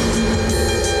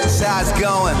 Sides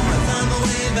going.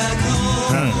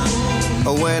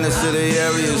 Awareness to the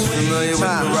areas, familiar with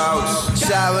the routes.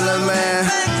 Traveling man,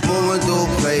 moving through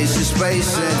places,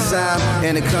 space and time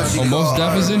in the country. Oh, Mos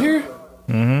Def is in here?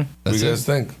 Mm-hmm. What do you guys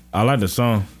think? I like the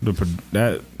song.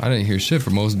 That I didn't hear shit for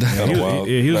most of that. Kind of wild.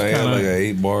 he was Like, he had kinda- like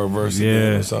an 8-bar verse Yeah,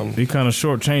 or something. he kind of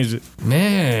shortchanged it.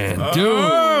 Man, dude.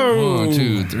 Oh! 1,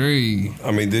 2, 3.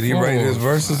 I mean, did he write his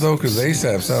verses though? Because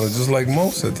ASAP sounded just like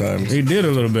most at times. He did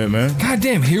a little bit, man. God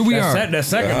damn, here we are. That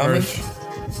second verse.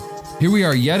 Here we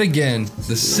are yet again.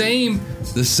 The same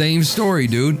story,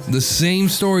 dude. The same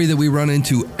story that we run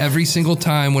into every single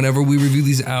time whenever we review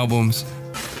these albums.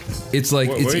 It's like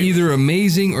it's either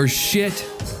amazing or shit,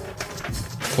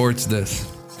 or it's this.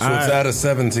 So it's out of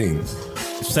 17.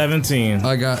 17.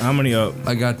 I got how many up?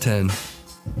 I got 10.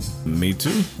 Me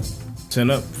too. 10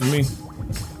 up for me.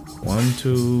 1,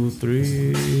 2,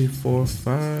 3, 4,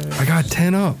 5. I got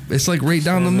 10 up. It's like right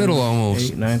down the middle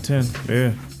almost. 8, 9, 10.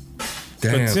 Yeah.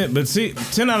 Damn. But see,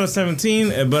 10 out of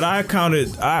 17. But I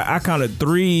counted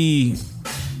 3,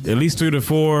 at least 3 to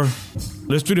 4.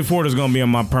 There's 3 to 4 that's gonna be on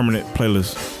my permanent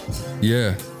playlist.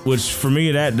 Yeah. Which for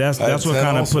me that's what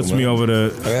kind of puts me over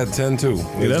the. I had 10 too.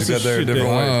 Yeah, That's got there a different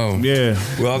way. Wow. Yeah.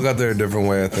 We all got there a different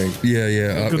way, I think.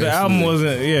 Yeah. Because the album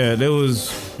wasn't. Yeah, there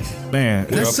was. Man,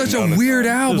 That's such a weird It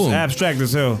album. was abstract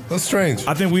as hell. That's strange.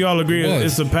 I think we all agree It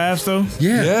was. it's a pass though.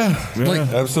 Yeah. Like,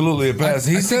 absolutely a pass.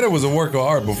 He said it was a work of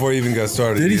art before he even got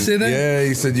started. Did he say that? Yeah,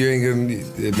 he said you ain't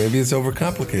gonna. Maybe it's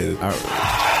overcomplicated.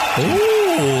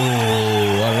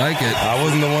 Ooh, I like it. I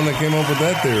wasn't the one that came up with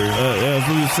that theory. Yeah, that's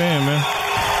what you're saying, man.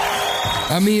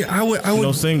 I mean, I would.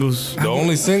 No singles. The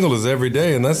only single is Every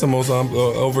Day, and that's the most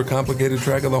overcomplicated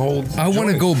track of the whole. I want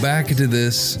to joint. go back into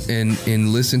this and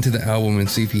listen to the album and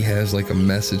see if he has like a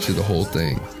message to the whole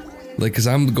thing. Like, cause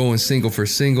I'm going single for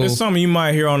single. There's something you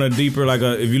might hear on a deeper, like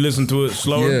if you listen to it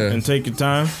slower Yeah. and take your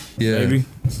time. Yeah. Maybe.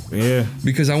 Yeah.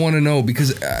 Because I want to know,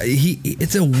 because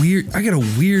it's a weird. I got a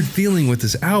weird feeling with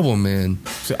this album, man.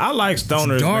 See, I like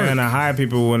stoners, dark. man, and high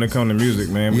people when it comes to music,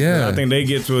 man. because Yeah. I think they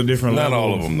get to a different Not level.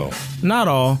 all of them though. Not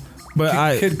all,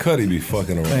 but Kid Cudi be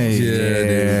fucking around. Hey,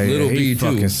 Yeah, dude. Lil he B, too.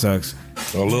 fucking sucks.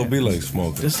 Or Lil B like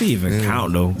smoking. Does he even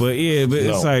count though? But yeah, but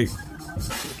it's No. like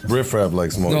Riff Raff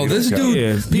like smoking. No, this dude.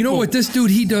 Yeah, you know what? This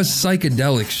dude, he does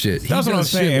psychedelic shit. He that's what I'm does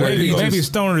shit saying. where he Maybe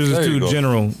just- stoners There is you too go.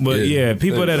 general, but yeah,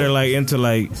 people There that you are go. like into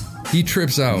like he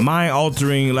trips out. mind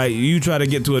altering, like you try to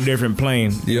get to a different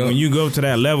plane. Yep. When you go to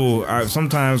that level,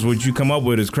 sometimes what you come up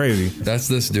with is crazy. That's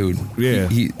this dude. Yeah.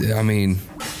 He I mean,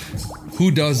 who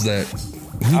does that?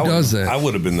 Who does that? I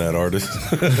would have been that artist.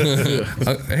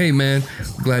 Hey man,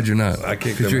 glad you're not. I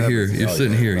kicked Because them you're here. habits. You're Oh,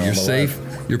 sitting yeah. here. No, You're I'm safe. alive.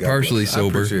 You're God partially bless.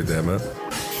 sober. I appreciate that, man.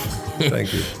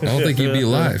 Thank you. I don't think you'd be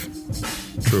alive.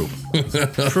 True.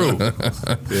 True.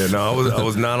 Yeah, no, I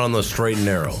was not on the straight and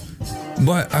narrow.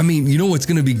 But I mean, you know what's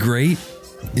gonna be great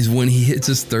is when he hits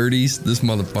his 30s. This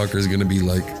motherfucker is gonna be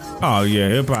like, Oh yeah,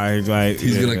 he'll probably like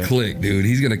he's yeah. gonna click, dude.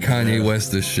 He's gonna Kanye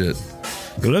West this shit.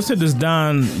 Yo, let's hit this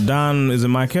Don. Is it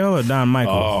Michael or Don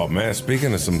Michael? Oh man,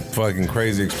 speaking of some fucking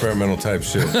crazy experimental type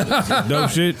shit, Dope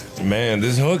shit. man,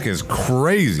 this hook is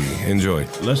crazy. Enjoy.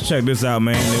 Let's check this out,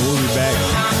 man. Then we'll be back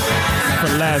for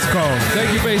the last call.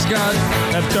 Thank you, Bass God.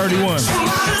 At 31.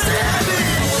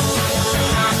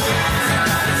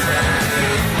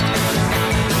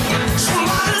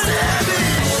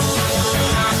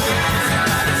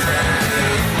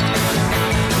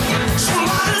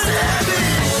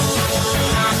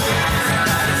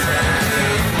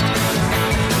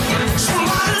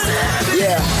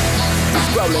 Yeah.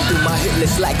 Scrolling through my hit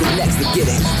list like who next to get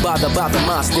it. Bother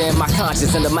monster in my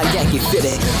conscience under my Yankee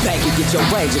fitted. Bank it, get your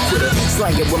range and quit it.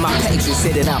 Slang it with my patrons,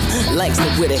 hit it up. Langston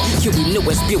with it. You be new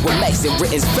and spew what makes it.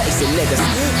 Written facing niggas.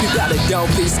 You got a dome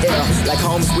piece ill. Like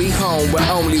home sweet home where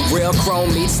only real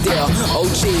chrome meets still.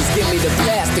 OGs give me the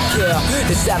pass to kill.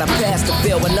 It's out of pass to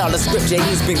fill when all the scripture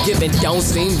he's been given don't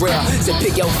seem real. So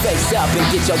pick your face up and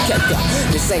get your cake up.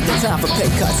 This ain't the time for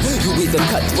pay cuts. You either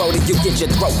cutthroat or you get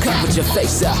your throat cut with your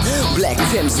face up. Black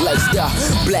Tim's laced up.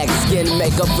 Black skin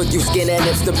makeup for you skin and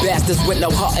it's the bastards with no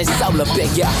heart and soul up in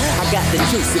ya. I got the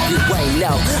juice if you ain't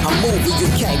know. I'm moving, you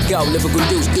can't go. Lyrical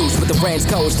deuce with the range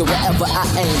codes to wherever I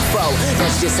aim for.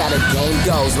 That's just how the game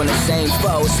goes. When the same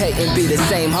foes hate and be the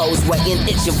same hoes waiting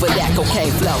itching for that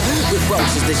cocaine flow. With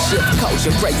roaches the shit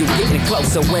culture. Pray you getting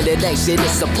closer when it ain't shit.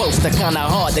 It's supposed to kinda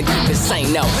hard to keep it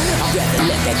sane. No, I'd rather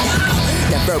let that go.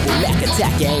 That verbal Mac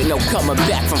attack, you ain't no coming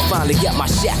back from finally got my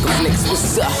shackles. Niggas,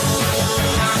 what's up?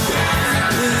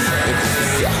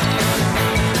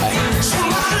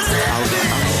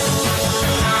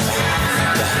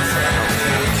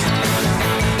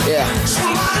 Yeah.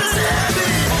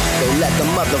 So let the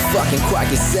mother motherfucking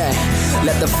quiet sing.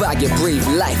 Let the fire breathe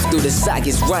life through the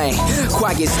silence rain.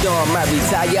 Quiet storm might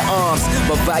retire your arms,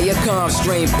 but Viacom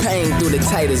stream pain through the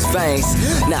tightest veins.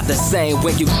 Not the same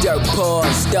when you dirt poor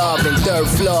and starving, third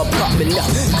floor popping up.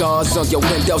 Guards on your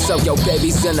window, so your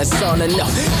baby's in the sauna. No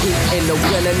heat in the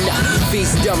winter, no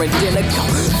feast during dinner.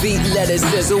 Feet letters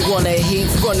sizzle on the heat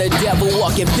from the devil,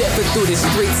 walking barefoot through the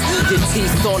streets. Your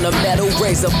teeth on the metal,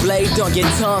 razor blade on your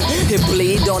tongue. It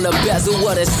bleed on the bezel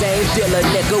of the same dealer,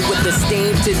 nigga, with the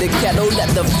steam to the kettle. Let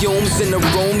the fumes in the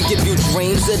room give you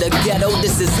dreams of the ghetto.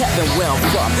 This is heaven where I'm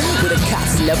from, where the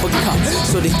cops never come.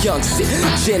 So the young sit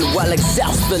gin while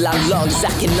exhaust fill our lungs.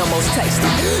 I can almost taste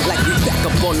it, like we back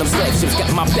up on them slave ships. Got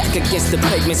my back against the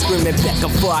pavement, screaming back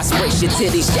up for I spray shit.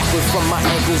 Titties shackled from my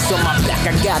ankles on my back.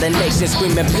 I got a nation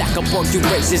screaming black up on you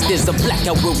racist. There's a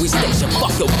blackout where we station.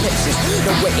 Fuck your patience.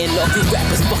 No waiting off you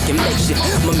rappers fucking make shit.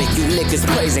 I'ma make you niggas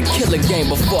praise and kill a game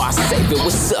before I save it.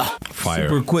 What's up? Fire.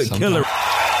 Super quick killer.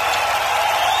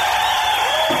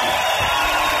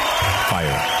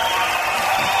 Fire.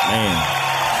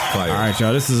 Man. Fire. All right,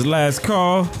 y'all. This is the last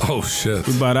call. Oh shit.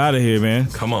 We about out of here, man.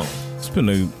 Come on. It's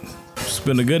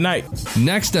been a good night.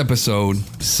 Next episode,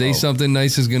 Say Something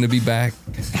Nice is going to be back.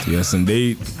 Yes,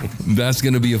 indeed. That's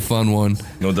going to be a fun one.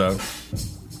 No doubt.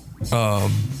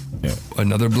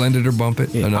 Another Blend It or Bump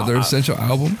It. Another Essential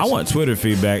album. I want Twitter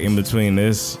feedback in between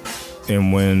this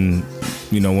and when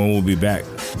we'll be back.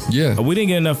 Yeah. We didn't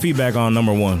get enough feedback on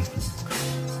number one.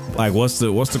 Like, what's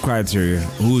the criteria?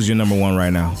 Who's your number one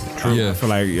right now? True. Yeah. I feel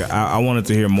like I wanted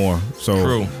to hear more.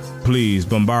 So please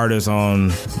bombard us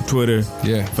on Twitter,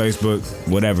 Facebook,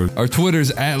 whatever. Our Twitter's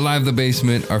at Live the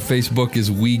Basement. Our Facebook is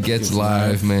We Gets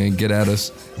Live, man. Get at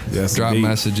us. Yes, drop indeed.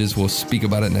 messages. We'll speak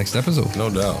about it next episode.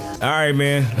 No doubt. All right,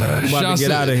 man. We're about to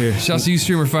get out of here. Shouts to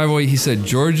Ustreamer 508. He said,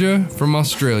 Georgia from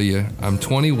Australia. I'm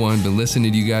 21. Been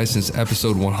listening to you guys since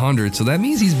episode 100. So that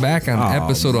means he's back on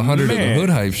episode 100 of the man. Hood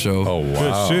Hype Show. Oh,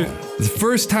 wow. Good shit. The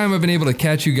first time I've been able to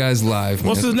catch you guys live.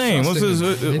 What's man. his name? Shouts What's to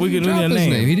his? him. We He can didn't leave drop that his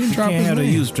name. He didn't drop Can't his have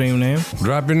name. a Ustream name.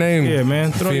 Drop your name. Yeah,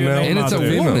 man. Throw your Female. name And it's out a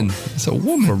there. woman. It's a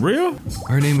woman. For real?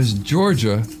 Her name is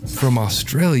Georgia from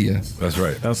Australia. That's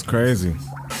right. That's crazy.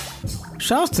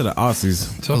 Shouts to the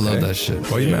Aussies. I love that shit.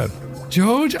 Why you mad?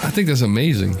 George, I think that's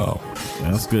amazing. Oh,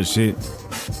 Yeah, that's good shit.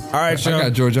 All right, I y'all.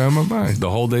 got Georgia on my mind. The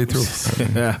whole day through.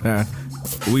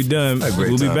 We done. Had a great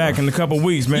We'll be time, back man. in a couple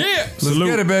weeks, man. Yeah, Salute.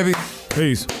 let's get it, baby.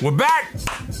 Peace. We're back.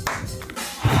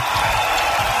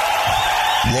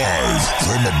 Live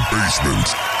from the basement.